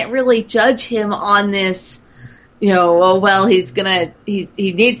you can't really judge him on this. He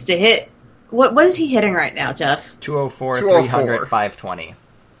needs to hit. What is he hitting right now, Jeff? 204, 300, 520.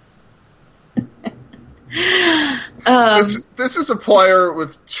 This is a player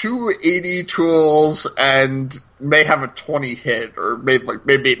with 280 tools and may have a 20 hit, or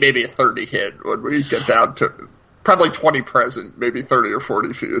maybe a 30 hit when we get down to probably 20 present, maybe 30 or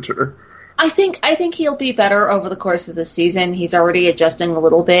 40 future. I think he'll be better over the course of the season. He's already adjusting a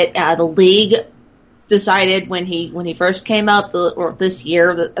little bit. The league decided when he first came up, this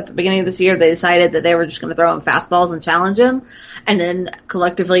year, at the beginning of this year, they decided that they were just going to throw him fastballs and challenge him. And then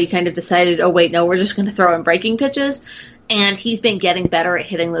collectively kind of decided, oh, wait, no, we're just going to throw him breaking pitches. And he's been getting better at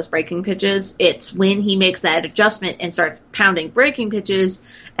hitting those breaking pitches. It's when he makes that adjustment and starts pounding breaking pitches,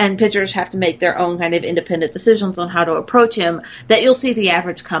 and pitchers have to make their own kind of independent decisions on how to approach him, that you'll see the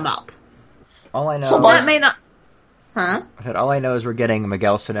average come up. All I know so that may not... Huh? All I know is we're getting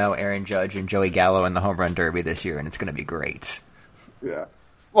Miguel Sano, Aaron Judge, and Joey Gallo in the home run derby this year, and it's going to be great. Yeah.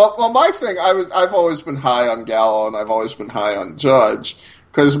 Well, my thing, I've always been high on Gallo, and I've always been high on Judge,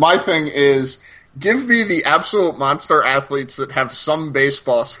 because my thing is, give me the absolute monster athletes that have some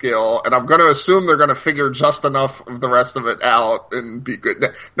baseball skill, and I'm going to assume they're going to figure just enough of the rest of it out and be good.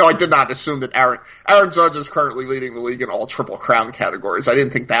 No, I did not assume that Aaron Judge is currently leading the league in all Triple Crown categories. I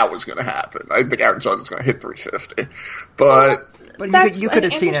didn't think that was going to happen. I didn't think Aaron Judge was going to hit 350. But you could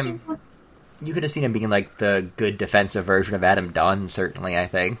have seen him. You could have seen him being like the good defensive version of Adam Dunn, certainly, I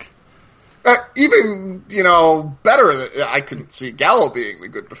think. Even, better, I could see Gallo being the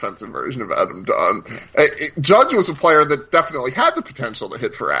good defensive version of Adam Dunn. Judge was a player that definitely had the potential to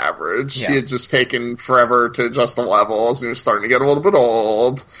hit for average. Yeah. He had just taken forever to adjust the levels, and he was starting to get a little bit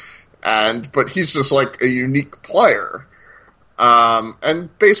old. But he's just like a unique player.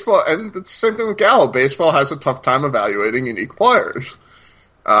 And baseball, and it's the same thing with Gallo. Baseball has a tough time evaluating unique players.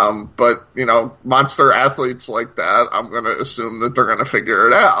 But monster athletes like that, I'm going to assume that they're going to figure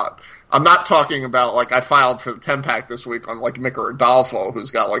it out. I'm not talking about, I filed for the 10-pack this week on, Micker Adolfo, who's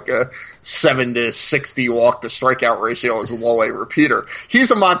got, a 7-60 walk-to-strikeout ratio as a low-A repeater.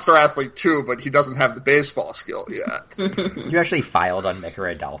 He's a monster athlete, too, but he doesn't have the baseball skill yet. You actually filed on Micker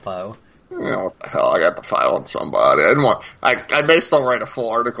Adolfo? What the hell? I got to file on somebody. I may still write a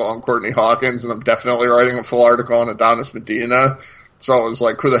full article on Courtney Hawkins, and I'm definitely writing a full article on Adonis Medina. So it was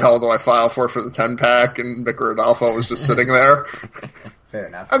like, who the hell do I file for the 10-pack? And Micker Rodolfo was just sitting there. Fair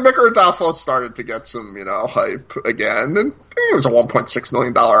enough. And Micker Rodolfo started to get some, hype again. And he was a $1.6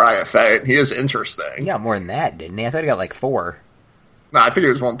 million IFA, and he is interesting. He got more than that, didn't he? I thought he got like 4. No, I think it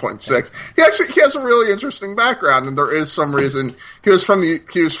was 1.6. He has a really interesting background, and there is some reason he was from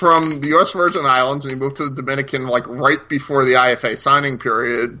the U.S. Virgin Islands, and he moved to the Dominican right before the IFA signing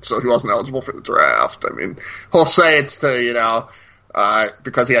period, so he wasn't eligible for the draft. I mean, he'll say it's to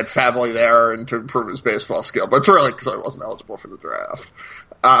because he had family there and to improve his baseball skill, but it's really because he wasn't eligible for the draft.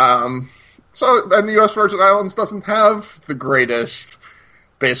 And the U.S. Virgin Islands doesn't have the greatest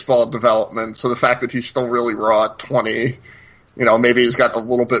baseball development, so the fact that he's still really raw at 20. Maybe he's got a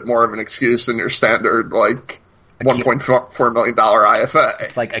little bit more of an excuse than your standard, $1.4 million IFA.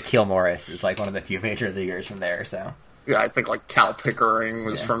 It's like Akil Morris is one of the few major leaguers from there, so. Yeah, I think Cal Pickering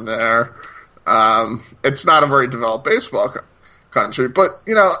was from there. It's not a very developed baseball country, but,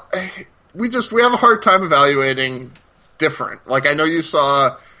 we have a hard time evaluating different. I know you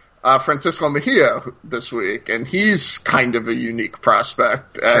saw Francisco Mejia this week, and he's kind of a unique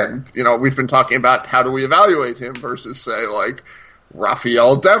prospect. And, we've been talking about how do we evaluate him versus, say,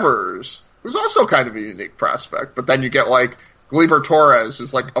 Rafael Devers, who's also kind of a unique prospect. But then you get, Gleyber Torres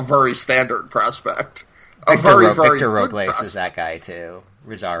is, a very standard prospect. Victor Robles is that guy, too.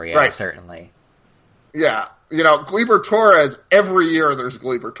 Rosario, right. Certainly. Yeah. Gleyber Torres, every year there's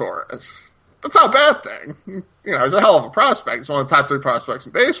Gleyber Torres. That's not a bad thing. He's a hell of a prospect. He's one of the top 3 prospects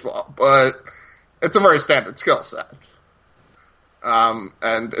in baseball, but it's a very standard skill set.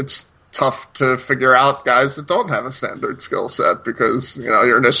 And it's tough to figure out guys that don't have a standard skill set because,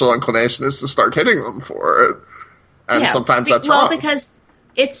 your initial inclination is to start hitting them for it. And sometimes that's wrong. Well, because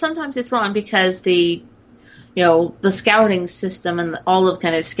sometimes it's wrong because the scouting system and all of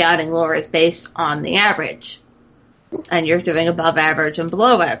kind of scouting lore is based on the average. And you're doing above average and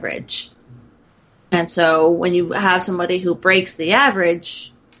below average. And so when you have somebody who breaks the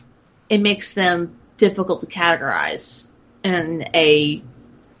average, it makes them difficult to categorize in a,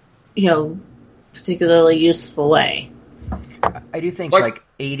 particularly useful way. I do think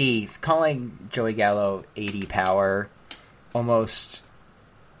 80, calling Joey Gallo 80 power almost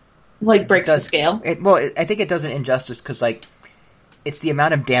breaks the scale. I think it does an injustice because it's the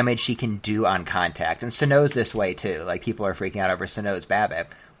amount of damage he can do on contact. And Sano's this way too. People are freaking out over Sano's BABIP.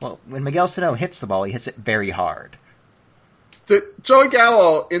 Well, when Miguel Sano hits the ball, he hits it very hard. Joey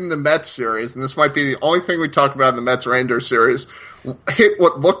Gallo in the Mets series, and this might be the only thing we talk about in the Mets-Rangers series, hit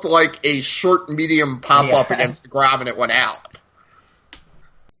what looked like a short, medium pop-up against the ground, and it went out.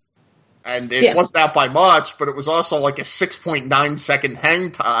 And it wasn't out by much, but it was also a 6.9-second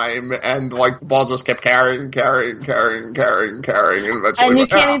hang time, and the ball just kept carrying, and eventually and you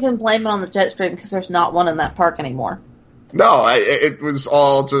can't even blame it on the jet stream because there's not one in that park anymore. No, it was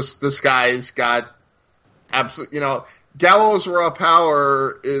all just this guy's got absolute. Gallo's raw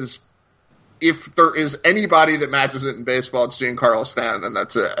power is, if there is anybody that matches it in baseball, it's Giancarlo Stanton, and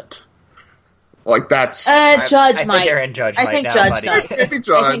that's it. That's Judge might. I think Judge does. Maybe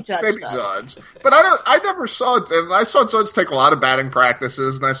Judge. But I never saw it. And I saw Judge take a lot of batting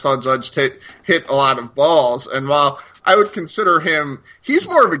practices, and I saw Judge hit a lot of balls. And while I would consider him, he's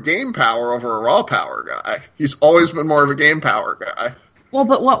more of a game power over a raw power guy. He's always been more of a game power guy. Well,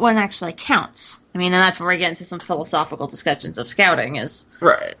 but what one actually counts? I mean, and that's where we get into some philosophical discussions of scouting is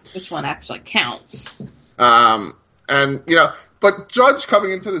which one actually counts. But Judge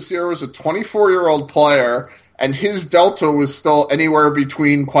coming into this year was a 24-year-old player, and his delta was still anywhere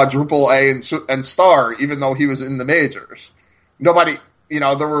between quadruple A and star, even though he was in the majors. Nobody,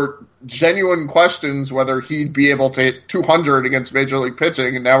 there were genuine questions whether he'd be able to hit 200 against Major League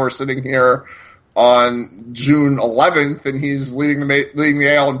pitching, and now we're sitting here on June 11th, and he's leading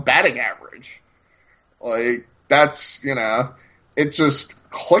the AL in batting average. That's, it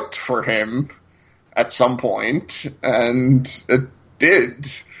just clicked for him at some point, and it did.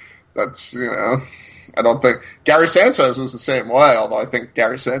 That's, I don't think Gary Sanchez was the same way, although I think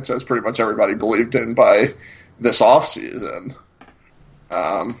Gary Sanchez pretty much everybody believed in by this offseason.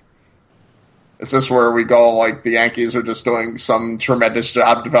 Is this where we go the Yankees are just doing some tremendous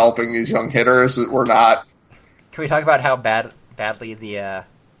job developing these young hitters that we're not? Can we talk about how badly the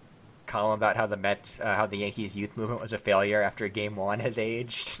column about how the Mets, how the Yankees youth movement was a failure after Game 1 has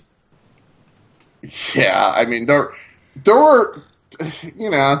aged? Yeah, I mean, there were,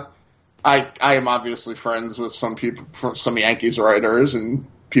 I am obviously friends with some people, some Yankees writers and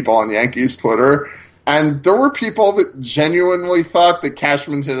people on Yankees Twitter, And there were people that genuinely thought that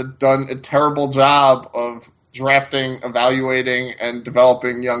Cashman had done a terrible job of drafting, evaluating, and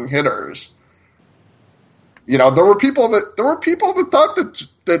developing young hitters. You know, there were people that thought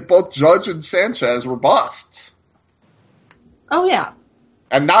that both Judge and Sanchez were busts. Oh yeah.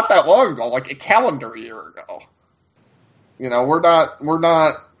 And not that long ago, like a calendar year ago. You know, we're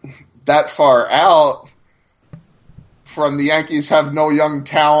not that far out from the Yankees have no young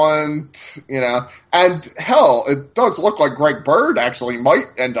talent, you know. And hell, it does look like Greg Bird actually might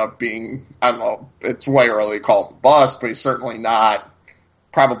end up being, I don't know, it's way early to call him a bust, but he's certainly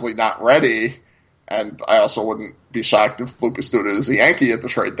probably not ready. And I also wouldn't be shocked if Lucas Duda is a Yankee at the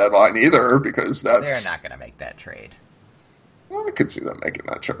trade deadline either, because they're not going to make that trade. Well, I could see them making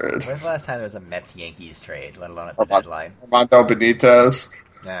that trade. When's the last time there was a Mets-Yankees trade, let alone at the deadline? Armando Benitez.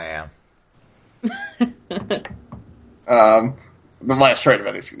 Yeah. The last trade of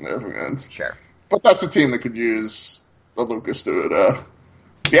any significance. Sure. But that's a team that could use the Lucas Duda.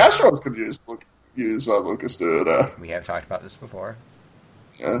 The Astros could use Lucas Duda. We have talked about this before.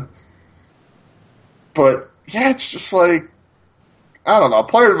 Yeah. But, yeah, it's just like, I don't know.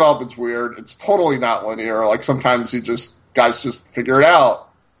 Player development's weird. It's totally not linear. Like, sometimes guys just figure it out.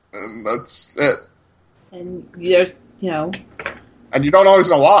 And that's it. And there's, And you don't always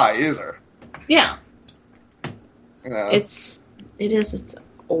know why, either. Yeah. You know? It's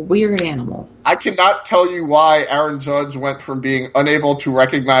a weird animal. I cannot tell you why Aaron Judge went from being unable to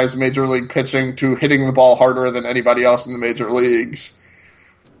recognize Major League pitching to hitting the ball harder than anybody else in the Major Leagues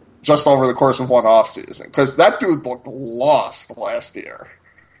just over the course of one offseason. Because that dude looked lost last year.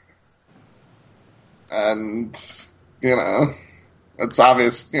 And, it's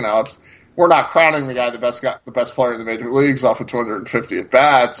obvious, we're not crowning the guy the best player in the Major Leagues off of 250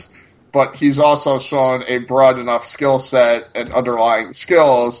 at-bats, but he's also shown a broad enough skill set and underlying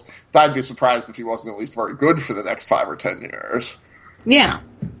skills that I'd be surprised if he wasn't at least very good for the next 5 or 10 years. Yeah.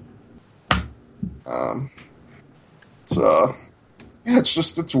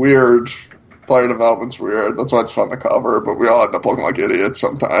 It's weird. Player development's weird. That's why it's fun to cover, but we all end up looking like idiots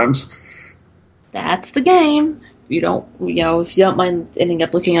sometimes. That's the game. If you don't mind ending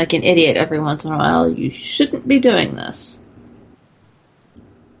up looking like an idiot every once in a while, you shouldn't be doing this.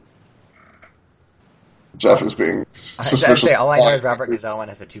 Jeff is being suspicious. All I know is Robert Gsellman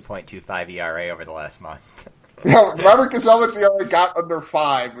has a 2.25 ERA over the last month. Robert Gsellman's ERA got under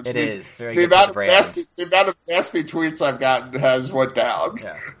 5, which it means is very the good amount for the of nasty tweets I've gotten has went down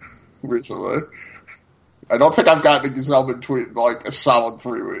recently. I don't think I've gotten a Gsellman tweet in like a solid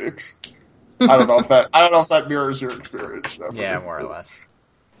 3 weeks. I don't know if that mirrors your experience. Definitely. Yeah, more or less.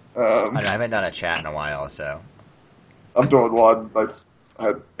 I haven't done a chat in a while, so I'm doing one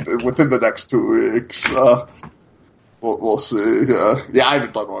within the next 2 weeks. We'll see. Yeah, I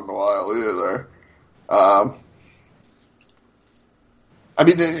haven't done one in a while either. I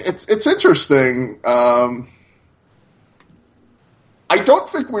mean, it's interesting. I don't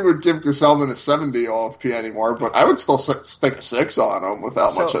think we would give Gsellman a 70 OFP anymore, but I would still stick a 6 on him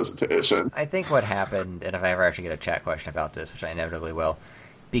without much hesitation. I think what happened, and if I ever actually get a chat question about this, which I inevitably will,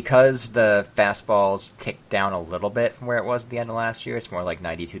 because the fastball's kicked down a little bit from where it was at the end of last year, it's more like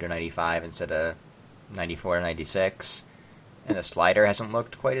 92 to 95 instead of 94 to 96, and the slider hasn't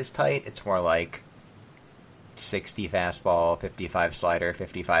looked quite as tight. It's more like 60 fastball, 55 slider,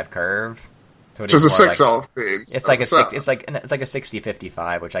 55 curve. So just a 6 OFP. It's like a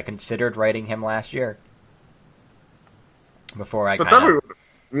 60-55, which I considered writing him last year. Before I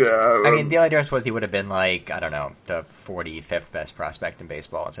yeah. I mean, the only difference was he would have been like, I don't know, the 45th best prospect in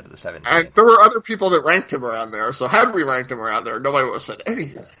baseball instead of the 17th. And there were other people that ranked him around there, so had we ranked him around there, nobody would have said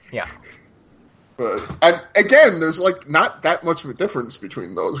anything. Yeah. But, and again, there's like not that much of a difference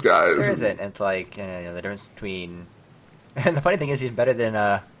between those guys. There isn't. It's like, the difference between... And the funny thing is he's better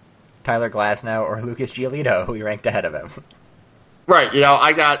than Tyler Glasnow or Lucas Giolito, who we ranked ahead of him. Right.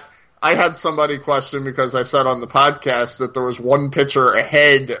 I had somebody question because I said on the podcast that there was one pitcher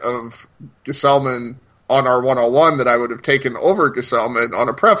ahead of Gsellman on our 101 that I would have taken over Gsellman on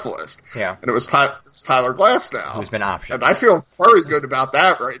a pref list. Yeah. And it was Tyler Glasnow. Who's been optioned. And I feel very good about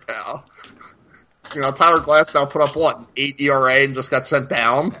that right now. Tyler Glasnow put up, 8 ERA and just got sent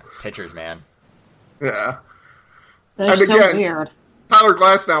down? Yeah, pitchers, man. Yeah. They're so weird. Tyler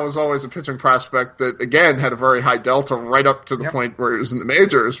Glasnow was always a pitching prospect that, again, had a very high delta right up to the point where he was in the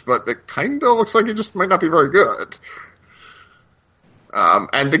majors, but it kind of looks like he just might not be very good.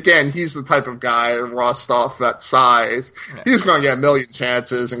 And again, he's the type of guy, raw stuff, that size. Yeah. He's going to get a million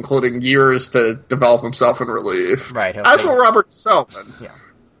chances, including years to develop himself in relief. Right. As will Robert Gsellman. Yeah.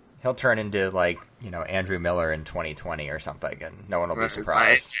 He'll turn into, like, Andrew Miller in 2020 or something, and no one will be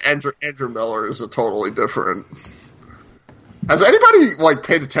surprised. Andrew Miller is a totally different... Has anybody, like,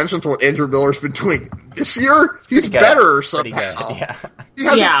 paid attention to what Andrew Miller's been doing this year? He's better somehow. Yeah. He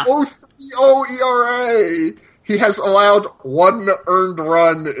has an 0.30 ERA. He has allowed 1 earned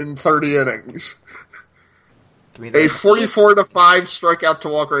run in 30 innings. A 44-5 strikeout to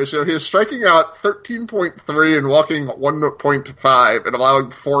walk ratio. He is striking out 13.3 and walking 1.5 and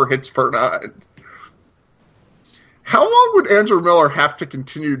allowing 4 hits per 9. How long would Andrew Miller have to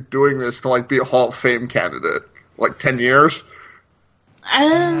continue doing this to, like, be a Hall of Fame candidate? Like 10 years?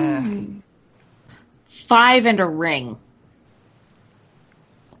 5 and a ring.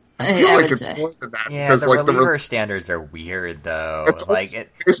 I feel like it's more than that. Yeah, because, the reliever standards are weird, though. It's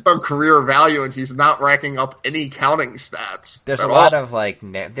based on career value, and he's not racking up any counting stats. There's a lot of, like,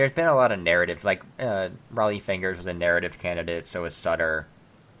 there's been a lot of narrative. Like, Raleigh Fingers was a narrative candidate, so was Sutter.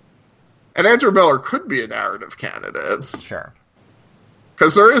 And Andrew Miller could be a narrative candidate. Sure.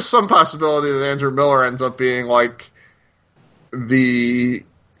 Because there is some possibility that Andrew Miller ends up being, like, I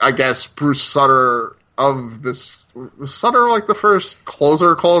guess, Bruce Sutter of this. Was Sutter, like, the first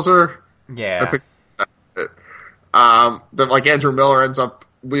closer? Yeah. I think that's it. That, like, Andrew Miller ends up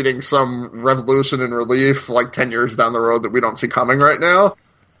leading some revolution in relief, like, 10 years down the road that we don't see coming right now.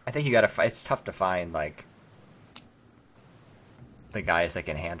 I think it's tough to find, like, the guys that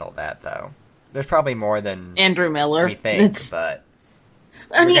can handle that, though. There's probably more than Andrew Miller. We think, but...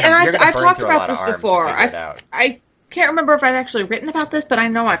 I mean, I've talked about this before. I can't remember if I've actually written about this, but I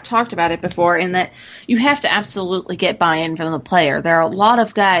know I've talked about it before, in that you have to absolutely get buy-in from the player. There are a lot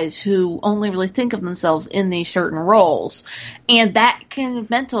of guys who only really think of themselves in these certain roles, and that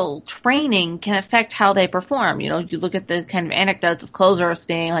mental training can affect how they perform. You look at the kind of anecdotes of closers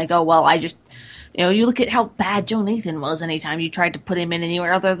being like, oh, well, you look at how bad Joe Nathan was anytime you tried to put him in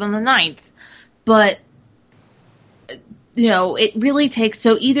anywhere other than the 9th. But, it really takes...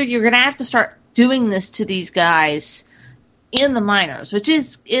 So either you're going to have to start doing this to these guys in the minors, which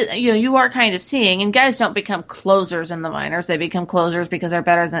is, you are kind of seeing, and guys don't become closers in the minors. They become closers because they're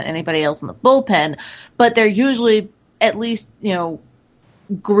better than anybody else in the bullpen, but they're usually at least,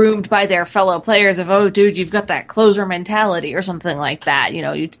 groomed by their fellow players of, oh, dude, you've got that closer mentality or something like that.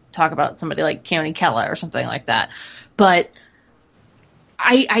 You talk about somebody like Keone Kela or something like that. But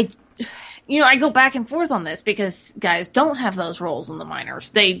I go back and forth on this because guys don't have those roles in the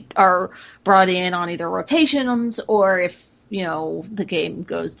minors. They are brought in on either rotations, or if, the game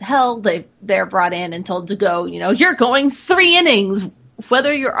goes to hell, they're brought in and told to go, you're going 3 innings,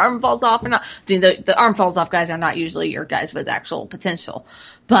 whether your arm falls off or not. The arm falls off guys are not usually your guys with actual potential.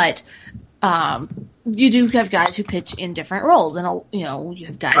 But you do have guys who pitch in different roles. And, you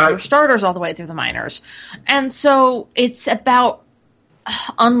have guys who are starters all the way through the minors. And so it's about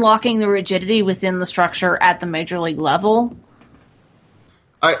unlocking the rigidity within the structure at the major league level.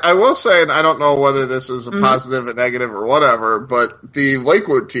 I will say, and I don't know whether this is a positive, a negative, or whatever, but the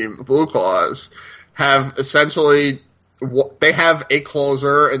Lakewood team, the Blue Claws, have essentially, they have a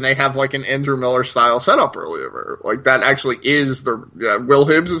closer, and they have like an Andrew Miller style setup reliever. Like, that actually is Will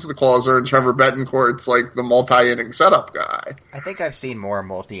Hibbs is the closer, and Trevor Betancourt's like the multi-inning setup guy. I think I've seen more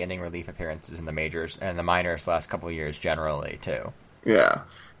multi-inning relief appearances in the majors and the minors the last couple of years generally, too. Yeah.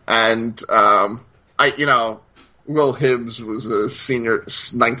 And, Will Hibbs was a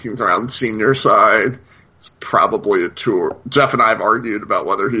 19th round senior side. It's probably a 2. Jeff and I have argued about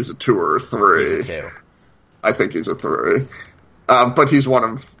whether he's a 2 or a 3. He's a 2. I think he's a 3. But he's one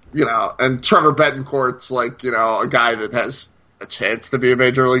of, and Trevor Betancourt's like, a guy that has a chance to be a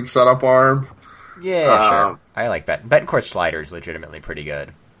major league setup arm. Yeah, sure. I like Betancourt's slider is legitimately pretty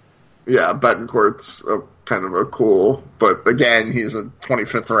good. Yeah, Betancourt's kind of a cool, but again, he's a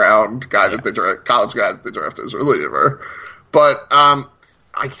 25th round guy that they college guy that they drafted as a reliever. But I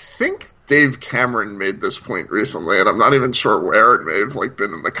think Dave Cameron made this point recently, and I'm not even sure where. It may have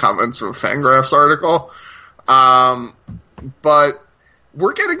been in the comments of a Fangraphs article. But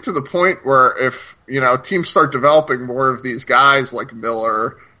we're getting to the point where if teams start developing more of these guys like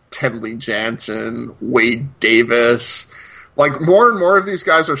Miller, Kenley Jansen, Wade Davis. Like, more and more of these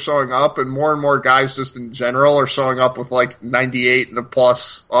guys are showing up, and more guys just in general are showing up with, 98 and a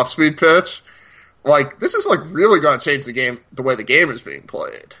plus off-speed pitch. Like, this is, really going to change the game, the way the game is being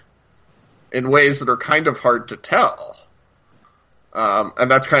played, in ways that are kind of hard to tell. And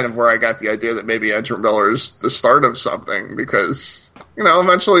that's kind of where I got the idea that maybe Andrew Miller is the start of something, because,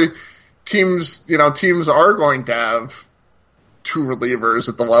 eventually teams are going to have 2 relievers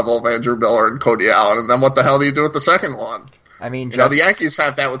at the level of Andrew Miller and Cody Allen, and then what the hell do you do with the second one? I mean, the Yankees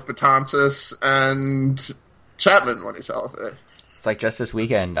have that with Betances and Chapman when he's healthy. It's like just this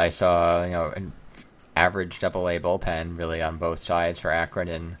weekend I saw, an average AA bullpen really on both sides for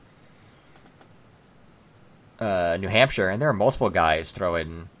Akron and New Hampshire, and there are multiple guys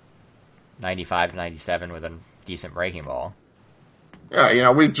throwing 95 to 97 with a decent breaking ball. Yeah,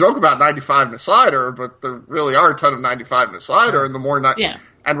 we joke about 95 in the slider, but there really are a ton of 95 in the slider, and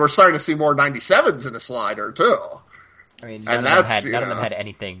and we're starting to see more 97s in the slider too. I mean, none of them had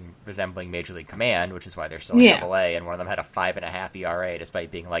anything resembling Major League Command, which is why they're still in AA, and one of them had a 5.5 ERA, despite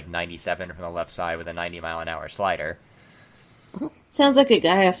being like 97 from the left side with a 90-mile-an-hour slider. Sounds like a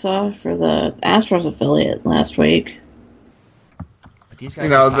guy I saw for the Astros affiliate last week. But these guys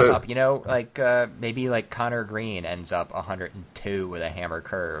pop up, maybe like Connor Green ends up 102 with a hammer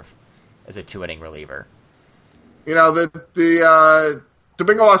curve as a 2-inning reliever.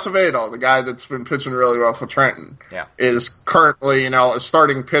 Domingo Acevedo, the guy that's been pitching really well for Trenton, is currently, a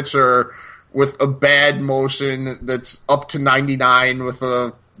starting pitcher with a bad motion that's up to 99 with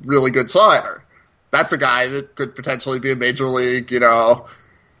a really good slider. That's a guy that could potentially be a major league,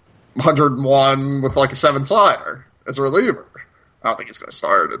 101 with like a 7 slider as a reliever. I don't think he's going to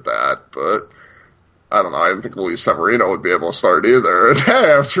start at that, but I don't know. I didn't think Luis Severino would be able to start either. And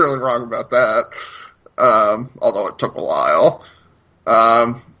hey, I was really wrong about that, although it took a while.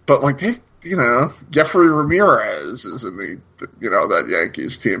 But like Jeffrey Ramirez is in that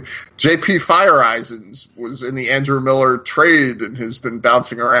Yankees team. JP Fireeisens was in the Andrew Miller trade and has been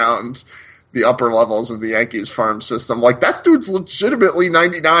bouncing around the upper levels of the Yankees farm system. Like, that dude's legitimately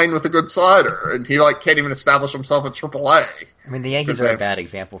 99 with a good slider, and he can't even establish himself at AAA. I mean, the Yankees are a bad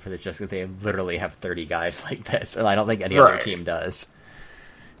example for this just because they literally have 30 guys like this, and I don't think any other team does.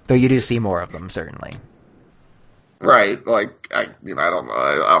 Though you do see more of them, certainly. Right, I don't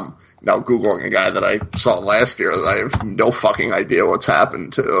know. I'm now Googling a guy that I saw last year that I have no fucking idea what's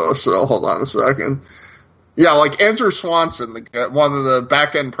happened to, so hold on a second. Yeah, like Andrew Swanson, one of the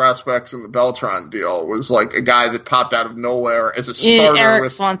back-end prospects in the Beltran deal, was like a guy that popped out of nowhere as a starter.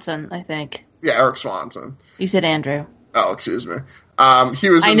 Eric Swanson, I think. Yeah, Eric Swanson. You said Andrew. Oh, excuse me. He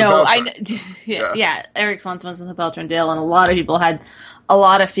was in the Beltran. Yeah, Eric Swanson was in the Beltran deal, and a lot of people had a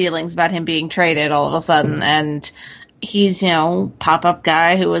lot of feelings about him being traded all of a sudden, and he's, pop-up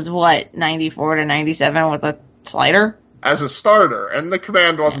guy who was, 94 to 97 with a slider? As a starter, and the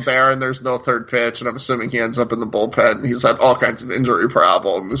command wasn't there, and there's no third pitch, and I'm assuming he ends up in the bullpen. He's had all kinds of injury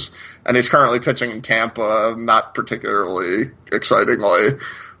problems, and he's currently pitching in Tampa, not particularly excitingly.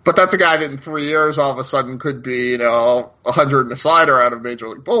 But that's a guy that in 3 years, all of a sudden, could be, 100 in a slider out of Major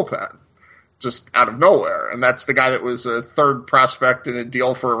League bullpen, just out of nowhere. And that's the guy that was a third prospect in a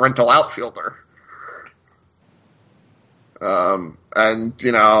deal for a rental outfielder. And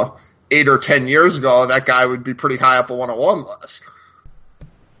 8 or 10 years ago, that guy would be pretty high up a 101 list.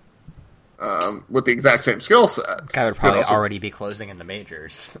 With the exact same skill set. Guy would probably already be closing in the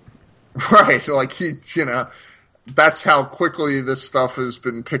majors. Right, like that's how quickly this stuff has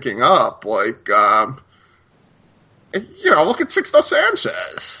been picking up. Like, look at Sixto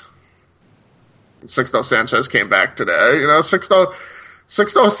Sanchez. Sixto Sanchez came back today.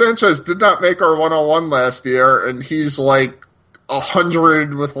 Sixto Sanchez did not make our 101 last year, and he's like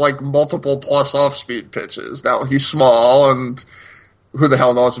 100 with like multiple plus off-speed pitches. Now, he's small, and who the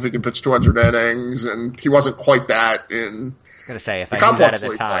hell knows if he can pitch 200 innings, and he wasn't quite that in I was going to say, if I knew that at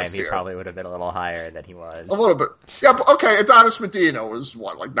the time, he probably would have been a little higher than he was. A little bit. Yeah, but okay, Adonis Medina was,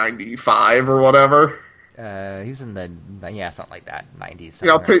 95 or whatever? He was in something like that, 90s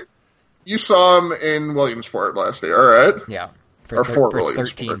somewhere. You saw him in Williamsport last year, right? Yeah. For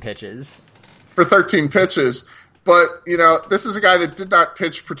 13 pitches. For 13 pitches. But, this is a guy that did not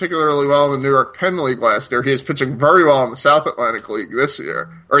pitch particularly well in the New York Penn League last year. He is pitching very well in the South Atlantic League this year.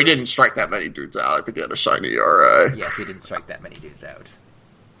 Or he didn't strike that many dudes out. I think he had a shiny ERA. Yes, he didn't strike that many dudes out.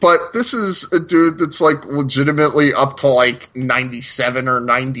 But this is a dude that's, legitimately up to, 97 or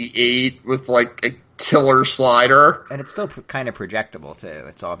 98 with, a killer slider. And it's still kind of projectable, too.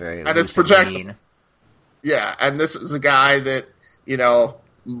 It's all very and it's projectable. Yeah, and this is a guy that,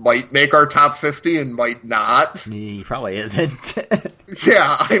 might make our top 50 and might not. He probably isn't.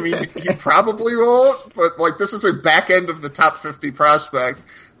 Yeah, I mean, he probably won't, but, this is a back end of the top 50 prospect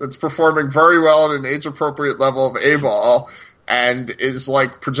that's performing very well at an age-appropriate level of A-ball and is,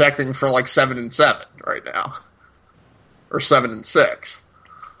 projecting for, 7-7 right now. Or 7-6.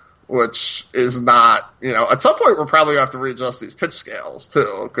 Which is not, at some point we'll probably have to readjust these pitch scales,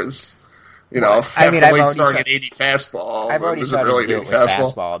 too, because... if half the league's throwing an 80 fastball, I've already started really to do it with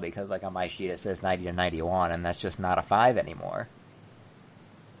fastball because, on my sheet it says 90 to 91, and that's just not a 5 anymore.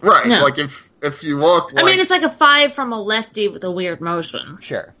 Right, no. If you look... I mean, it's like a 5 from a lefty with a weird motion.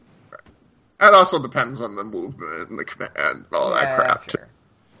 Sure. It also depends on the movement and the command and all that crap, sure. too.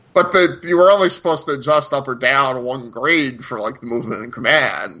 But you were only supposed to adjust up or down 1 grade for, like, the movement and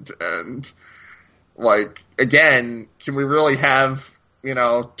command. And, like, again, can we really have,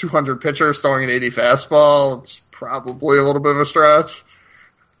 200 pitchers throwing an 80 fastball? It's probably a little bit of a stretch.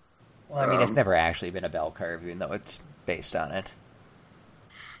 Well, I mean, it's never actually been a bell curve, even though it's based on it.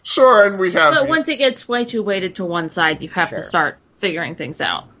 Sure, and we have... But once it gets way too weighted to one side, you have to start figuring things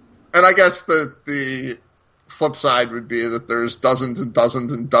out. And I guess the flip side would be that there's dozens and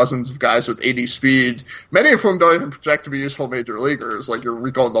dozens and dozens of guys with 80 speed, many of whom don't even project to be useful major leaguers, like your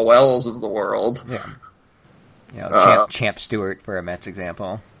Rico Noels of the world. Yeah. Champ Stewart, for a Mets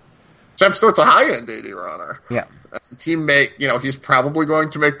example. Champ Stewart's a high-end 80 runner. Yeah. Teammate, he's probably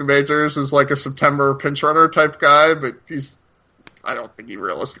going to make the majors as like a September pinch runner type guy, but I don't think he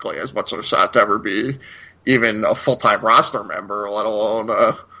realistically has much of a shot to ever be even a full-time roster member, let alone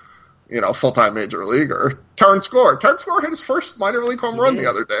a full-time major leaguer. Terrence Gore hit his first minor league home run the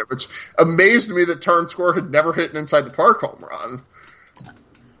other day, which amazed me that Terrence Gore had never hit an inside the park home run.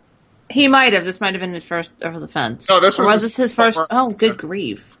 He might have. This might have been his first over the fence. No, this was his first. Oh, good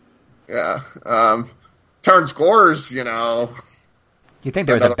grief. Yeah. Terrence Gore's, You think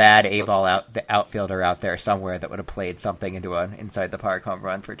there was a bad A-ball outfielder out there somewhere that would have played something into an inside the park home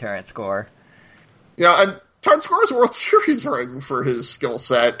run for Terrence Gore. And Terrence Gore has a World Series ring for his skill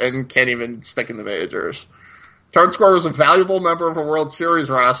set and can't even stick in the majors. Terrence Gore was a valuable member of a World Series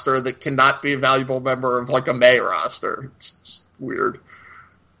roster that cannot be a valuable member of, like, a May roster. It's just weird.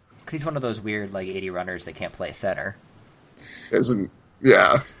 He's one of those weird, 80 runners that can't play center.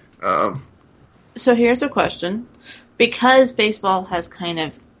 Yeah. So here's a question. Because baseball has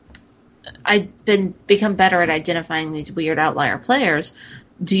become better at identifying these weird outlier players,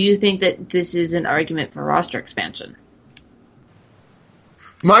 do you think that this is an argument for roster expansion?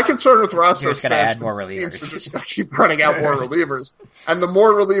 My concern with roster expansion add more relievers. Teams are just going to keep running out more relievers. And the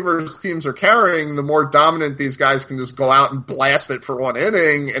more relievers teams are carrying, the more dominant these guys can just go out and blast it for 1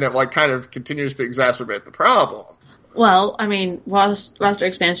 inning, and it kind of continues to exacerbate the problem. Well, I mean, roster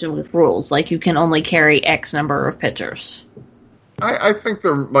expansion with rules, like you can only carry X number of pitchers. I think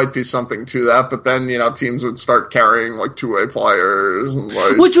there might be something to that, but then, teams would start carrying, two-way players.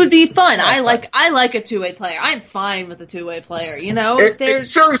 And, which would be fun. I like a two-way player. I'm fine with a two-way player,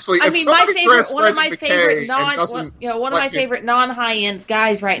 seriously, one of my favorite non-high-end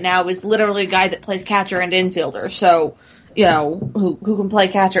guys right now is literally a guy that plays catcher and infielder, so... who can play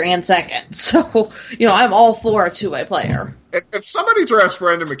catcher and second. So, I'm all for a two-way player. If somebody drafts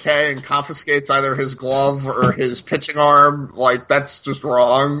Brendan McKay and confiscates either his glove or his pitching arm, that's just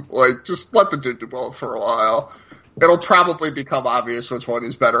wrong. Just let the dude do both for a while. It'll probably become obvious which one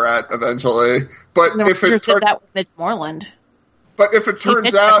he's better at eventually. But if it did that with Mitch Moreland. But if it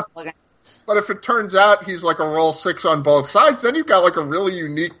turns out he's like a roll 6 on both sides, then you've got a really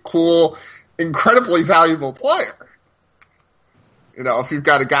unique, cool, incredibly valuable player. If you've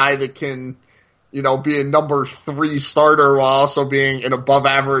got a guy that can, be a number 3 starter while also being an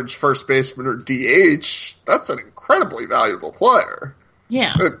above-average first baseman or DH, that's an incredibly valuable player.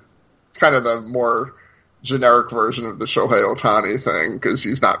 Yeah. It's kind of the more generic version of the Shohei Ohtani thing, because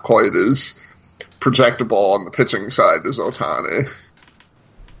he's not quite as projectable on the pitching side as Ohtani.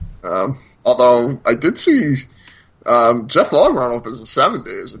 Although I did see Jeff Long run up as a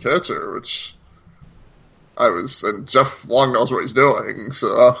 70 as a pitcher, which... and Jeff Long knows what he's doing,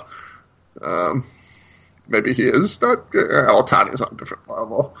 so maybe he is that good. Ohtani's on a different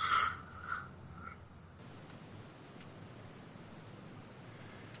level.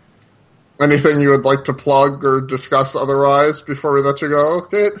 Anything you would like to plug or discuss otherwise before we let you go,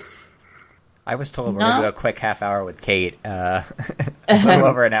 Kate? I was told we're going to do a quick half hour with Kate a little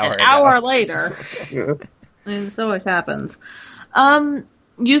over an hour ago. Hour later. Yeah. This always happens.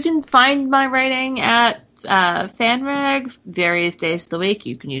 You can find my writing at FanRag various days of the week.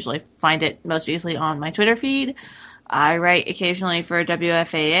 You can usually find it most easily on my Twitter feed. I write occasionally for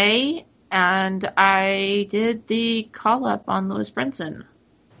WFAA, and I did the call-up on Lewis Brinson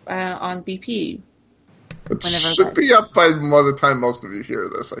on BP. It should be up by the time most of you hear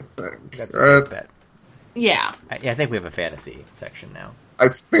this, I think. That's a safe bet. Yeah. I think we have a fantasy section now. I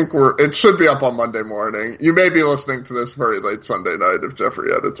think it should be up on Monday morning. You may be listening to this very late Sunday night if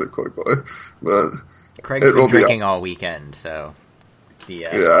Jeffrey edits it quickly, but... Craig's been drinking all weekend, so...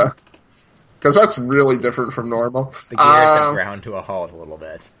 yeah. Because that's really different from normal. The gears have ground to a halt a little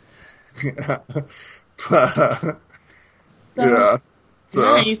bit. Yeah.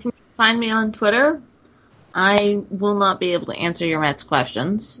 So, you can find me on Twitter. I will not be able to answer your Mets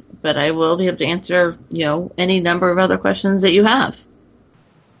questions, but I will be able to answer, any number of other questions that you have.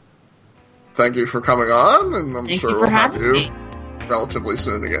 thank you for coming on, and I'm Thank sure you for we'll have having you me. relatively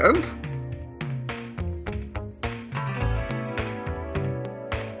soon again.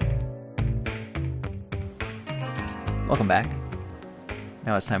 Welcome back.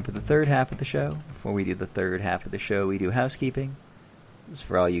 Now it's time for the third half of the show. Before we do the third half of the show, we do housekeeping. This is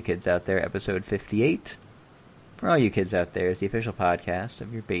for all you kids out there, episode 58. For all you kids out there is the official podcast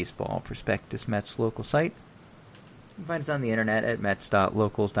of your baseball prospectus Mets local site. You can find us on the internet at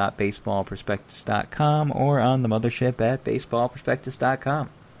mets.locals.baseballprospectus.com or on the mothership at baseballprospectus.com.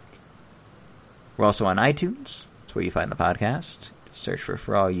 We're also on iTunes. That's where you find the podcast. Just search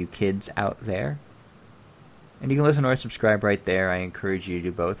for all you kids out there. And you can listen or subscribe right there. I encourage you to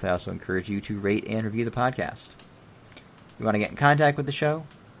do both. I also encourage you to rate and review the podcast. If you want to get in contact with the show,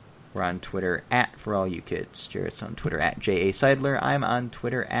 we're on Twitter at ForAllYouKids. Jarrett's on Twitter at J.A. Seidler. I'm on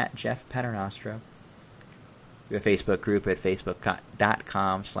Twitter at Jeff Paternostro. We have a Facebook group at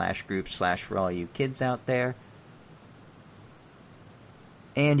facebook.com/group/ForAllYouKids out there.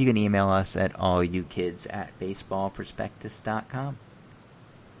 And you can email us at allyoukids@baseballprospectus.com.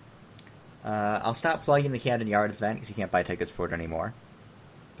 I'll stop plugging the Camden Yards event because you can't buy tickets for it anymore.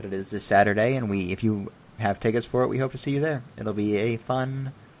 But it is this Saturday, and if you have tickets for it, we hope to see you there. It'll be a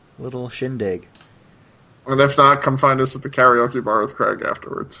fun little shindig. And if not, come find us at the karaoke bar with Craig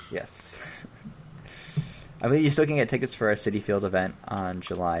afterwards. Yes. I believe you still can get tickets for our Citi Field event on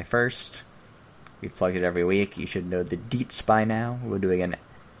July 1st. We've plugged it every week. You should know the deets by now. We're doing an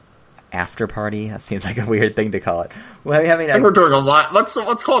after party. That seems like a weird thing to call it. We're doing a live. Let's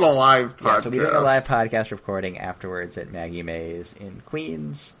call it a live podcast. Yeah, so we're doing a live podcast recording afterwards at Maggie Mae's in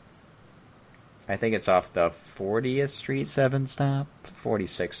Queens. I think it's off the 40th Street 7 stop,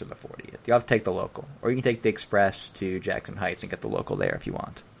 46th or the 40th. You'll have to take the local, or you can take the express to Jackson Heights and get the local there if you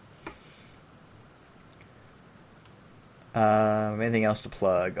want. Anything else to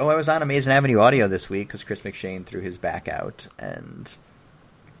plug? Oh, I was on Amazing Avenue Audio this week because Chris McShane threw his back out, and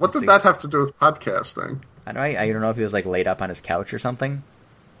what did that have to do with podcasting? I don't know if he was like laid up on his couch or something.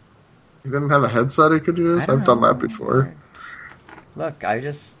 He didn't have a headset he could use? I've done that before. Look, I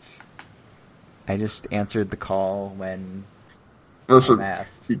just answered the call when. Listen,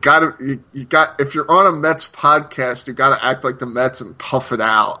 you got if you're on a Mets podcast, you got to act like the Mets and tough it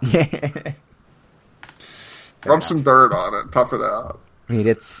out. Rub some dirt on it, tough it out. I mean,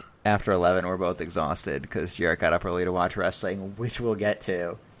 it's after 11. We're both exhausted because Jarrett got up early to watch wrestling, which we'll get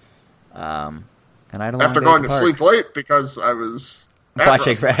to. And I don't. After going to sleep late because I was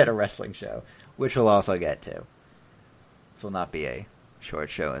watching at a wrestling show, which we'll also get to. This will not be a short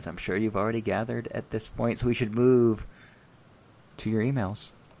show, as I'm sure you've already gathered at this point. So we should move to your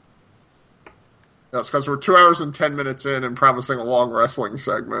emails. That's because we're 2 hours and 10 minutes in and promising a long wrestling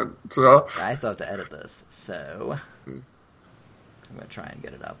segment. So I still have to edit this, so I'm going to try and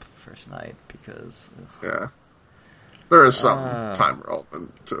get it up first night because... Yeah. There is some time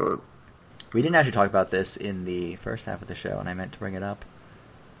relevant to it. We didn't actually talk about this in the first half of the show, and I meant to bring it up.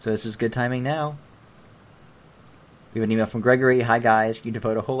 So this is good timing now. We have an email from Gregory. Hi, guys. You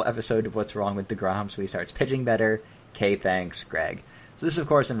devote a whole episode to what's wrong with DeGrom so he starts pitching better. K, thanks, Greg. So this is, of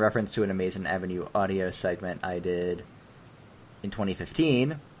course, in reference to an Amazing Avenue audio segment I did in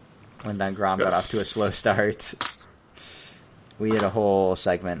 2015 when DeGrom got off to a slow start. We did a whole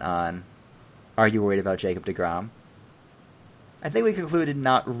segment on, are you worried about Jacob DeGrom? I think we concluded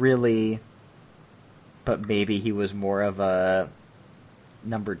not really, but maybe he was more of a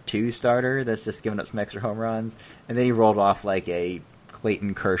number 2 starter that's just giving up some extra home runs. And then he rolled off like a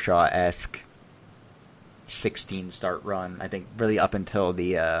Clayton Kershaw-esque 16-start run, I think, really up until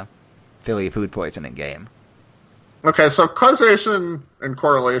the Philly food poisoning game. Okay, so causation and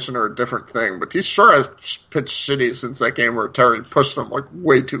correlation are a different thing, but he sure has pitched shitty since that game where Terry pushed him like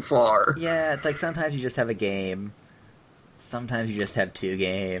way too far. Yeah, it's like sometimes you just have a game. Sometimes you just have 2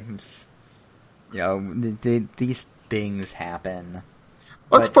 games. You know, these things happen.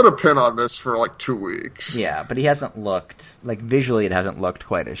 Let's put a pin on this for like 2 weeks. Yeah, but he hasn't looked, like visually it hasn't looked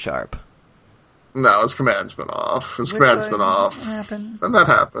quite as sharp. No, his command's been off. And that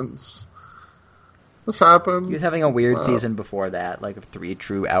happens. This happens. He was having a weird season before that, like a 3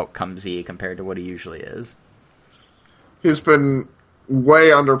 true outcomesy compared to what he usually is. He's been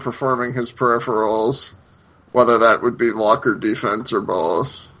way underperforming his peripherals, whether that would be luck or defense or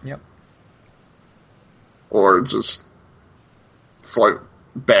both. Yep. Or just it's like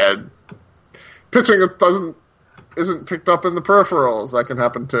bad pitching that isn't picked up in the peripherals. That can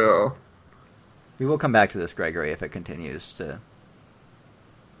happen too. We will come back to this, Gregory, if it continues to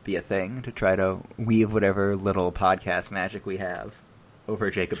be a thing, to try to weave whatever little podcast magic we have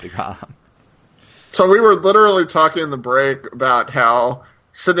over Jacob DeGrom. So we were literally talking in the break about how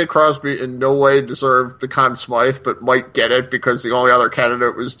Sidney Crosby in no way deserved the Conn Smythe, but might get it because the only other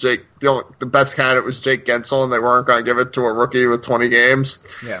candidate was the best candidate was Jake Gensel, and they weren't going to give it to a rookie with 20 games.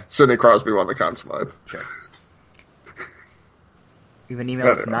 Yeah. Sidney Crosby won the Conn Smythe. Sure. We have an email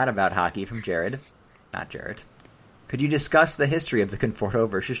that's not about hockey from Jared. Not Jared. Could you discuss the history of the Conforto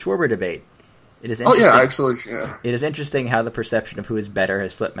versus Schwarber debate? It is yeah. It is interesting how the perception of who is better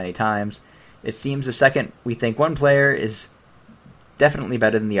has flipped many times. It seems the second we think one player is definitely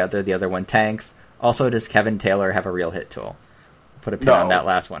better than the other one tanks. Also, does Kevin Taylor have a real hit tool? We'll put a pin on that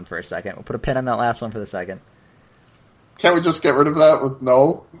last one for a second. We'll put a pin on that last one for the second. Can't we just get rid of that with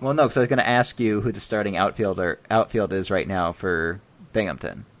no? Well, no, because I was going to ask you who the starting outfield is right now for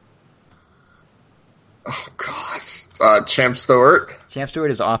Binghamton. Oh, God. Champ Stewart? Champ Stewart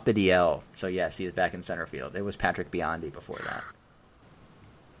is off the DL, so yes, he is back in center field. It was Patrick Biondi before that.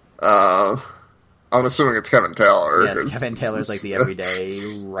 I'm assuming it's Kevin Taylor. Yes, Kevin Taylor's like the everyday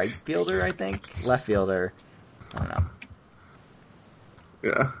right fielder, I think. Left fielder. I don't know.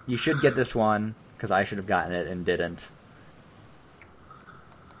 Yeah. You should get this one, because I should have gotten it and didn't.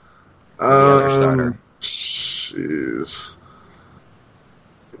 The other starter. Jeez.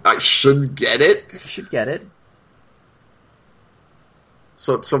 I should get it? You should get it.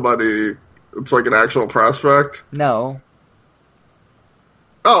 So it's somebody, it's like an actual prospect? No.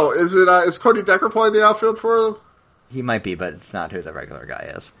 Oh, is Cody Decker playing the outfield for them? He might be, but it's not who the regular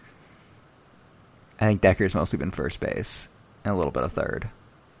guy is. I think Decker's mostly been first base and a little bit of third.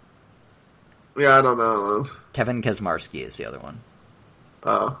 Yeah, I don't know. Kevin Kaczmarski is the other one.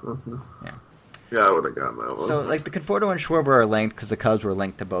 Oh. Yeah. Yeah, I would have gotten that one. So, like, the Conforto and Schwarber are linked because the Cubs were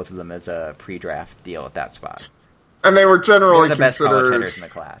linked to both of them as a pre-draft deal at that spot. And they were generally the best college hitters in the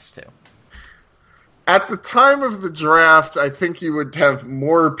class, too. At the time of the draft, I think you would have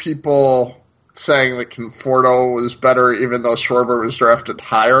more people saying that Conforto was better, even though Schwarber was drafted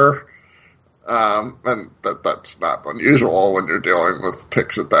higher. And that's not unusual when you're dealing with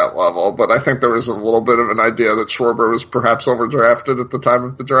picks at that level. But I think there was a little bit of an idea that Schwarber was perhaps overdrafted at the time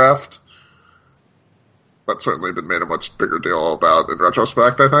of the draft. That's certainly been made a much bigger deal about in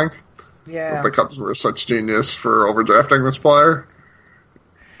retrospect, I think. Yeah. The Cubs were such genius for overdrafting this player.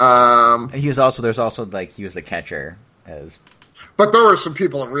 He was also the catcher But there were some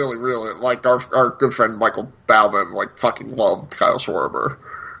people that really, really, like our good friend Michael Bauman, like fucking loved Kyle Schwarber.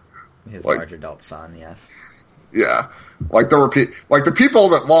 His large adult son, yes. Yeah. Like there were the people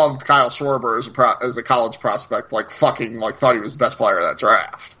that loved Kyle Schwarber as a college prospect, like fucking like thought he was the best player of that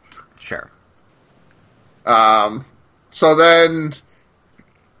draft. Sure. So then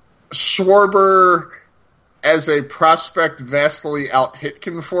Schwarber as a prospect vastly out-hit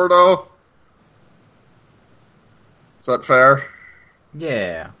Conforto. Is that fair?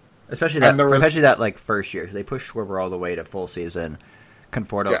 Yeah. Especially that like first year. They pushed Schwarber all the way to full season.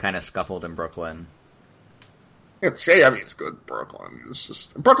 Conforto kind of scuffled in Brooklyn. It's good in Brooklyn. It's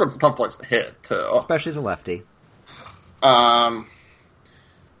just Brooklyn's a tough place to hit too. Especially as a lefty.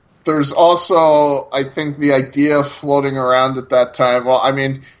 There's also, I think, the idea floating around at that time. Well, I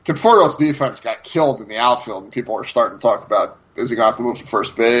mean, Conforto's defense got killed in the outfield, and people are starting to talk about, is he going to have to move to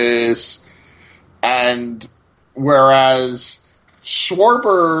first base? And whereas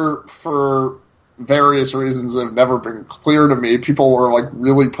Schwarber, for various reasons that have never been clear to me, people were like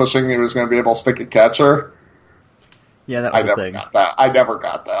really pushing he was going to be able to stick a catcher. Yeah, that was the thing. I never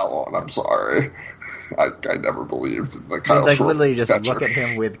got that one. I'm sorry. I never believed in the Kyle Schwarber literally just catcher. look at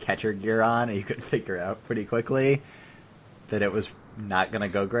him with catcher gear on, and you could figure out pretty quickly that it was not going to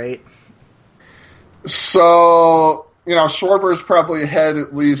go great. So, Schwarber's probably ahead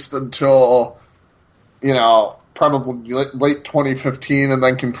at least until, probably late 2015, and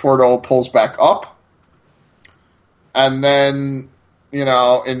then Conforto pulls back up. And then,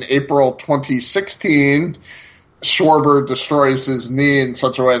 in April 2016... Schwarber destroys his knee in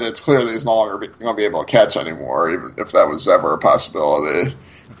such a way that it's clear that he's no longer going to be able to catch anymore, even if that was ever a possibility.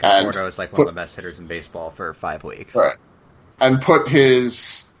 Conforto is like one of the best hitters in baseball for 5 weeks. Right. And put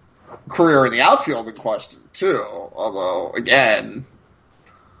his career in the outfield in question, too. Although, again,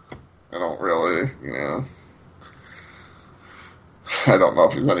 I don't really, I don't know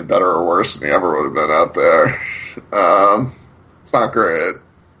if he's any better or worse than he ever would have been out there. It's not great.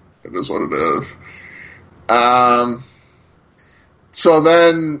 It is what it is. So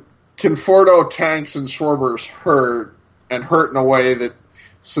then Conforto tanks and Schwarber's hurt in a way that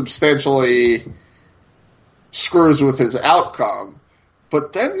substantially screws with his outcome.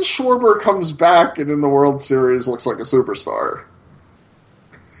 But then Schwarber comes back and in the World Series looks like a superstar.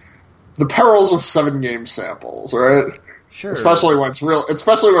 The perils of 7-game samples, right? Sure. Especially when it's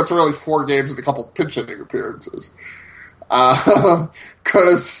really 4 games and a couple pinch hitting appearances.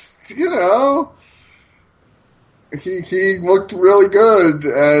 Because, he looked really good,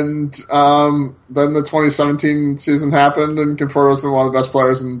 and then the 2017 season happened, and Conforto's been one of the best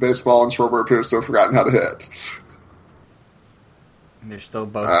players in baseball, and Schwarber appears to have forgotten how to hit. And they're still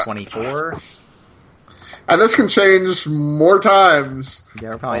both 24. And this can change more times.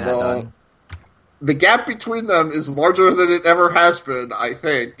 Yeah, we're probably not done. The gap between them is larger than it ever has been, I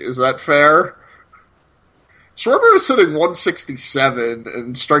think. Is that fair? Schwarber is hitting 167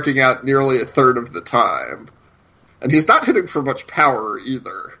 and striking out nearly a third of the time. And he's not hitting for much power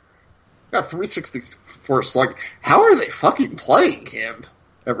either. Got 364 slug. How are they fucking playing him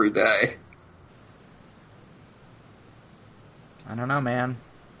every day? I don't know, man.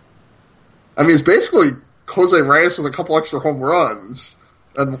 I mean, it's basically Jose Reyes with a couple extra home runs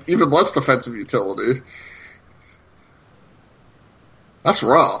and even less defensive utility. That's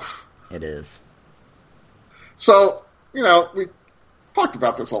rough. It is. So, we talked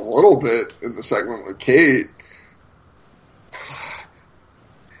about this a little bit in the segment with Kate.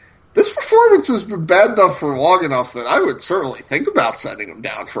 This performance has been bad enough for long enough that I would certainly think about sending him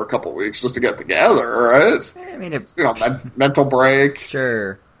down for a couple weeks just to get together, right? I mean, mental break.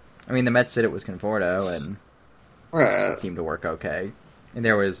 Sure. I mean, the Mets did it with Conforto, and it seemed to work okay. And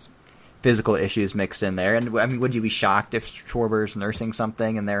there was physical issues mixed in there. And, I mean, would you be shocked if Schwarber's nursing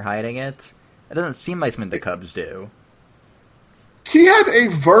something and they're hiding it? It doesn't seem like something the Cubs do. He had a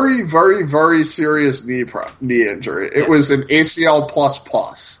very, very, very serious knee injury. It was an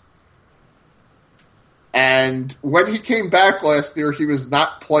ACL++. And when he came back last year, he was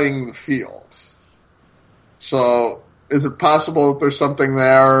not playing the field. So, is it possible that there's something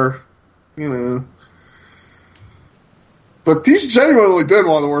there? But he's genuinely been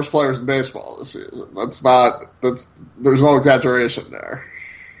one of the worst players in baseball this season. There's no exaggeration there.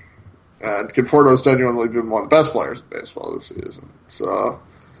 And Conforto's genuinely been one of the best players in baseball this season. So,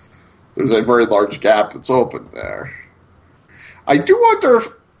 there's a very large gap that's open there. I do wonder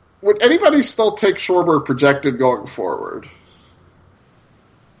would anybody still take Schwarber projected going forward?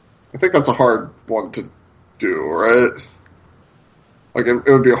 I think that's a hard one to do, right? Like, it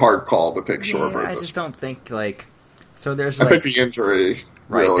would be a hard call to take Schwarber. I just don't think, so there's, I think the injury,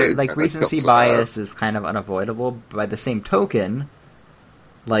 right, really... recency bias is kind of unavoidable, but by the same token,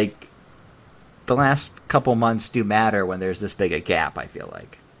 the last couple months do matter when there's this big a gap, I feel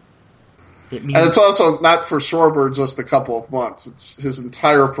like. And it's also not for Schwarber just a couple of months. It's his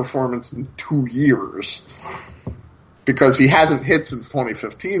entire performance in 2 years. Because he hasn't hit since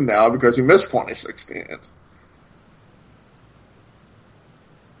 2015 now because he missed 2016.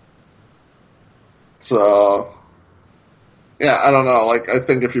 So, I don't know. I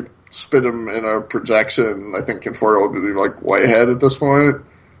think if you spit him in a projection, I think Conforto would be, way ahead at this point.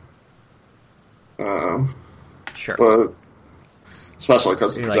 Sure. But... especially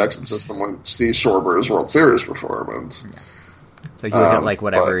because the projection system wouldn't see Schwarber's World Series performance. Yeah. So you look at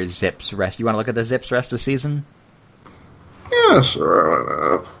whatever Zips rest. You want to look at the Zips rest of the season? Yeah, sure.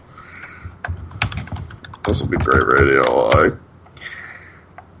 Why not? This will be great radio. All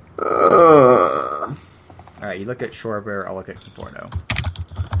right, you look at Schwarber. I'll look at Conforto.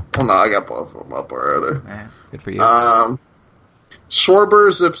 Well, no, I got both of them up already. Good for you.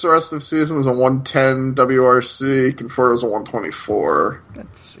 Schwarber, Zips rest of season is a 110 WRC. Conforto's a 124.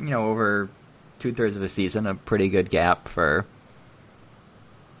 That's, over 2/3 of a season, a pretty good gap for...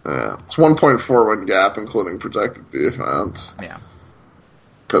 Yeah, it's 1.4 win gap, including projected defense. Yeah.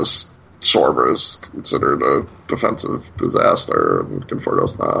 Because Schwarber is considered a defensive disaster, and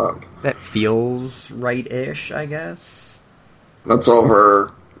Conforto's not. That feels right-ish, I guess. That's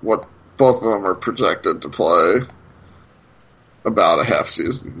over what both of them are projected to play. About a half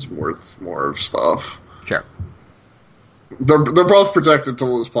season's worth more of stuff. Sure. They're both projected to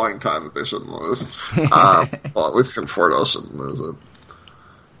lose playing time that they shouldn't lose. Well, at least Conforto shouldn't lose it.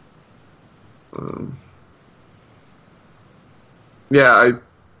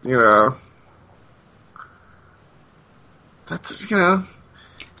 That's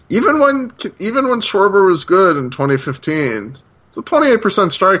even when Schwarber was good in 2015, it's a 28%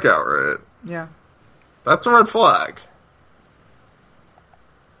 strikeout rate. Yeah. That's a red flag.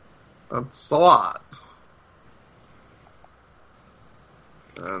 That's a lot.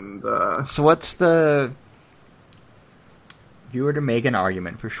 And so what's the... If you were to make an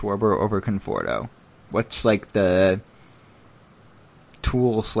argument for Schwarber over Conforto, what's the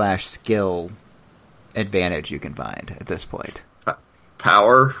tool/skill advantage you can find at this point?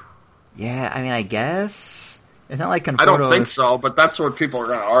 Power? Yeah, I mean, I guess. It's not like Conforto... I don't think so, but that's what people are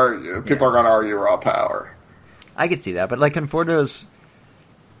going to argue. People are going to argue raw power. I could see that, but Conforto's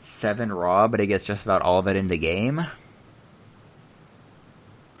 7 raw, but he gets just about all of it in the game.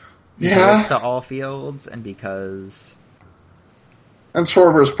 Because it's to all fields, and because... And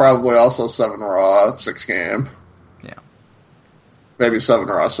Schwarber's probably also 7 raw, 6 game. Yeah. Maybe 7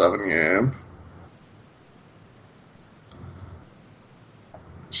 raw, 7 game.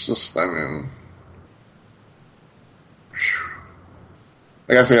 It's just, I mean...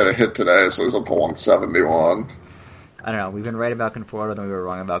 I guess he had a hit today, so he's up to 171. I don't know. We've been right about Conforto, then we were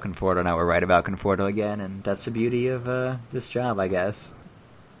wrong about Conforto, now we're right about Conforto again, and that's the beauty of this job, I guess.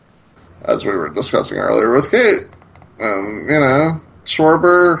 As we were discussing earlier with Kate.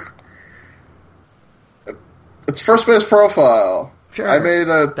 Schwarber, it's first base profile. Sure. I made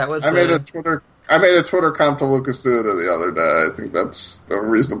a Twitter comp to Lucas Duda the other day. I think that's a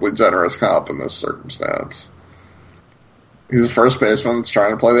reasonably generous comp in this circumstance. He's a first baseman that's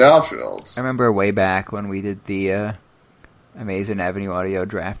trying to play the outfield. I remember way back when we did the Amazing Avenue Audio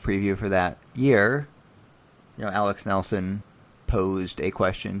draft preview for that year. Alex Nelson posed a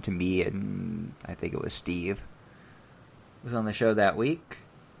question to me, and I think it was Steve was on the show that week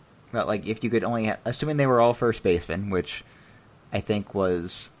about if you could only assuming they were all first basemen, which I think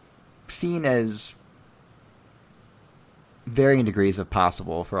was seen as varying degrees of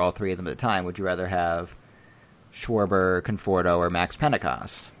possible for all three of them at the time. Would you rather have Schwarber, Conforto, or Max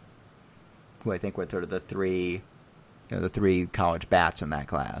Pentecost, who I think were sort of the three college bats in that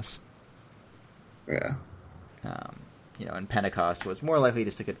class? Yeah. And Pentecost was more likely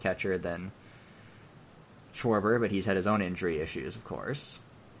to stick at catcher than Schwarber, but he's had his own injury issues, of course.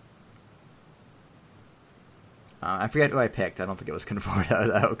 I forget who I picked. I don't think it was Conforto,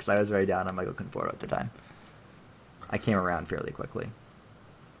 though, because I was very down on Michael Conforto at the time. I came around fairly quickly.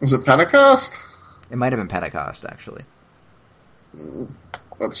 Was it Pentecost? It might have been Pentecost, actually.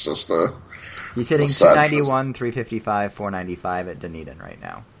 That's just He's hitting 291, 355, 495 at Dunedin right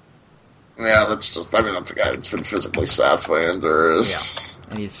now. Yeah, that's a guy that's been physically sapped by injuries. Yeah,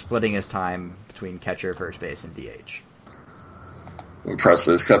 and he's splitting his time between catcher, first base, and DH.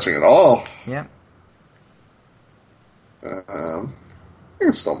 Presley's catching it all. Yeah.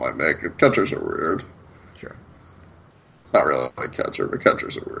 He still might make it. Catchers are weird. Sure. It's not really a catcher, but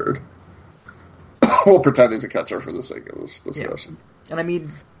catchers are weird. We'll pretend he's a catcher for the sake of this discussion. Yeah.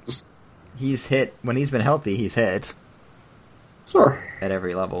 And he's hit, when he's been healthy, he's hit. Sure. At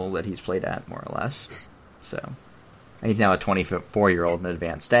every level that he's played at, more or less. So, he's now a 24-year-old in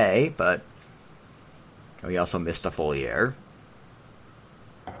advanced A, but he also missed a full year.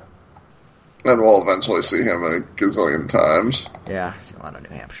 And we'll eventually see him a gazillion times. Yeah, I've seen a lot of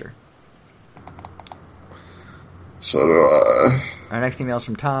New Hampshire. So do I. Our next email is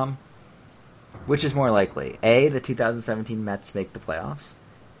from Tom. Which is more likely? A, the 2017 Mets make the playoffs.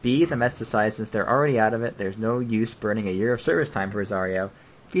 B, the Mets decide since they're already out of it, there's no use burning a year of service time for Rosario.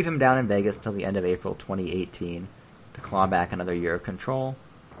 Keep him down in Vegas until the end of April 2018 to claw back another year of control.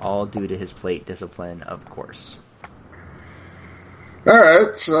 All due to his plate discipline, of course. All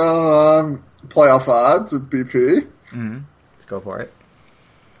right, so playoff odds at BP. Mm-hmm. Let's go for it.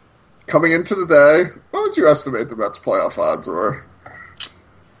 Coming into the day, what would you estimate the Mets' playoff odds were?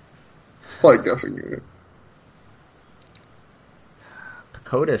 Let's play a guessing game.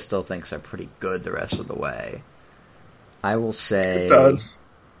 Pacoda still thinks they're pretty good the rest of the way. I will say... It does.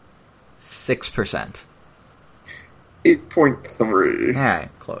 6%. 8.3. All right,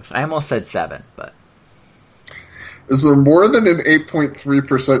 close. I almost said 7, but... Is there more than an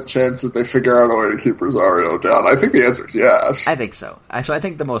 8.3% chance that they figure out a way to keep Rosario down? I think the answer is yes. I think so. So I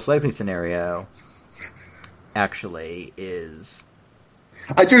think the most likely scenario, actually, is...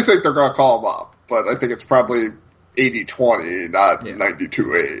 I do think they're going to call him up, but I think it's probably 80-20, not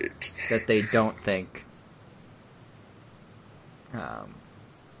 92-8. That they don't think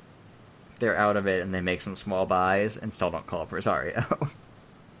they're out of it and they make some small buys and still don't call up Rosario.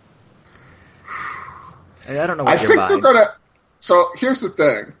 I don't know what you're buying. So here's the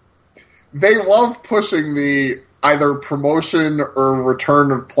thing. They love pushing the either promotion or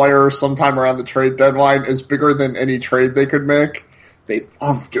return of players sometime around the trade deadline is bigger than any trade they could make. They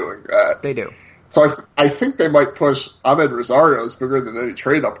love doing that. They do. So I think they might push Ahmed Rosario is bigger than any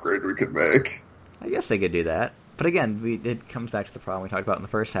trade upgrade we could make. I guess they could do that. But again, it comes back to the problem we talked about in the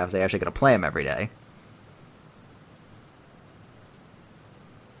first half. They actually got to play him every day.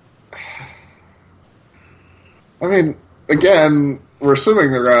 I mean, again, we're assuming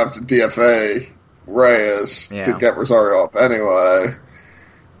they're going to have to DFA Reyes to get Rosario up anyway.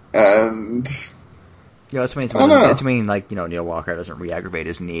 And... that's meaning Neil Walker doesn't re-aggravate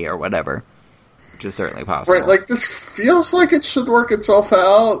his knee or whatever, which is certainly possible. Right, this feels like it should work itself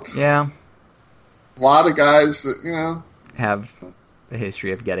out. Yeah. A lot of guys that, have a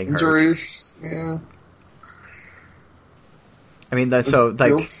history of getting injuries. Hurt. Yeah. I mean,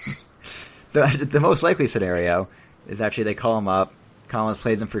 The most likely scenario is actually they call him up, Collins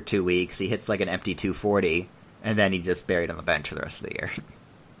plays him for 2 weeks, he hits like an empty 240, and then he just buried on the bench for the rest of the year.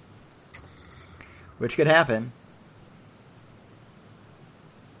 Which could happen.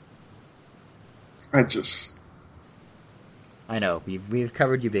 I know, we've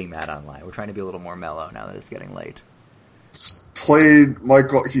covered you being mad online. We're trying to be a little more mellow now that it's getting late. He started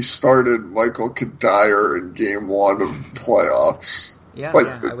Michael Kadire in game 1 of playoffs. Yeah,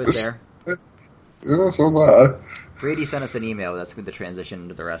 I was there. Yeah, so was I. Brady sent us an email that's going to transition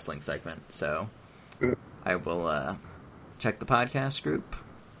into the wrestling segment, so I will check the podcast group.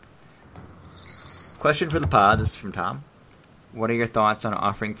 Question for the pod, this is from Tom. What are your thoughts on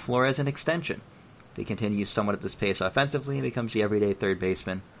offering Flores an extension? If he continues somewhat at this pace offensively and becomes the everyday third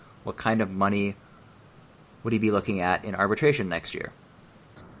baseman, what kind of money would he be looking at in arbitration next year?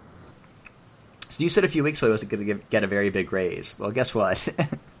 So you said a few weeks ago he was going to get a very big raise. Well, guess what?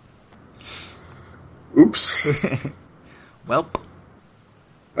 Oops. Well,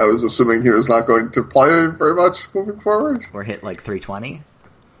 I was assuming he was not going to play very much moving forward. Or hit like 320.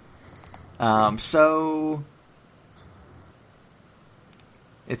 So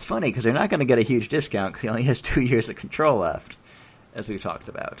it's funny because they're not going to get a huge discount because he only has 2 years of control left, as we've talked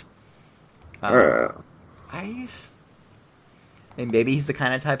about. And maybe he's the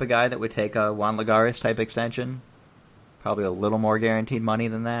kind of type of guy that would take a Juan Lagares type extension. Probably a little more guaranteed money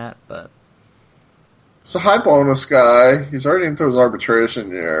than that, but he's a high bonus guy. He's already into his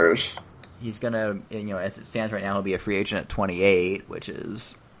arbitration years. He's gonna, as it stands right now, he'll be a free agent at 28, which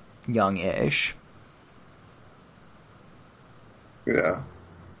is young-ish. Yeah.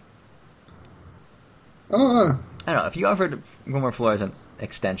 I don't know. If you offered Wilmer Flores an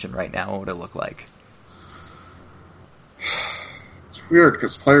extension right now, what would it look like? It's weird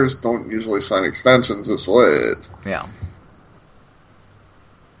because players don't usually sign extensions this late. Yeah.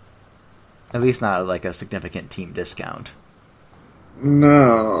 At least not like a significant team discount.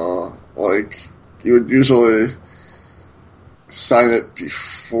 No. Like, you would usually sign it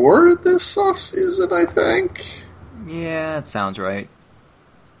before this offseason, I think. Yeah, that sounds right.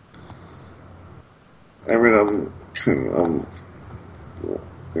 I mean, I'm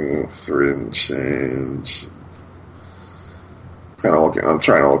 3 and change. I'm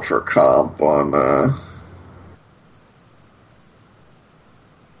trying to look for a comp on.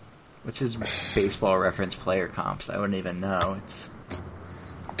 What's his baseball reference player comps? I wouldn't even know.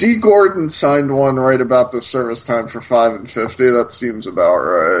 D. Gordon signed one right about the service time for $5 and $50. That seems about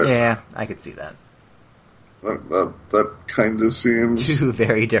right. Yeah, I could see that. That kind of seems 2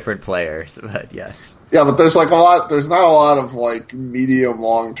 very different players, but yes. Yeah, but there's not a lot of like medium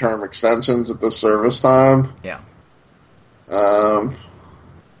long term extensions at the service time. Yeah.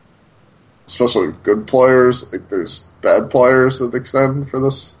 Especially with good players. Like there's bad players that extend for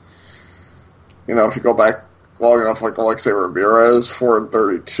this. If you go back long enough, like Alexei Ramirez, 4 and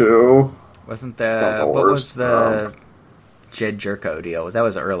 32. Wasn't what was the Jed Jerko deal? That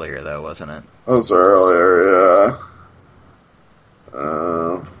was earlier though, wasn't it? That was earlier,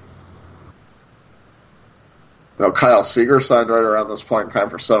 yeah. Kyle Seager signed right around this point in time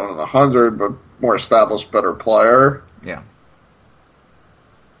for $7 and $100, but more established, better player. Yeah.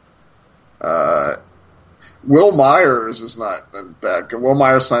 Will Myers is not bad. Will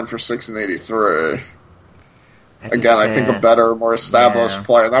Myers signed for $6 and $83. Again, I think a better, more established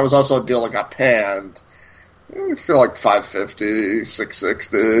player. That was also a deal that got panned. I feel like $550,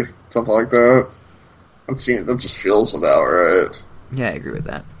 $660, something like that. That just feels about right. Yeah, I agree with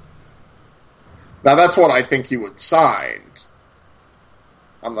that. Now that's what I think he would sign.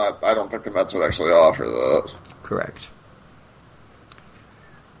 I don't think the Mets would actually offer that. Correct.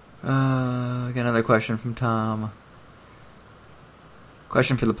 Got another question from Tom.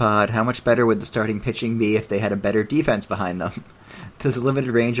 Question for the pod. How much better would the starting pitching be if they had a better defense behind them? Does the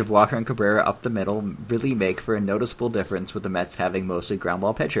limited range of Walker and Cabrera up the middle really make for a noticeable difference with the Mets having mostly ground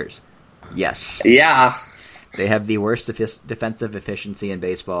ball pitchers? Yes. Yeah. They have the worst defensive efficiency in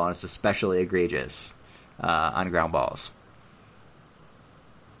baseball, and it's especially egregious on ground balls.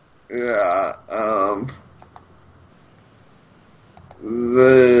 Yeah.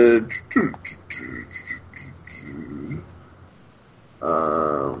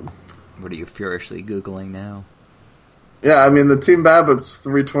 What are you furiously Googling now? Yeah, I mean the team BABIP's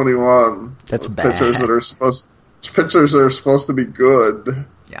 321. That's bad. Pitchers that are supposed to be good.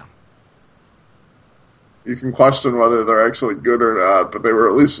 Yeah. You can question whether they're actually good or not, but they were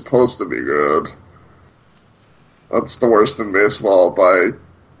at least supposed to be good. That's the worst in baseball by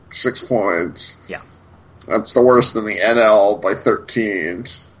 6 points. Yeah. That's the worst in the NL by 13.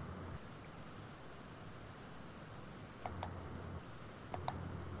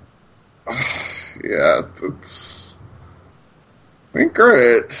 Yeah, it's ain't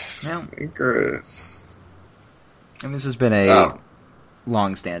great. No. Ain't great. And this has been a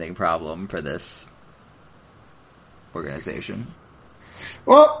long-standing problem for this organization.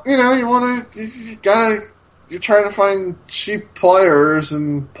 Well, you're trying to find cheap players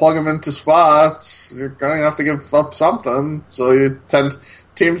and plug them into spots. You're going to have to give up something. So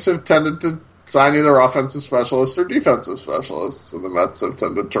teams have tended to sign either offensive specialists or defensive specialists, and the Mets have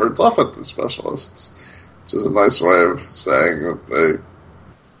tended towards offensive specialists, which is a nice way of saying that they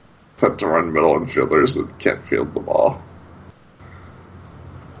tend to run middle infielders that can't field the ball.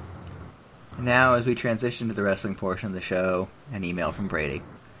 Now, as we transition to the wrestling portion of the show, an email from Brady.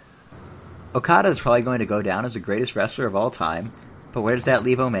 Okada is probably going to go down as the greatest wrestler of all time, but where does that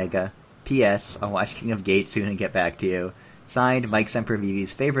leave Omega? P.S. I'll watch King of Gate soon and get back to you. Signed, Mike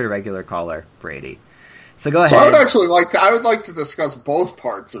Sempervivi's favorite irregular caller, Brady. So go ahead. So I would like to discuss both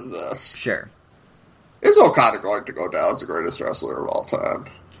parts of this. Sure. Is Okada going to go down as the greatest wrestler of all time?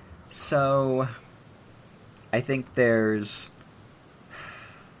 So, I think there's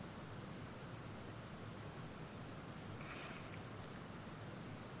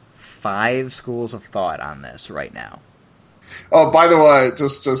 5 schools of thought on this right now. Oh, by the way,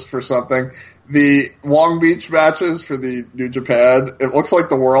 just for something, the Long Beach matches for the New Japan, it looks like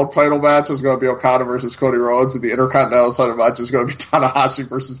the world title match is going to be Okada versus Cody Rhodes, and the Intercontinental title match is going to be Tanahashi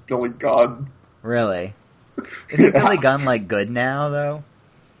versus Billy Gunn. Really? Isn't Billy Gunn, good now, though?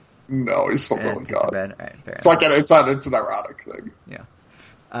 No, he's still Billy Gunn. Right, it's an ironic thing. Yeah.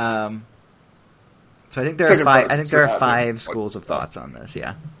 So I think there are 5 schools of thoughts on this,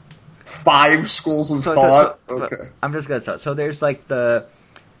 yeah. 5 schools of thought? Okay. I'm just going to start. So there's the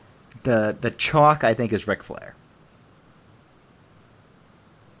chalk, I think, is Ric Flair.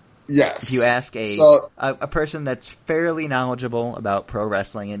 Yes. If you ask a person that's fairly knowledgeable about pro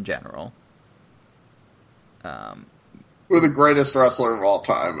wrestling in general. Who the greatest wrestler of all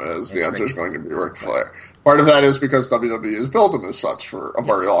time is, the answer is going to be Ric Flair. Part of that is because WWE has built him as such for a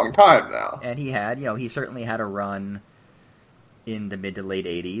very long time now. And he certainly had a run in the mid to late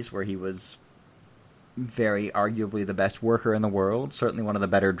 80s where he was very arguably the best worker in the world, certainly one of the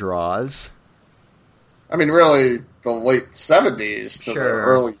better draws. I mean, really, the late 70s to the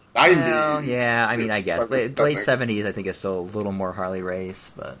early 90s. Well, yeah, I mean, I guess. Late 70s, I think, is still a little more Harley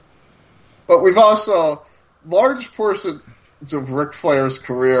Race. But we've also... Large portions of Ric Flair's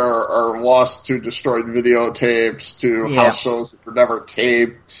career are lost to destroyed videotapes, to house shows that were never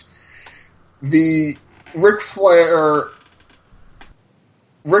taped. The Ric Flair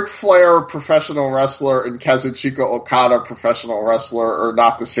professional wrestler and Kazuchika Okada professional wrestler are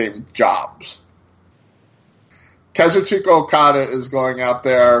not the same jobs. Kazuchika Okada is going out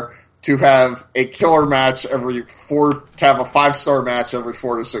there to have a killer match to have a 5-star match every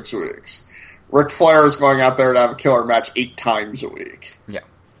 4 to 6 weeks. Ric Flair is going out there to have a killer match 8 times a week. Yeah.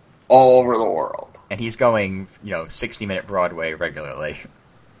 All over the world. And he's going, 60-minute Broadway regularly.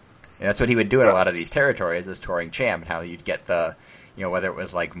 And that's what he would do in a lot of these territories as touring champ, how you'd get the, whether it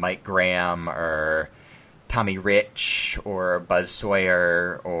was like Mike Graham or Tommy Rich or Buzz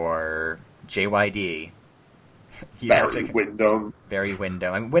Sawyer or JYD. Barry Windham.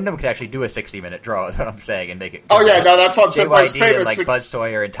 I mean, Windham could actually do a 60-minute draw, is what I'm saying, and make it... Oh, yeah, no, that's what I'm saying. JYD and, Buzz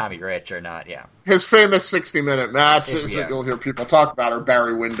Sawyer and Tommy Rich are not, yeah. His famous 60-minute matches that you'll hear people talk about are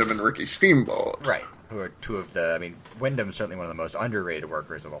Barry Windham and Ricky Steamboat. Right, who are two of the... I mean, Wyndham's certainly one of the most underrated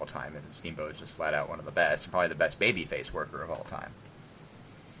workers of all time, and Steamboat is just flat out one of the best, probably the best babyface worker of all time.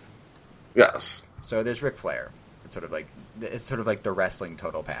 Yes. So there's Ric Flair. It's sort of like the wrestling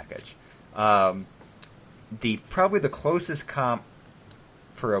total package. Probably the closest comp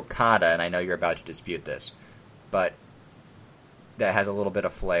for Okada, and I know you're about to dispute this, but that has a little bit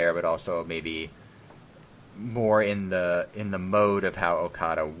of flair, but also maybe more in the mode of how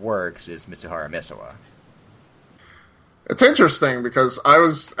Okada works, is Mitsuharu Misawa. It's interesting because I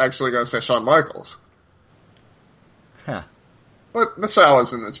was actually going to say Shawn Michaels. Huh. But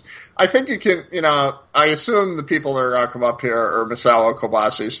Misawa's in this. I think you can, I assume the people that are going to come up here are Misawa,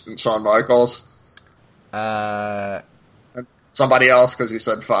 Kobashi, and Shawn Michaels. Somebody else, because you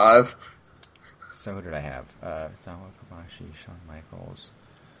said 5. So who did I have? Misawa, Kobashi, Shawn Michaels.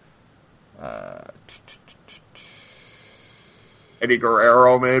 Eddie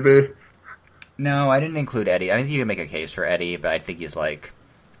Guerrero, maybe? No, I didn't include Eddie. I think you can make a case for Eddie, but I think he's and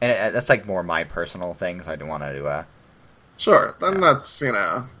that's more my personal thing, so I didn't want to Sure, then that's,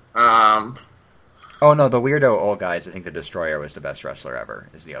 Oh, no, the weirdo old guys, I think the Destroyer was the best wrestler ever,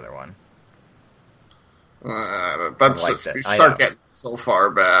 is the other one. That's just, you start getting so far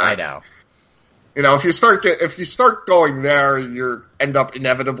back. I know. if you start going there, you end up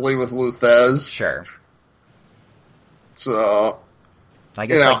inevitably with Lou Thesz. Sure. So I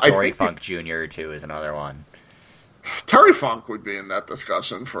guess Dory Funk Jr. too is another one. Terry Funk would be in that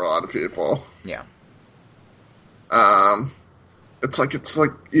discussion for a lot of people. Yeah. It's like you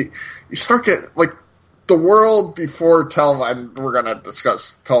start getting the world before televised. And we're gonna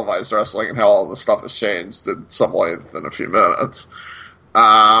discuss televised wrestling and how all this stuff has changed in some length in a few minutes.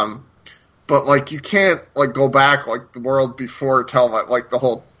 But you can't go back the world before televised, the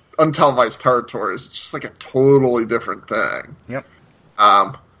whole untelevised territories. It's just a totally different thing. Yep.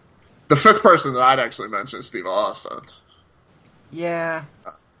 The fifth person that I'd actually mention is Steve Austin. Yeah.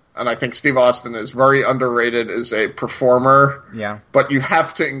 And I think Steve Austin is very underrated as a performer. Yeah. But you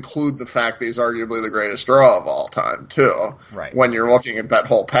have to include the fact that he's arguably the greatest draw of all time, too. Right. When you're looking at that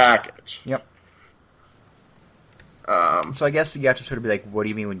whole package. Yep. So I guess you have to sort of be what do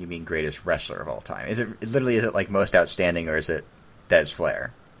you mean when you mean greatest wrestler of all time? Is it most outstanding, or is it Des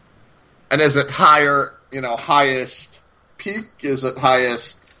Flair? And is it higher, highest peak? Is it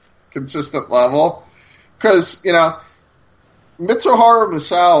highest consistent level? Because, Mitsuharu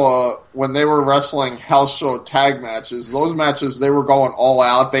Misawa, when they were wrestling house show tag matches, those matches, they were going all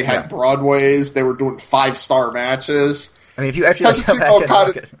out. They had Broadways. They were doing 5-star matches. I mean, if you actually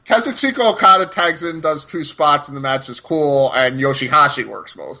Kazuchika Okada tags in, does 2 spots, and the match is cool, and Yoshihashi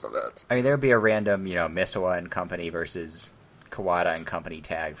works most of it. I mean, there would be a random, Misawa and Company versus Kawada and Company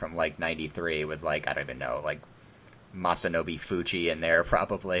tag from, 93 with, I don't even know, Masanobu Fuchi in there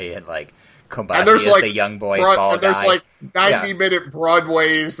probably, and, Kobashi as the young boy ball guy. And there's 90-minute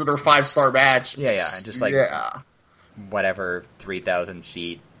Broadways that are 5-star matches. Yeah, and just whatever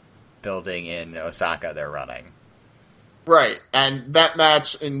 3,000-seat building in Osaka they're running. Right, and that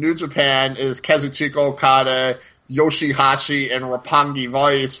match in New Japan is Kazuchika Okada, Yoshihashi, and Roppongi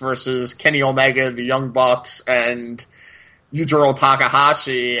Vice versus Kenny Omega, the Young Bucks, and Yujiro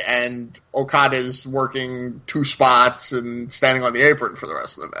Takahashi, and Okada's working 2 spots and standing on the apron for the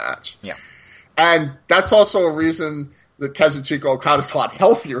rest of the match. Yeah. And that's also a reason that Kazuchika Okada's a lot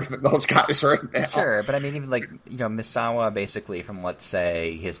healthier than those guys right now. Sure, but I mean, even Misawa, basically, from, let's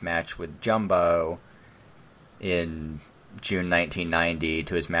say, his match with Jumbo in June 1990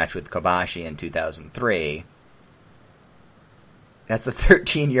 to his match with Kobashi in 2003, that's a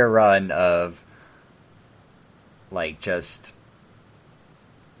 13-year run of, just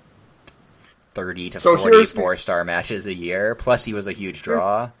 30 to 40 4-star matches a year, plus he was a huge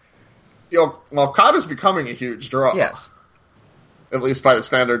draw. Okada's becoming a huge draw. Yes. At least by the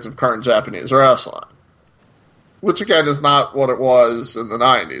standards of current Japanese wrestling. Which, again, is not what it was in the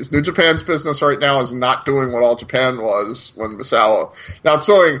 90s. New Japan's business right now is not doing what All Japan was when Misawa... Now, it's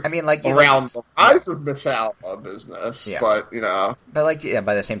doing around the rise of Misawa business, but, But,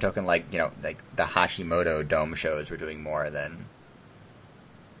 by the same token, the Hashimoto Dome shows were doing more than...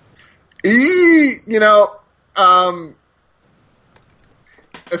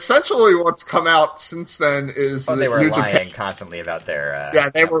 Essentially, what's come out since then is that they were New lying Japan, constantly about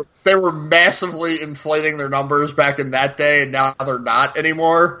their. They were massively inflating their numbers back in that day, and now they're not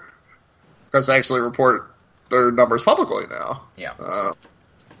anymore because they actually report their numbers publicly now. Yeah.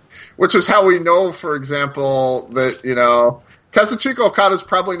 Which is how we know, for example, that Kazuchika Okada's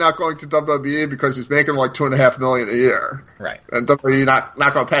probably not going to WWE because he's making $2.5 million a year, right? And WWE not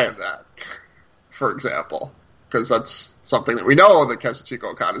going to pay him that, for example. Because that's something that we know that Kazuchika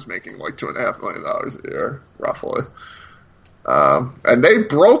Okada is making $2.5 million a year, roughly. And they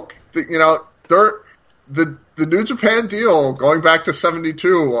broke the New Japan deal going back to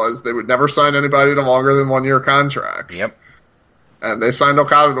 1972 was they would never sign anybody to longer than 1-year contracts. Yep. And they signed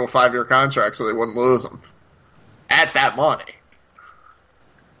Okada to a 5-year contract so they wouldn't lose him at that money.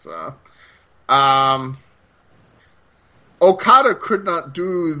 So, Okada could not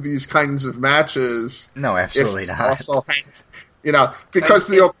do these kinds of matches. No, absolutely not. Also had, because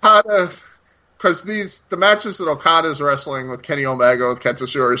the matches that Okada's wrestling with Kenny Omega, with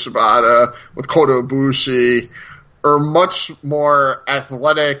Katsushiro Shibata, with Kota Ibushi, are much more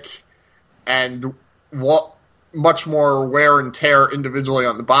athletic and much more wear and tear individually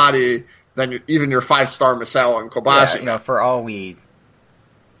on the body than even your 5-star Misawa and Kobashi. Yeah, for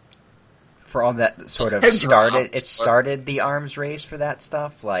all that sort of started the arms race for that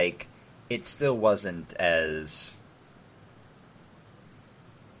stuff, it still wasn't as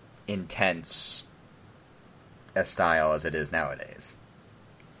intense a style as it is nowadays.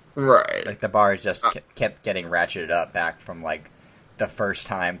 Right. The bars just kept getting ratcheted up back from, the first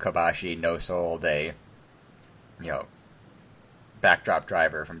time Kobashi no-sold a, backdrop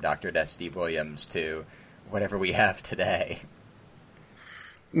driver from Dr. Death Steve Williams to whatever we have today.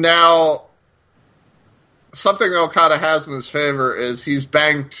 Now, something Okada has in his favor is he's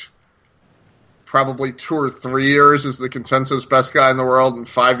banked probably 2 or 3 years as the consensus best guy in the world, and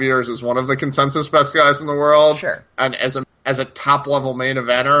 5 years as one of the consensus best guys in the world. Sure. And as a top-level main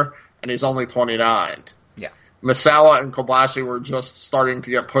eventer, and he's only 29. Yeah. Misawa and Kobashi were just starting to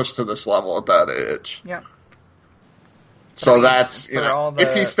get pushed to this level at that age. Yeah. So that's,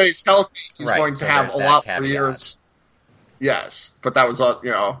 if he stays healthy, he's going to have a lot more years. Yes, but that was,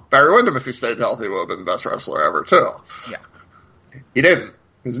 Barry Windham, if he stayed healthy, would have been the best wrestler ever, too. Yeah. He didn't.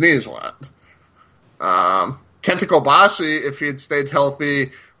 His knees went. Kenta Kobashi, if he had stayed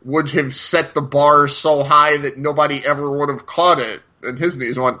healthy, would have set the bar so high that nobody ever would have caught it, and his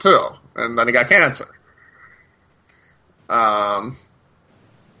knees went, too. And then he got cancer.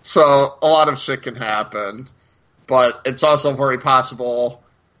 So a lot of shit can happen, but it's also very possible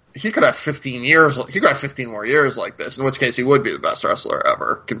he could have 15 years. He could have 15 more years like this, in which case he would be the best wrestler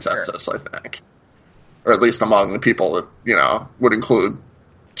ever, consensus, sure. I think. Or at least among the people that, would include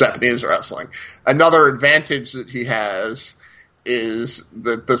Japanese wrestling. Another advantage that he has is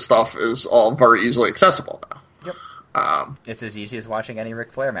that this stuff is all very easily accessible now. Yep. It's as easy as watching any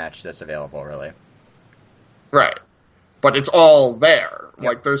Ric Flair match that's available, really. Right. But it's all there.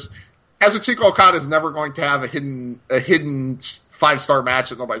 Yep. Like, Kazuchika Okada is never going to have a hidden 5-star match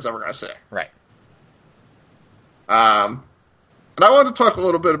that nobody's ever going to see. Right. And I want to talk a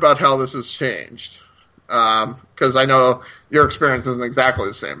little bit about how this has changed. Because I know your experience isn't exactly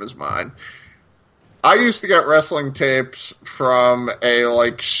the same as mine. I used to get wrestling tapes from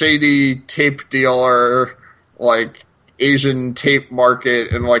a, shady tape dealer, Asian tape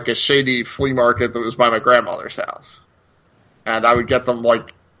market in, a shady flea market that was by my grandmother's house. And I would get them,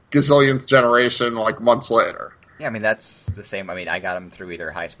 gazillionth generation, months later. Yeah, I mean, that's the same. I mean, I got them through either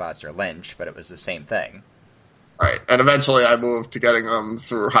High Spots or Lynch, but it was the same thing. Right, and eventually I moved to getting them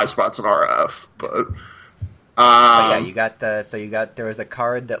through High Spots and RF, but there was a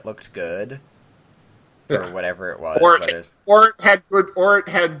card that looked good, or whatever it was. Or it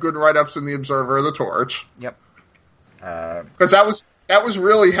had good write-ups in the Observer or the Torch. Yep. Because that was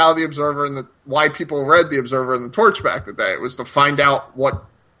really how the Observer and why people read the Observer and the Torch back in the day. It was to find out what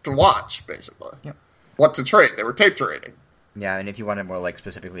to watch, basically. Yep. What to trade. They were tape trading. Yeah, and if you wanted more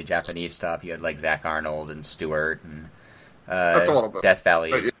specifically Japanese stuff, you had Zach Arnold and Stewart and that's a little bit. Death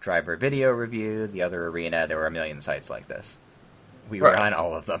Valley Driver Video Review, The Other Arena. There were a million sites like this. We were on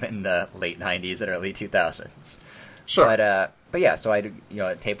all of them in the late 90s and early 2000s. Sure. But yeah, so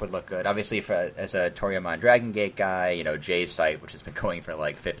tape would look good. Obviously, as a Toryumon Dragon Gate guy, Jay's site, which has been going for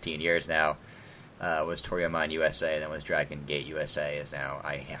 15 years now, was Toryumon USA, then was Dragon Gate USA, is now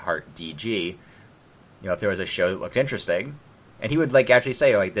I Heart DG. If there was a show that looked interesting, and he would actually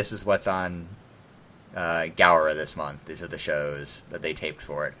say, this is what's on Gaora this month. These are the shows that they taped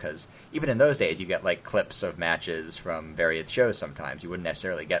for it. Because even in those days, you get clips of matches from various shows. Sometimes you wouldn't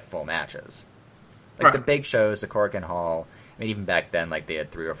necessarily get full matches. The big shows, the Korakuen Hall. I mean, even back then, they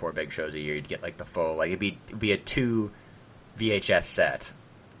had 3 or 4 big shows a year. You'd get the full. It'd be a 2 VHS set.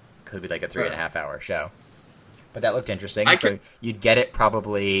 Could be a 3.5 hour show. But that looked interesting. So you'd get it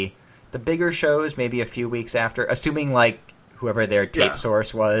probably. The bigger shows, maybe a few weeks after, assuming whoever their tape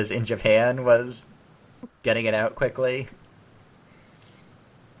source was in Japan was getting it out quickly.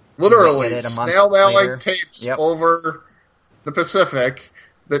 Literally, snail mail tapes over the Pacific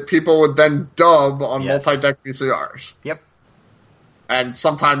that people would then dub on multi-deck VCRs. Yep. And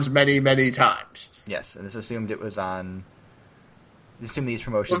sometimes many, many times. Yes, and this assumed it was on. Assume these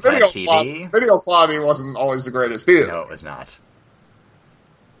promotions had TV. Video quality wasn't always the greatest either. No, it was not.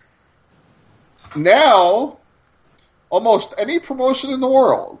 Now, almost any promotion in the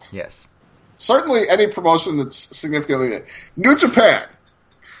world. Yes. Certainly any promotion that's significantly... New Japan.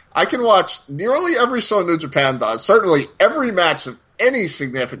 I can watch nearly every show New Japan does. Certainly every match of any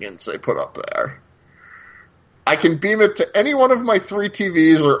significance they put up there. I can beam it to any one of my 3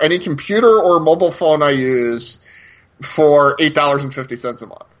 TVs or any computer or mobile phone I use for $8.50 a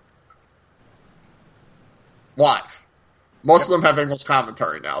month. Live. Most of them have English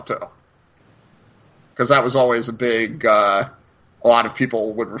commentary now, too. Because that was always a big... a lot of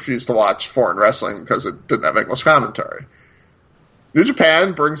people would refuse to watch foreign wrestling because it didn't have English commentary. New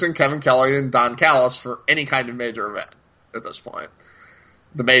Japan brings in Kevin Kelly and Don Callis for any kind of major event at this point.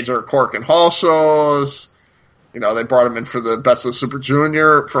 The major Korakuen Hall shows... they brought him in for the Best of the Super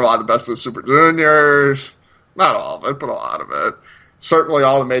Junior, for a lot of the Best of the Super Juniors. Not all of it, but a lot of it. Certainly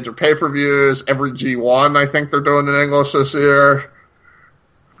all the major pay-per-views. Every G1, I think they're doing in English this year.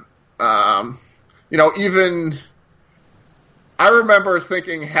 Even... I remember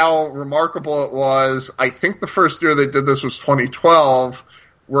thinking how remarkable it was. I think the first year they did this was 2012,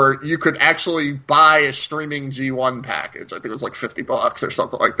 where you could actually buy a streaming G1 package. I think it was like $50 or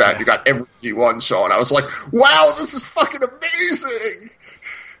something like that. Yeah. You got every G1 show, and I was like, wow, this is fucking amazing!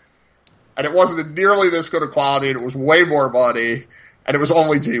 And it wasn't nearly this good a quality, and it was way more money, and it was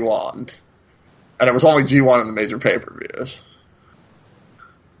only G1. And it was only G1 in the major pay-per-views.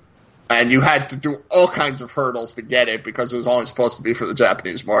 And you had to do all kinds of hurdles to get it because it was only supposed to be for the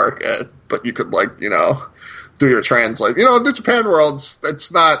Japanese market. But you could, do your translate. New Japan World's,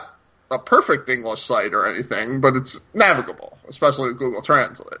 it's not a perfect English site or anything, but it's navigable, especially with Google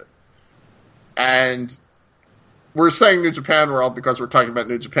Translate. And we're saying New Japan World because we're talking about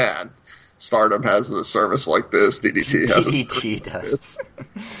New Japan. Stardom has a service like this. DDT has DDT does.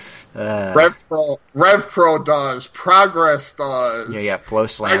 Rev Pro does. Progress does. Yeah. Flow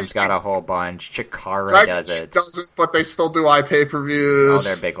Slam's got a whole bunch. Chikara does it. Doesn't, but they still do iPay-per-views. All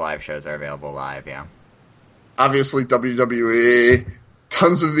their big live shows are available live, yeah. Obviously, WWE.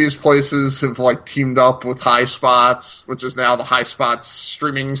 Tons of these places have teamed up with High Spots, which is now the High Spots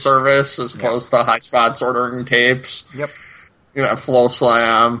streaming service as opposed to High Spots ordering tapes. Yep. Flow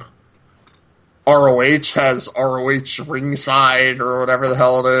Slam. ROH has ROH Ringside or whatever the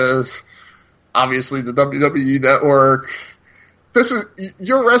hell it is. Obviously, the WWE Network.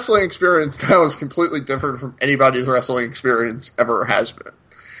 Your wrestling experience now is completely different from anybody's wrestling experience ever has been.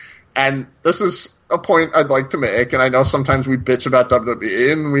 And this is a point I'd like to make, and I know sometimes we bitch about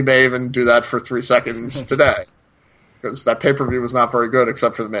WWE, and we may even do that for 3 seconds today, because that pay-per-view was not very good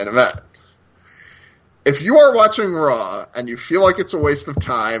except for the main event. If you are watching Raw and you feel like it's a waste of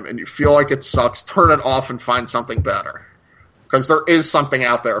time and you feel like it sucks, turn it off and find something better. Because there is something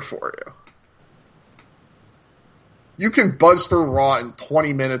out there for you. You can buzz through Raw in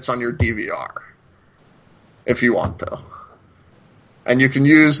 20 minutes on your DVR. If you want to. And you can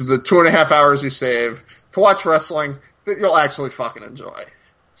use the 2.5 hours you save to watch wrestling that you'll actually fucking enjoy.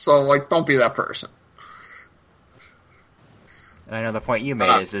 So, don't be that person. And I know the point you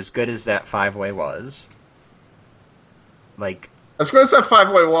made is as good as that 5-way was. As good as that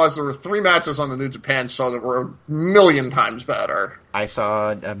 5-way was, there were 3 matches on the New Japan show that were a million times better. I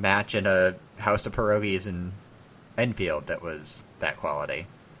saw a match in a House of Pierogies in Enfield that was that quality.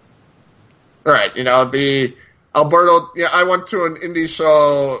 Right, the Alberto... Yeah, I went to an indie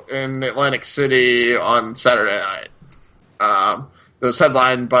show in Atlantic City on Saturday night. It was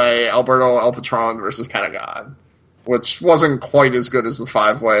headlined by Alberto El Patron versus Pentagon, which wasn't quite as good as the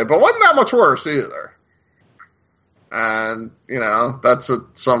 5-way, but wasn't that much worse either. And, that's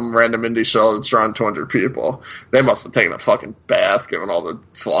some random indie show that's drawn 200 people. They must have taken a fucking bath given all the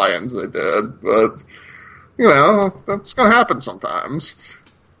fly-ins they did, but, that's gonna happen sometimes.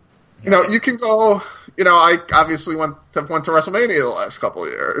 You can go, I obviously went to WrestleMania the last couple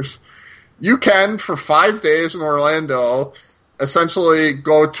of years. You can, for 5 days in Orlando, essentially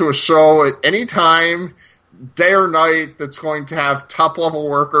go to a show at any time, day or night, that's going to have top-level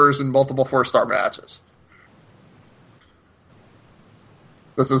workers in multiple 4-star matches.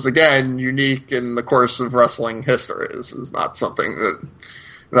 This is, again, unique in the course of wrestling history. This is not something that,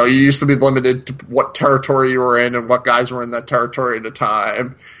 you used to be limited to what territory you were in and what guys were in that territory at a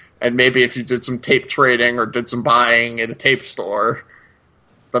time. And maybe if you did some tape trading or did some buying at a tape store,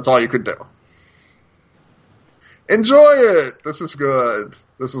 that's all you could do. Enjoy it. This is good.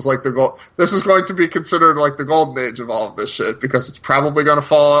 This is This is going to be considered the golden age of all of this shit because it's probably going to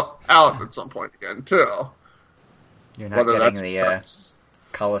fall out at some point again too. You're not getting the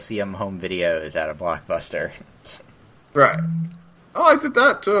Coliseum home videos out of Blockbuster. Right. Oh, I did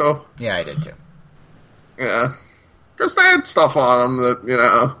that too. Yeah, I did too. Yeah, because they had stuff on them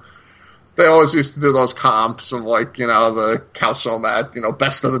that they always used to do those comps of the house show match,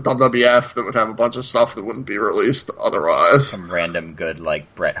 best of the WWF that would have a bunch of stuff that wouldn't be released otherwise. Some random good,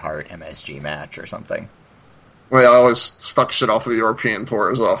 Bret Hart MSG match or something. They always stuck shit off of the European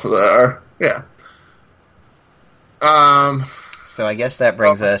tours off of there. Yeah. So I guess that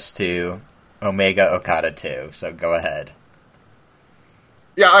brings us to Omega Okada 2, so go ahead.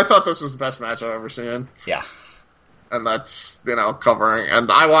 Yeah, I thought this was the best match I've ever seen. Yeah. And that's, covering. And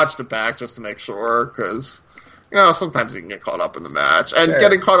I watched it back just to make sure, because, sometimes you can get caught up in the match. And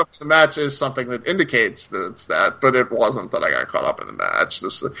getting caught up in the match is something that indicates that it's that, but it wasn't that I got caught up in the match.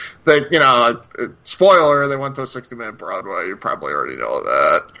 Spoiler, they went to a 60-minute Broadway. You probably already know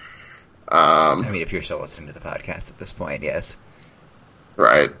that. If you're still listening to the podcast at this point, yes.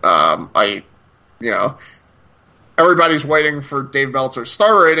 Right. Everybody's waiting for Dave Meltzer's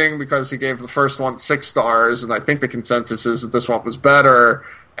star rating because he gave the first one 6 stars, and I think the consensus is that this one was better,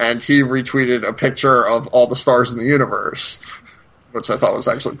 and he retweeted a picture of all the stars in the universe, which I thought was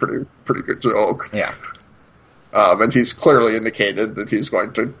actually pretty good joke. Yeah. And he's clearly indicated that he's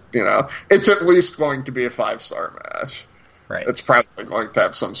going to, it's at least going to be a 5-star match. Right. It's probably going to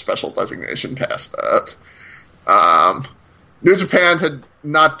have some special designation past that. New Japan had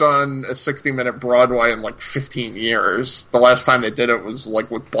not done a 60-minute Broadway in 15 years. The last time they did it was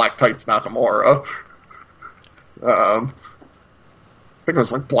with Black Tights Nakamura. I think it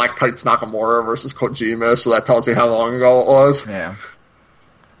was Black Tights Nakamura versus Kojima, so that tells you how long ago it was. Yeah.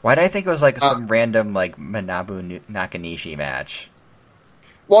 Why did I think it was some random Manabu Nakanishi match?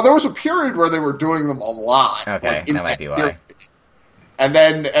 Well, there was a period where they were doing them a lot. Okay, that might be why. And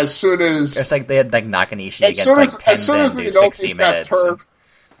then as soon as... It's they had Nakanishi against Tenzin as soon as the Inokis got turfed,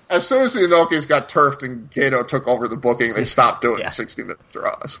 as soon as the Inokis got turfed and Gato took over the booking, they stopped doing 60-minute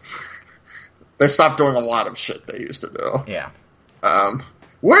draws. They stopped doing a lot of shit they used to do. Yeah.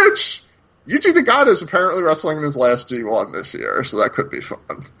 Which... Yuji Nagata is apparently wrestling in his last G1 this year, so that could be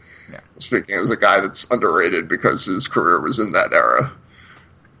fun. Yeah. Speaking as a guy that's underrated because his career was in that era.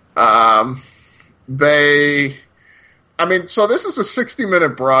 So this is a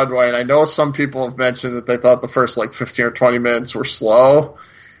 60-minute Broadway, and I know some people have mentioned that they thought the first 15 or 20 minutes were slow.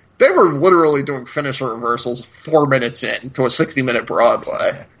 They were literally doing finisher reversals 4 minutes into a 60-minute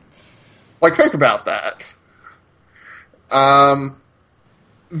Broadway. Think about that.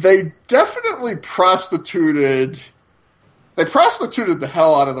 They definitely prostituted the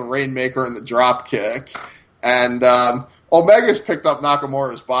hell out of the Rainmaker and the Dropkick, and Omega's picked up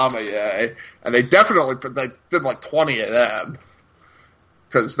Nakamura's Bamaye, and they did 20 of them,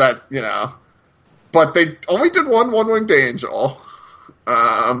 because that, but they only did one-winged angel.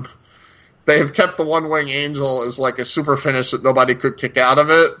 They have kept the one-wing angel as a super finish that nobody could kick out of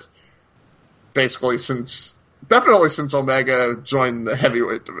it, basically since Omega joined the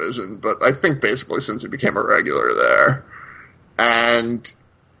heavyweight division, but I think basically since he became a regular there. And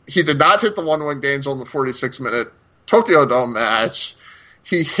he did not hit the one-winged angel in the 46-minute Tokyo Dome match.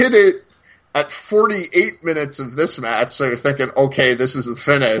 He hit it at 48 minutes of this match, so you're thinking, okay, this is the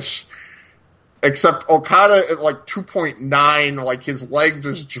finish. Except Okada at 2.9, his leg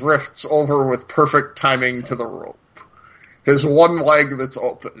just drifts over with perfect timing to the rope. His one leg that's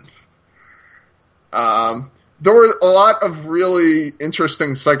open. There were a lot of really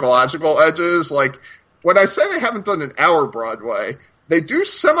interesting psychological edges. When I say they haven't done an hour Broadway, they do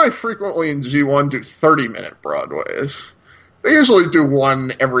semi-frequently in G1 do 30-minute Broadways. They usually do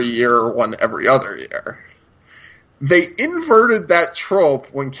one every year or one every other year. They inverted that trope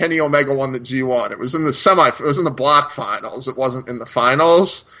when Kenny Omega won the G1. It was in the block finals. It wasn't in the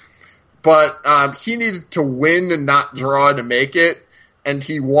finals. But he needed to win and not draw to make it, and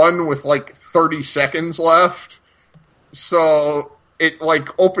he won with 30 seconds left. So it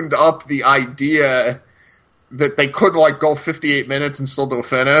opened up the idea that they could go 58 minutes and still do a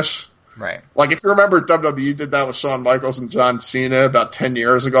finish. Right. If you remember, WWE did that with Shawn Michaels and John Cena about 10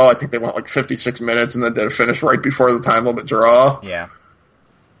 years ago. I think they went 56 minutes and then did a finish right before the time limit draw. Yeah.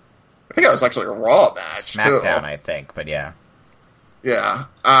 I think that was actually a Raw match, SmackDown, too. I think, but yeah. Yeah.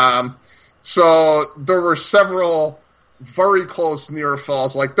 So there were several very close near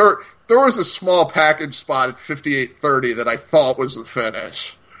falls. There was a small package spot at 58:30 that I thought was the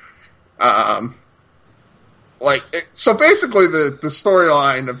finish. So basically the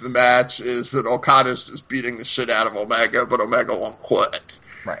storyline of the match is that Okada's just beating the shit out of Omega, but Omega won't quit.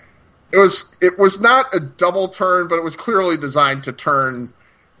 Right. It was not a double turn, but it was clearly designed to turn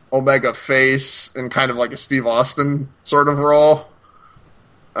Omega face in kind of a Steve Austin sort of role.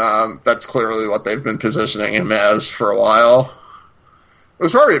 That's clearly what they've been positioning him as for a while. It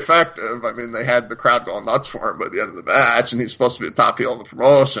was very effective. I mean, they had the crowd going nuts for him by the end of the match, and he's supposed to be the top heel in the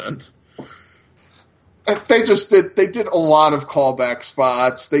promotion. They did a lot of callback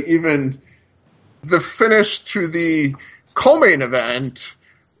spots. The finish to the co-main event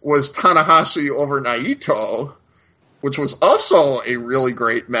was Tanahashi over Naito, which was also a really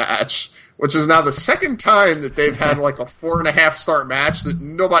great match, which is now the second time that they've had a 4.5-star match that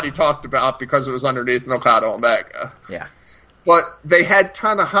nobody talked about because it was underneath Okada Omega. Yeah. But they had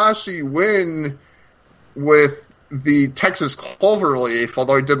Tanahashi win with the Texas Cloverleaf,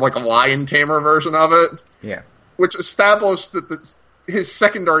 although he did a Lion Tamer version of it. Yeah. Which established that his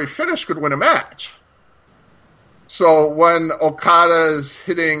secondary finish could win a match. So when Okada's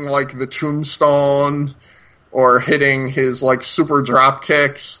hitting the Tombstone or hitting his super drop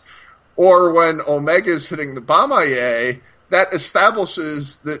kicks, or when Omega's hitting the Bamaye, that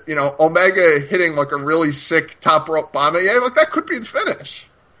establishes that, Omega hitting a really sick top rope Bamaye, that could be the finish.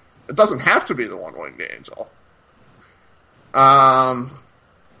 It doesn't have to be the one-winged angel.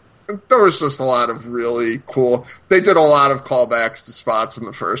 There was just a lot of really cool... They did a lot of callbacks to spots in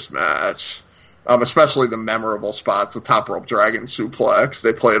the first match. especially the memorable spots, the top rope dragon suplex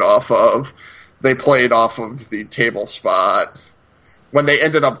they played off of. They played off of the table spot. When they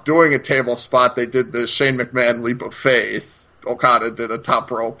ended up doing a table spot, they did the Shane McMahon leap of faith. Okada did a top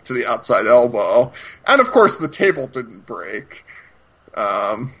rope to the outside elbow. And, of course, the table didn't break.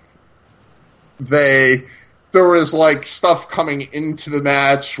 There was, like, stuff coming into the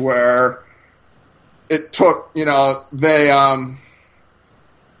match where it took,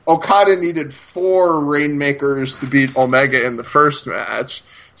 Okada needed 4 Rainmakers to beat Omega in the first match.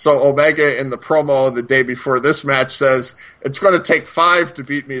 So Omega in the promo the day before this match says, it's going to take 5 to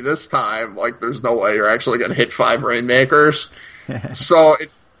beat me this time. Like, there's no way you're actually going to hit 5 Rainmakers. So at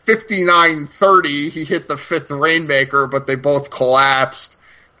 59:30, he hit the 5th Rainmaker, but they both collapsed.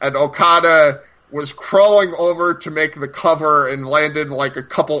 And Okada was crawling over to make the cover and landed like a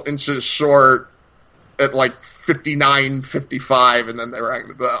couple inches short at like 59:55, and then they rang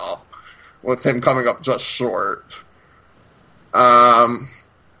the bell with him coming up just short.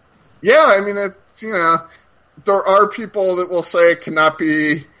 Yeah, I mean, it's, there are people that will say it cannot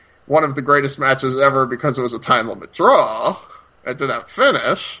be one of the greatest matches ever because it was a time limit draw. It didn't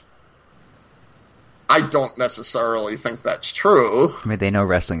finish. I don't necessarily think that's true. I mean, they know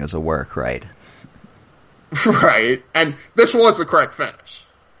wrestling is a work, right? Right. And this was the correct finish.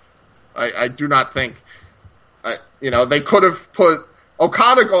 I do not think, they could have put,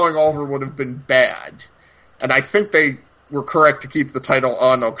 Okada going over would have been bad. And I think they were correct to keep the title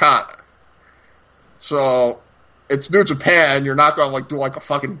on Okada. So, it's New Japan, you're not going to do a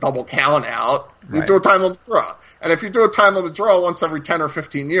fucking double count out. You Right. do a time limit draw. And if you do a time limit draw once every 10 or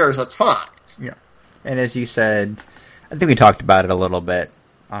 15 years, that's fine. Yeah. And as you said, I think we talked about it a little bit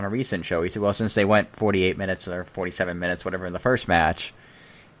on a recent show. We said, well, since they went 48 minutes or 47 minutes, whatever, in the first match,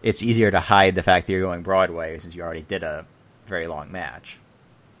 it's easier to hide the fact that you're going Broadway since you already did a very long match.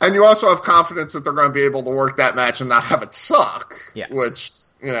 And you also have confidence that they're going to be able to work that match and not have it suck. Yeah. Which,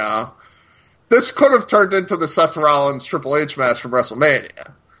 this could have turned into the Seth Rollins Triple H match from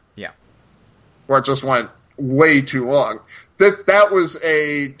WrestleMania. Yeah. Where it just went way too long. That was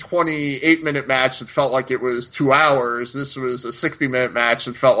a 28-minute match that felt like it was 2 hours. This was a 60-minute match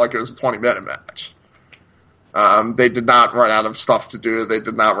that felt like it was a 20-minute match. They did not run out of stuff to do. They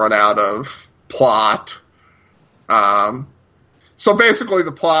did not run out of plot. So basically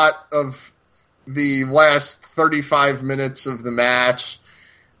the plot of the last 35 minutes of the match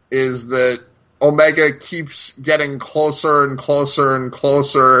is that Omega keeps getting closer and closer and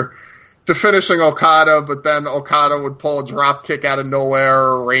closer to finishing Okada, but then Okada would pull a drop kick out of nowhere,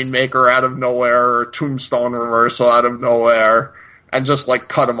 or a Rainmaker out of nowhere, or a Tombstone reversal out of nowhere, and just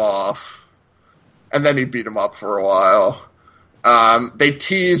cut him off. And then he beat him up for a while. They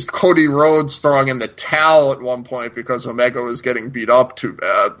teased Cody Rhodes throwing in the towel at one point because Omega was getting beat up too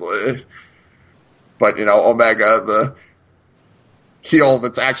badly. But, Omega, the heel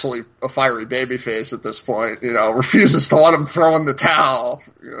that's actually a fiery babyface at this point, refuses to let him throw in the towel.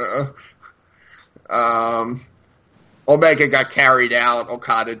 Omega got carried out.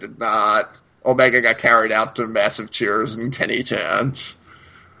 Okada did not. Omega got carried out to massive cheers and Kenny chants.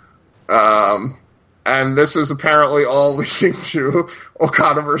 And this is apparently all leading to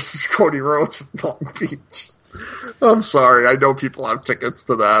Okada versus Cody Rhodes in Long Beach. I'm sorry. I know people have tickets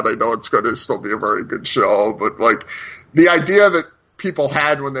to that. I know it's going to still be a very good show. But, the idea that people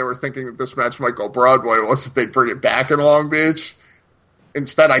had when they were thinking that this match might go Broadway was that they'd bring it back in Long Beach.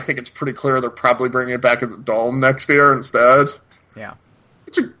 Instead, I think it's pretty clear they're probably bringing it back at the Dome next year instead. Yeah.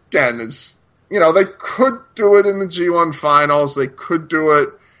 Which, again, is, they could do it in the G1 finals. They could do it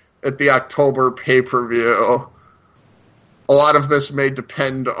at the October pay-per-view. A lot of this may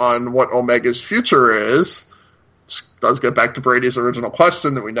depend on what Omega's future is. This does get back to Brady's original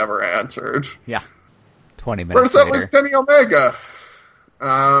question that we never answered. Yeah. 20 minutes Where does that later. leave Kenny Omega?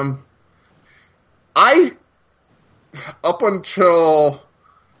 Up until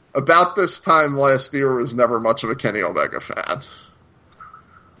about this time last year, was never much of a Kenny Omega fan.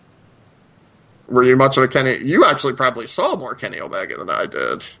 Were you much of a Kenny? You actually probably saw more Kenny Omega than I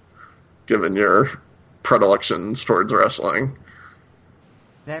did, given your predilections towards wrestling.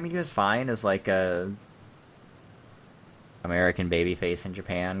 Yeah, I mean, he was fine as a American babyface in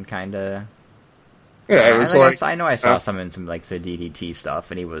Japan, kind of. Yeah, it was I know I saw some in some DDT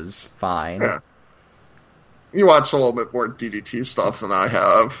stuff, and he was fine. Yeah. You watched a little bit more DDT stuff than I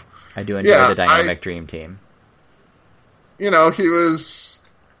have. I do enjoy the Dynamic Dream Team. He was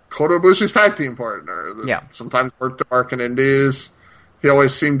Kota Ibushi's tag team partner. Yeah. Sometimes worked at Mark and Indies. He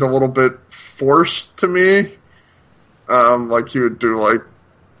always seemed a little bit forced to me. He would do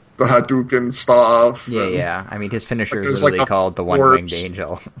the Hadouken stuff. Yeah. I mean, his finisher is literally called the One-Winged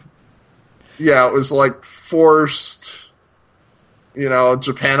Angel. Yeah, it was like forced,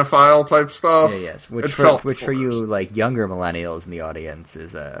 Japanophile type stuff. Yeah, yes. Which for you, like, younger millennials in the audience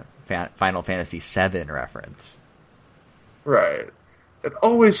is a Final Fantasy VII reference. Right. It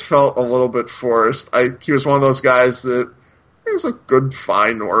always felt a little bit forced. He was one of those guys that he's a good,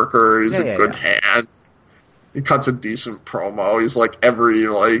 fine worker. He's a good hand. He cuts a decent promo. He's like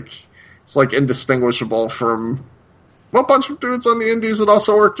it's like indistinguishable from a bunch of dudes on the indies that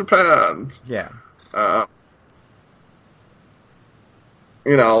also work Japan. Yeah.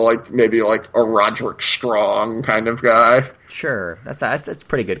 Like maybe like a Roderick Strong kind of guy. Sure. That's a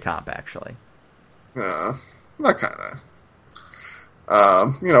pretty good comp, actually. Yeah. That kind of.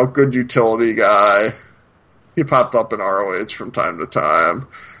 Good utility guy. He popped up in ROH from time to time.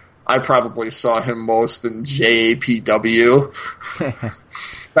 I probably saw him most in JPW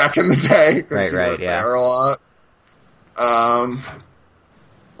back in the day. Right, yeah. There a lot.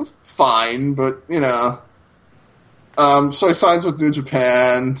 Fine, but, so he signs with New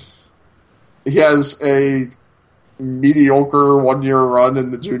Japan. He has a mediocre one-year run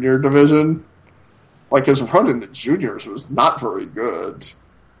in the junior division. Like, his run in the juniors was not very good.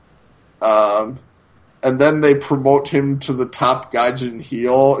 And then they promote him to the top Gaijin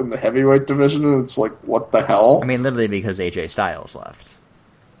heel in the heavyweight division, and it's like, what the hell? I mean, literally because AJ Styles left.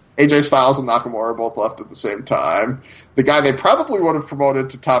 AJ Styles and Nakamura both left at the same time. The guy they probably would have promoted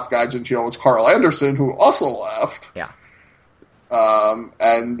to top Gaijin heel was Carl Anderson, who also left. Yeah.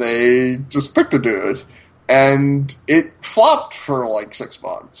 And they just picked a dude. And it flopped for like 6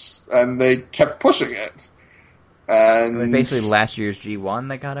 months, and they kept pushing it. And it was basically last year's G1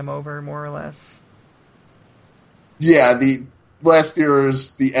 that got him over, more or less. Yeah, the last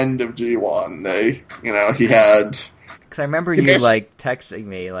year's the end of G1. He had. Because I remember you like texting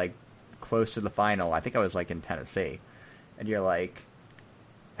me like close to the final. I think I was like in Tennessee, and you're like,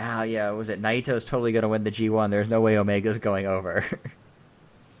 "Oh yeah, was it Naito's totally going to win the G1? There's no way Omega's going over."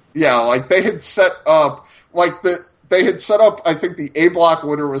 Yeah, like they had set up I think the A block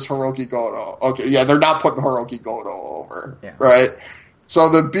winner was Hiroki Goto. Okay, yeah, they're not putting Hiroki Goto over, right? So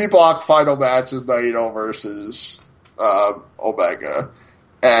the B block final match is Naito versus Omega,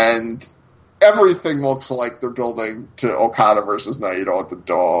 and everything looks like they're building to Okada versus Naito at the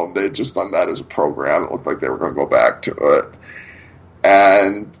Dome. They had just done that as a program. It looked like they were going to go back to it,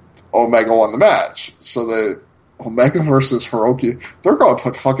 and Omega won the match. So the Omega versus Hiroki, they're going to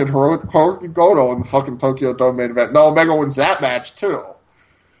put fucking Hiroki Goto in the fucking Tokyo Dome main event. No, Omega wins that match too.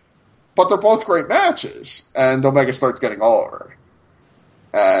 But they're both great matches, and Omega starts getting over.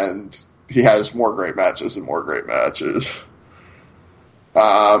 And he has more great matches and more great matches.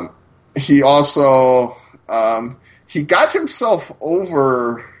 He also, he got himself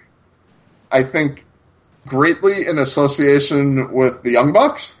over, I think, greatly in association with the Young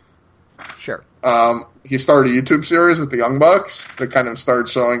Bucks. Sure. He started a YouTube series with the Young Bucks that kind of started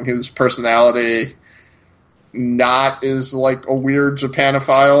showing his personality not as like a weird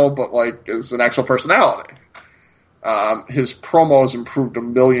Japanophile, but like as an actual personality. His promos improved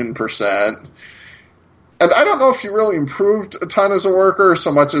 1,000,000%. And I don't know if he really improved a ton as a worker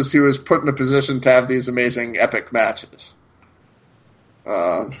so much as he was put in a position to have these amazing epic matches.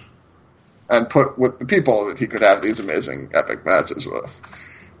 And put with the people that he could have these amazing epic matches with.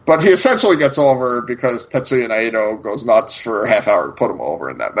 But he essentially gets over because Tetsuya Naito goes nuts for a half hour to put him over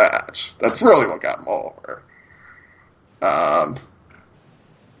in that match. That's really what got him over.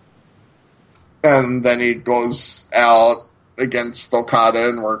 And then he goes out against Okada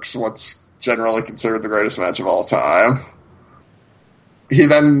and works what's generally considered the greatest match of all time. He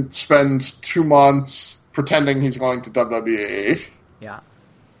then spends 2 months pretending he's going to WWE. Yeah.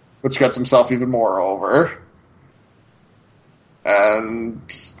 Which gets himself even more over. And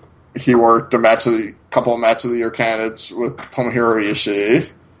he worked a couple of match of the year candidates with Tomohiro Ishii.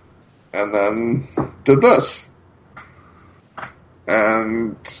 And then did this.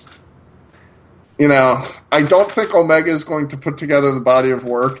 And I don't think Omega is going to put together the body of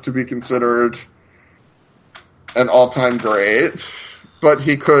work to be considered an all-time great, but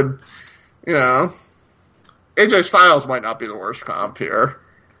he could, AJ Styles might not be the worst comp here.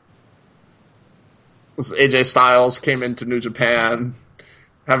 AJ Styles came into New Japan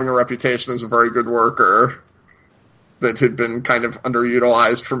having a reputation as a very good worker that had been kind of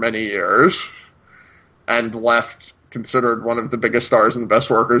underutilized for many years and left considered one of the biggest stars and the best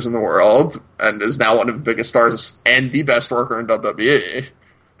workers in the world, and is now one of the biggest stars and the best worker in WWE.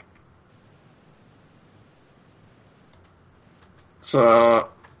 So,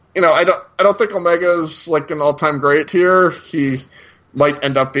 I don't think Omega is like an all-time great here. He might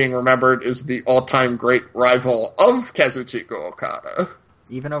end up being remembered as the all-time great rival of Kazuchika Okada,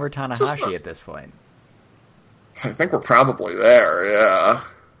 even over Tanahashi at this point. I think we're probably there, yeah.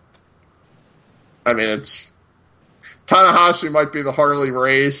 I mean, Tanahashi might be the Harley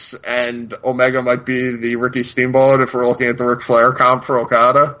Race, and Omega might be the Ricky Steamboat if we're looking at the Ric Flair comp for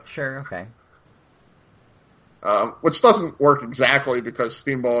Okada. Sure, okay. Which doesn't work exactly because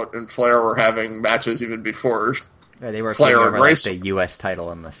Steamboat and Flair were having matches even before they were Flair and Race. The U.S.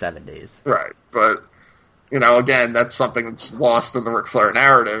 title in the 70s. Right, but, again, that's something that's lost in the Ric Flair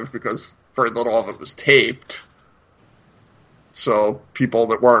narrative because very little of it was taped. So people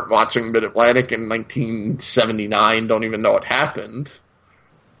that weren't watching Mid-Atlantic in 1979 don't even know it happened.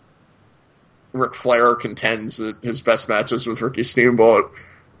 Ric Flair contends that his best matches with Ricky Steamboat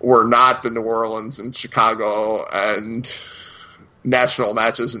were not the New Orleans and Chicago and national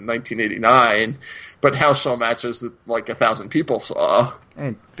matches in 1989, but house show matches that like 1,000 people saw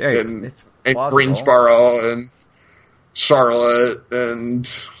in Greensboro and Charlotte and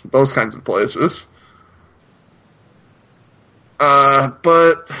those kinds of places.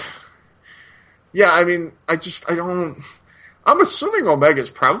 But yeah, I mean, I'm assuming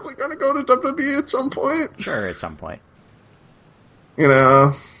Omega's probably going to go to WWE at some point. Sure, at some point. He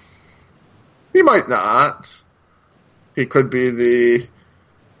might not. He could be the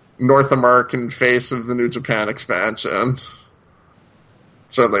North American face of the New Japan expansion.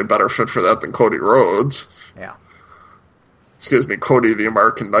 Certainly a better fit for that than Cody Rhodes. Yeah. Excuse me, Cody the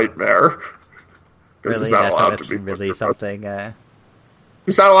American Nightmare. Really? He's not allowed to be really something?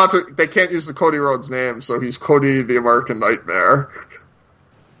 He's not allowed to... They can't use the Cody Rhodes name, so he's Cody the American Nightmare.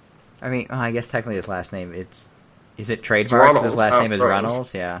 I mean, I guess technically his last name, is it trademarked? His last name is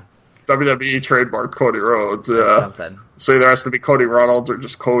Runnels, yeah. WWE trademarked Cody Rhodes, yeah. Something. So either has to be Cody Runnels or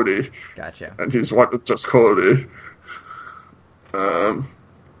just Cody. Gotcha. And he's just Cody.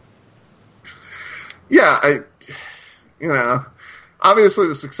 Yeah, obviously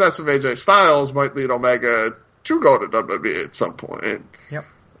the success of AJ Styles might lead Omega to go to WWE at some point. Yep.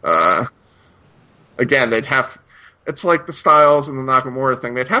 Again, it's like the Styles and the Nakamura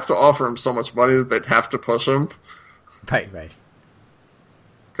thing. They'd have to offer him so much money that they'd have to push him. Right.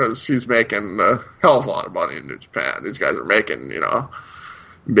 Because he's making a hell of a lot of money in New Japan. These guys are making,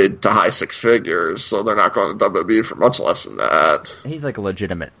 mid to high six figures, so they're not going to WWE for much less than that. He's like a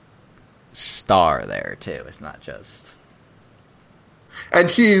legitimate star there, too. It's not just...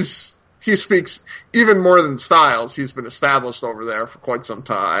 And he speaks, even more than Styles, he's been established over there for quite some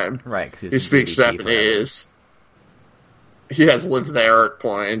time. Right. He speaks Japanese. He has lived there at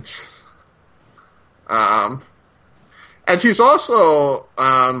points. And he's also,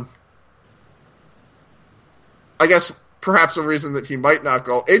 I guess, perhaps a reason that he might not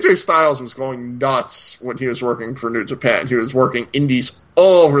go. AJ Styles was going nuts when he was working for New Japan. He was working indies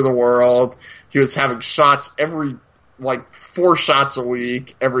all over the world. He was having shots 4 shots a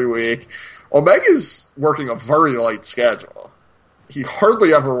week, every week. Omega's working a very light schedule. He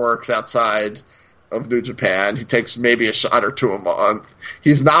hardly ever works outside of New Japan. He takes maybe a shot or two a month.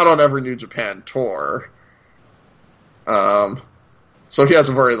 He's not on every New Japan tour. So he has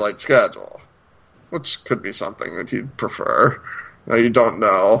a very light schedule, which could be something that he'd prefer. You don't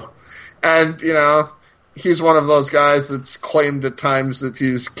know. And, he's one of those guys that's claimed at times that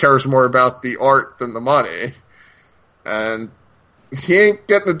he cares more about the art than the money. And he ain't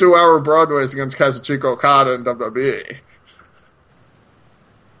getting to do hour Broadways against Kazuchika Okada in WWE.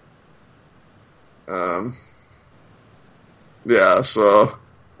 Yeah, so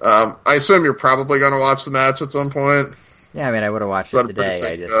I assume you're probably going to watch the match at some point. Yeah, I mean, I would have watched it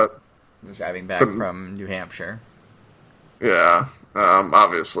today. I just was driving back from New Hampshire. Yeah,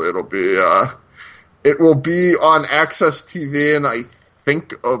 obviously it will be on Access TV in, I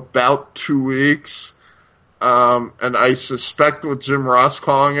think, about 2 weeks. And I suspect with Jim Ross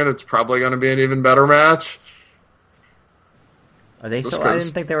calling it's probably going to be an even better match. Are they still? I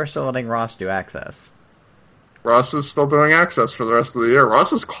didn't think they were still letting Ross do Access. Ross is still doing Access for the rest of the year.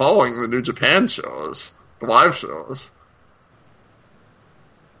 Ross is calling the New Japan shows, the live shows.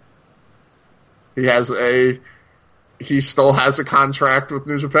 He still has a contract with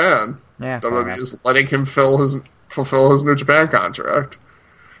New Japan. Yeah, WWE is letting him fulfill his New Japan contract.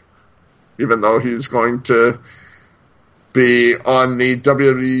 Even though he's going to be on the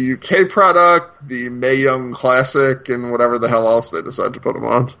WWE UK product, the Mae Young Classic, and whatever the hell else they decide to put him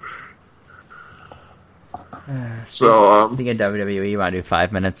on. Speaking of WWE, you want to do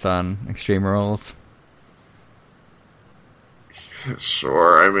 5 minutes on Extreme Rules?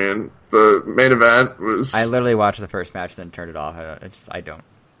 Sure. I mean, the main event was... I literally watched the first match, then turned it off. I don't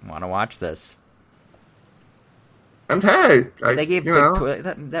want to watch this. And hey, they gave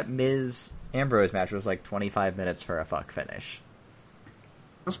that Miz Ambrose match was like 25 minutes for a fuck finish.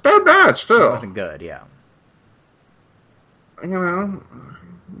 It's a bad match, too. It wasn't good, yeah. You know,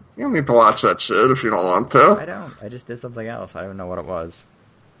 you don't need to watch that shit if you don't want to. I don't. I just did something else. I don't know what it was.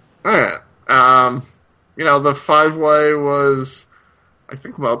 Alright. You know, the 5-way was... I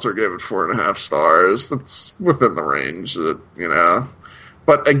think Meltzer gave it 4.5 stars. That's within the range that, you know.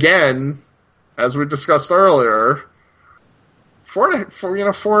 But again, as we discussed earlier,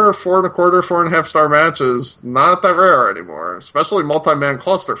 4.25, 4.5 star matches, not that rare anymore, especially multi-man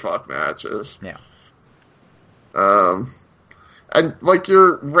clusterfuck matches. Yeah. And like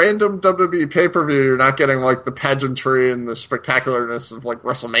your random WWE pay-per-view, you're not getting like the pageantry and the spectacularness of like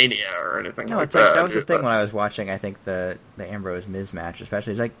WrestleMania or anything like that. That was the thing when I was watching, I think, the Ambrose Miz match,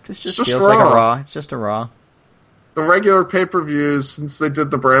 especially. It's like, this just feels Raw. like a Raw. It's just a Raw. The regular pay-per-views, since they did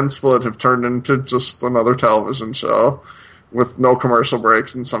the brand split, have turned into just another television show with no commercial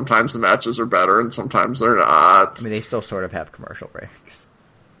breaks, and sometimes the matches are better and sometimes they're not. I mean, they still sort of have commercial breaks.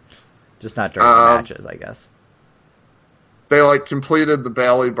 Just not during the matches, I guess. They like completed the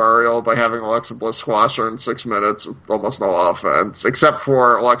Bayley burial by having Alexa Bliss squash her in 6 minutes with almost no offense, except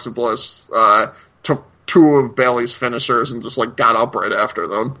for Alexa Bliss took 2 of Bayley's finishers and just like got up right after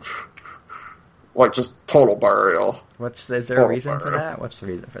them. Like just total burial. Is there a reason for that? What's the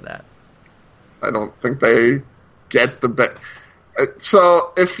reason for that? I don't think they get the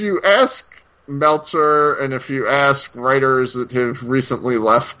So if you ask Meltzer and if you ask writers that have recently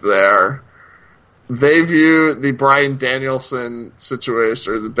left there, they view the Bryan Danielson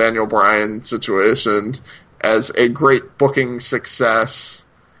situation, or the Daniel Bryan situation, as a great booking success,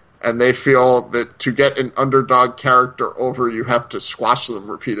 and they feel that to get an underdog character over, you have to squash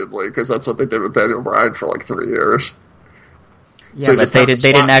them repeatedly, because that's what they did with Daniel Bryan for like 3 years. Yeah, so but they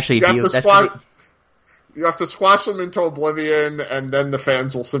didn't actually view... You have to squash them into oblivion, and then the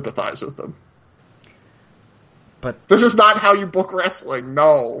fans will sympathize with them. But this is not how you book wrestling,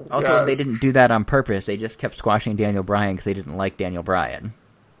 no. Also, They didn't do that on purpose. They just kept squashing Daniel Bryan because they didn't like Daniel Bryan.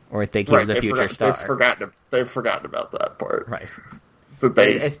 Or think he was a future star. They've forgotten about that part. Right. That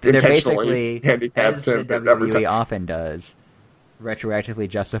they intentionally handicapped him. As the WWE often does, retroactively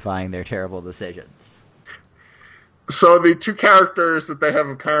justifying their terrible decisions. So the 2 characters that they have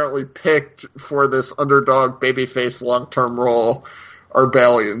apparently picked for this underdog babyface long-term role are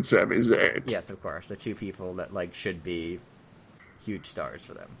Bayley and Sami Zayn. Yes, of course. The 2 people that like should be huge stars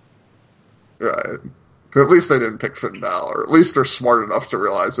for them. Right. At least they didn't pick Finn Balor. At least they're smart enough to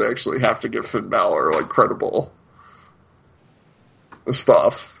realize they actually have to give Finn Balor like credible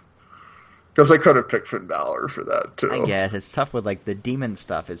stuff. Because they could have picked Finn Balor for that too. I guess it's tough with like the demon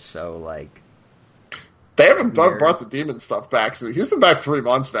stuff is so like. They haven't brought the demon stuff back. So he's been back 3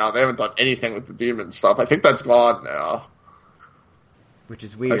 months now. They haven't done anything with the demon stuff. I think that's gone now. Which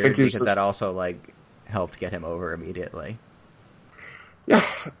is weird because that also like helped get him over immediately. Yeah,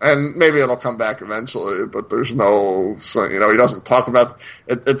 and maybe it'll come back eventually, but there's no, he doesn't talk about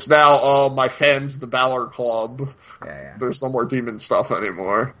it. It's now, my fans, the Balor Club. Yeah. There's no more demon stuff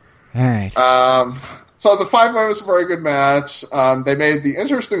anymore. All right. So the 5-way was a very good match. They made the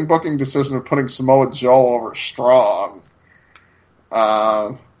interesting booking decision of putting Samoa Joe over Strong,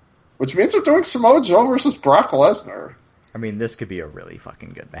 which means they're doing Samoa Joe versus Brock Lesnar. I mean, this could be a really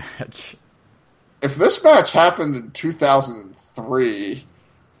fucking good match. If this match happened in 2003,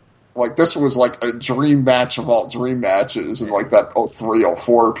 like, this was like a dream match of all dream matches in, like, that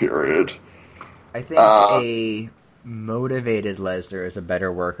 03-04 period. I think a motivated Lesnar is a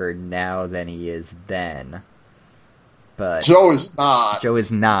better worker now than he is then. But Joe is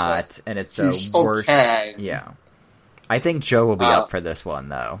not. And it's a worse... Yeah. I think Joe will be up for this one,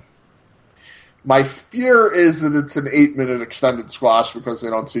 though. My fear is that it's an 8-minute extended squash because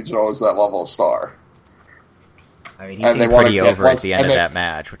they don't see Joe as that level of star. I mean, he seemed pretty over at the end of that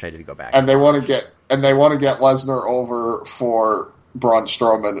match, which I did go back. And they want to get Lesnar over for Braun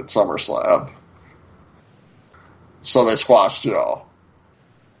Strowman at SummerSlam. So they squash Joe.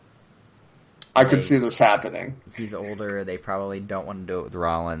 I could see this happening. He's older. They probably don't want to do it with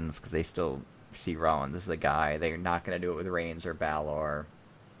Rollins because they still see Rollins as the guy. They're not going to do it with Reigns or Balor.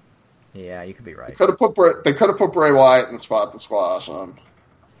 Yeah, you could be right. They could have put Bray Wyatt in the spot to squash him.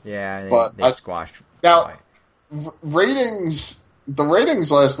 Yeah, they squashed now. Wyatt. The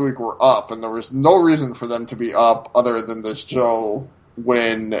ratings last week were up, and there was no reason for them to be up other than this Joe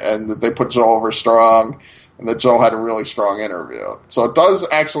win, and that they put Joe over Strong, and that Joe had a really strong interview. So it does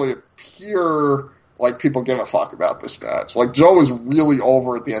actually appear like people give a fuck about this match. Like, Joe was really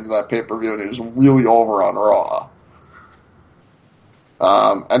over at the end of that pay-per-view, and he was really over on Raw.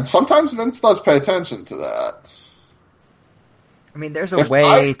 And sometimes Vince does pay attention to that. I mean, there's a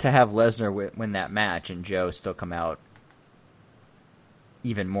way to have Lesnar win that match and Joe still come out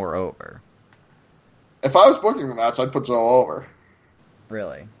even more over. If I was booking the match, I'd put Joe over.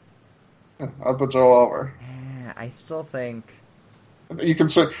 Really? Yeah, I'd put Joe over. Yeah, I still think you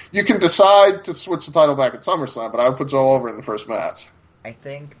can decide to switch the title back at SummerSlam, but I would put Joe over in the first match. I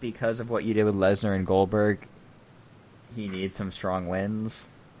think because of what you did with Lesnar and Goldberg, he needs some strong wins.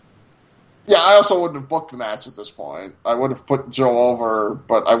 Yeah, I also wouldn't have booked the match at this point. I would have put Joe over,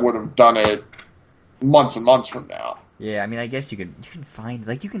 but I would have done it months and months from now. Yeah, I mean, I guess you can find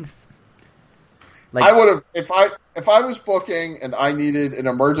I would have if I was booking and I needed an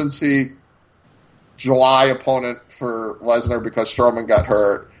emergency July opponent for Lesnar because Strowman got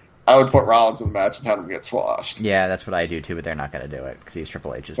hurt, I would put Rollins in the match and have him get squashed. Yeah, that's what I do too, but they're not going to do it because he's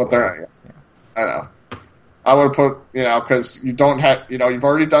Triple H's. But they're not. Yeah. I know. I would have put, because you don't have, you've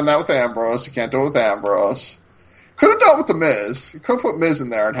already done that with Ambrose. You can't do it with Ambrose. Could have done it with The Miz. You could have put Miz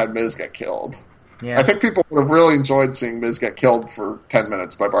in there and had Miz get killed. Yeah. I think people would have really enjoyed seeing Miz get killed for 10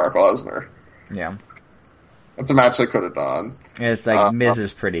 minutes by Brock Lesnar. Yeah. That's a match they could have done. It's like Miz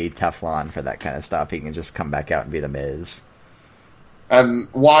is pretty Teflon for that kind of stuff. He can just come back out and be The Miz. And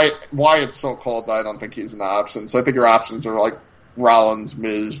why it's so cold, I don't think he's an option. So I think your options are like Rollins,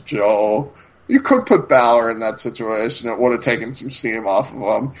 Miz, Joe. You could put Balor in that situation. It would have taken some steam off of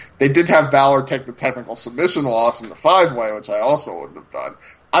him. They did have Balor take the technical submission loss in the 5-way, which I also wouldn't have done.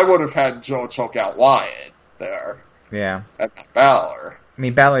 I would have had Joe choke out Wyatt there. Yeah. And not Balor. I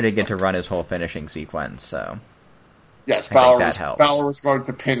mean, Balor did get to run his whole finishing sequence, so... Yes, Balor was going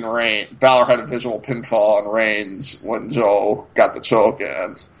to pin Reigns. Balor had a visual pinfall on Reigns when Joe got the choke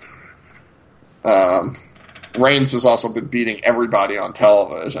in. Reigns has also been beating everybody on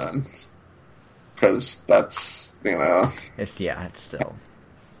television. Because that's, It's still...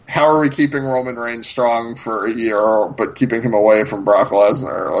 How are we keeping Roman Reigns strong for a year, but keeping him away from Brock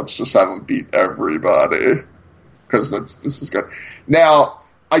Lesnar? Let's just have him beat everybody. Because this is good. Now,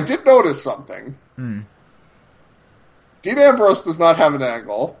 I did notice something. Dean Ambrose does not have an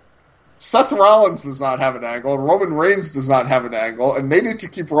angle. Seth Rollins does not have an angle. And Roman Reigns does not have an angle. And they need to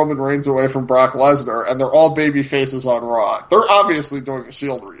keep Roman Reigns away from Brock Lesnar. And they're all baby faces on Raw. They're obviously doing a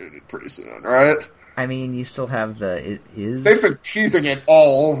Shield reunion pretty soon, right? I mean, you still have They've been teasing it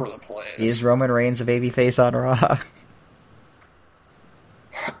all over the place. Is Roman Reigns a babyface on Raw?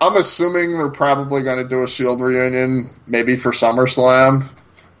 I'm assuming they're probably going to do a Shield reunion, maybe for SummerSlam.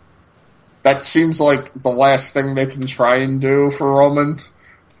 That seems like the last thing they can try and do for Roman.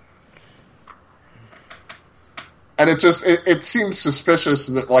 And it seems suspicious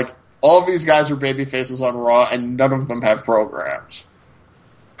that, all of these guys are baby faces on Raw and none of them have programs.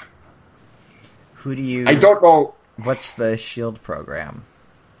 I don't know. What's the Shield program?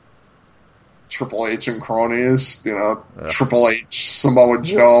 Triple H and cronies, Triple H, Samoa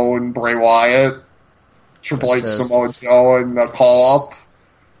Joe, and Bray Wyatt. Triple H, Samoa Joe, and Call Up.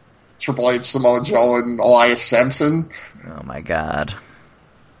 Triple H, Samoa Joe, and Elias Sampson. Oh my God.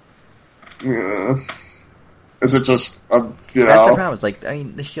 Yeah. Is it just, That's the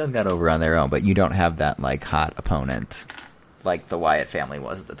problem. The Shield got over on their own, but you don't have that, hot opponent like the Wyatt family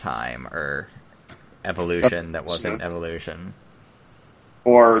was at the time, or Evolution that wasn't Evolution.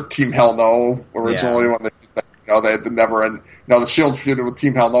 Or Team Hell No originally when they had the never end. The Shield feuded with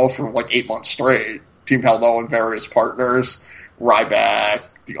Team Hell No for 8 months straight. Team Hell No and various partners, Ryback,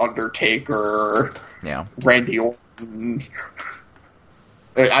 The Undertaker, Randy Orton.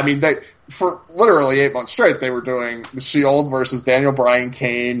 I mean, for literally 8 months straight, they were doing the Shield versus Daniel Bryan,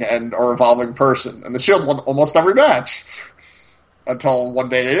 Kane, and a revolving person, and the Shield won almost every match until one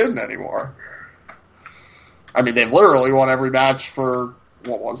day they didn't anymore. I mean, they literally won every match for,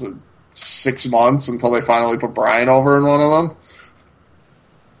 6 months until they finally put Bryan over in one of them.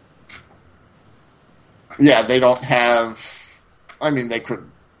 Yeah, they don't have... I mean, they could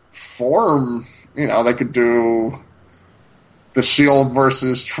form... they could do the Shield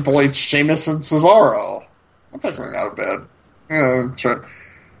versus Triple H, Sheamus, and Cesaro. That's actually not a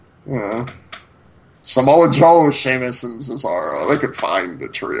bad... Samoa Joe, Sheamus, and Cesaro. They could find a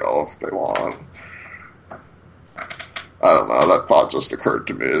trio if they want. I don't know, that thought just occurred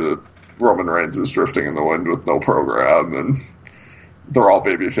to me that Roman Reigns is drifting in the wind with no program, and they're all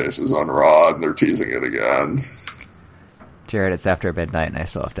baby faces on Raw, and they're teasing it again. Jared, it's after midnight, and I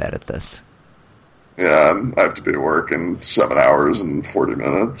still have to edit this. Yeah, and I have to be at work in 7 hours and 40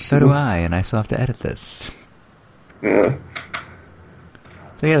 minutes. So do I, and I still have to edit this. Yeah.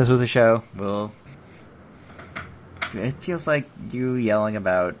 So yeah, this was a show. It feels like you yelling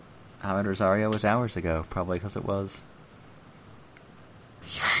about Ahmed Rosario was hours ago, probably because it was.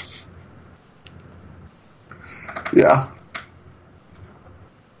 Yeah.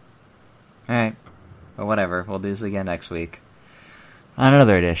 Alright. Well, whatever. We'll do this again next week. on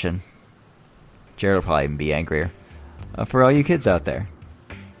another edition. Jared will probably even be angrier. For all you kids out there.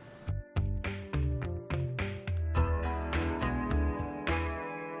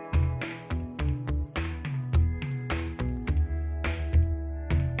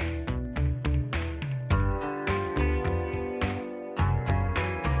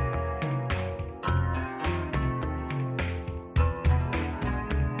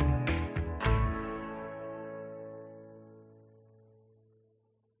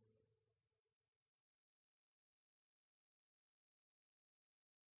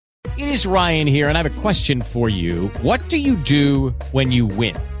 It is Ryan here, and I have a question for you. What do you do when you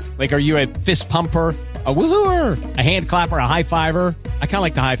win? Like, are you a fist pumper, a woohooer, a hand clapper, a high fiver? I kind of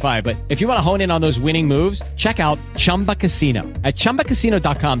like the high five, but if you want to hone in on those winning moves, check out Chumba Casino. At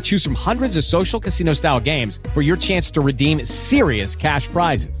ChumbaCasino.com, choose from hundreds of social casino-style games for your chance to redeem serious cash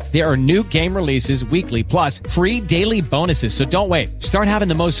prizes. There are new game releases weekly, plus free daily bonuses, so don't wait. Start having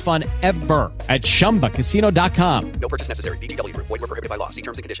the most fun ever at ChumbaCasino.com. No purchase necessary. VGW Group. Void where prohibited by law. See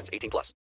terms and conditions. 18+.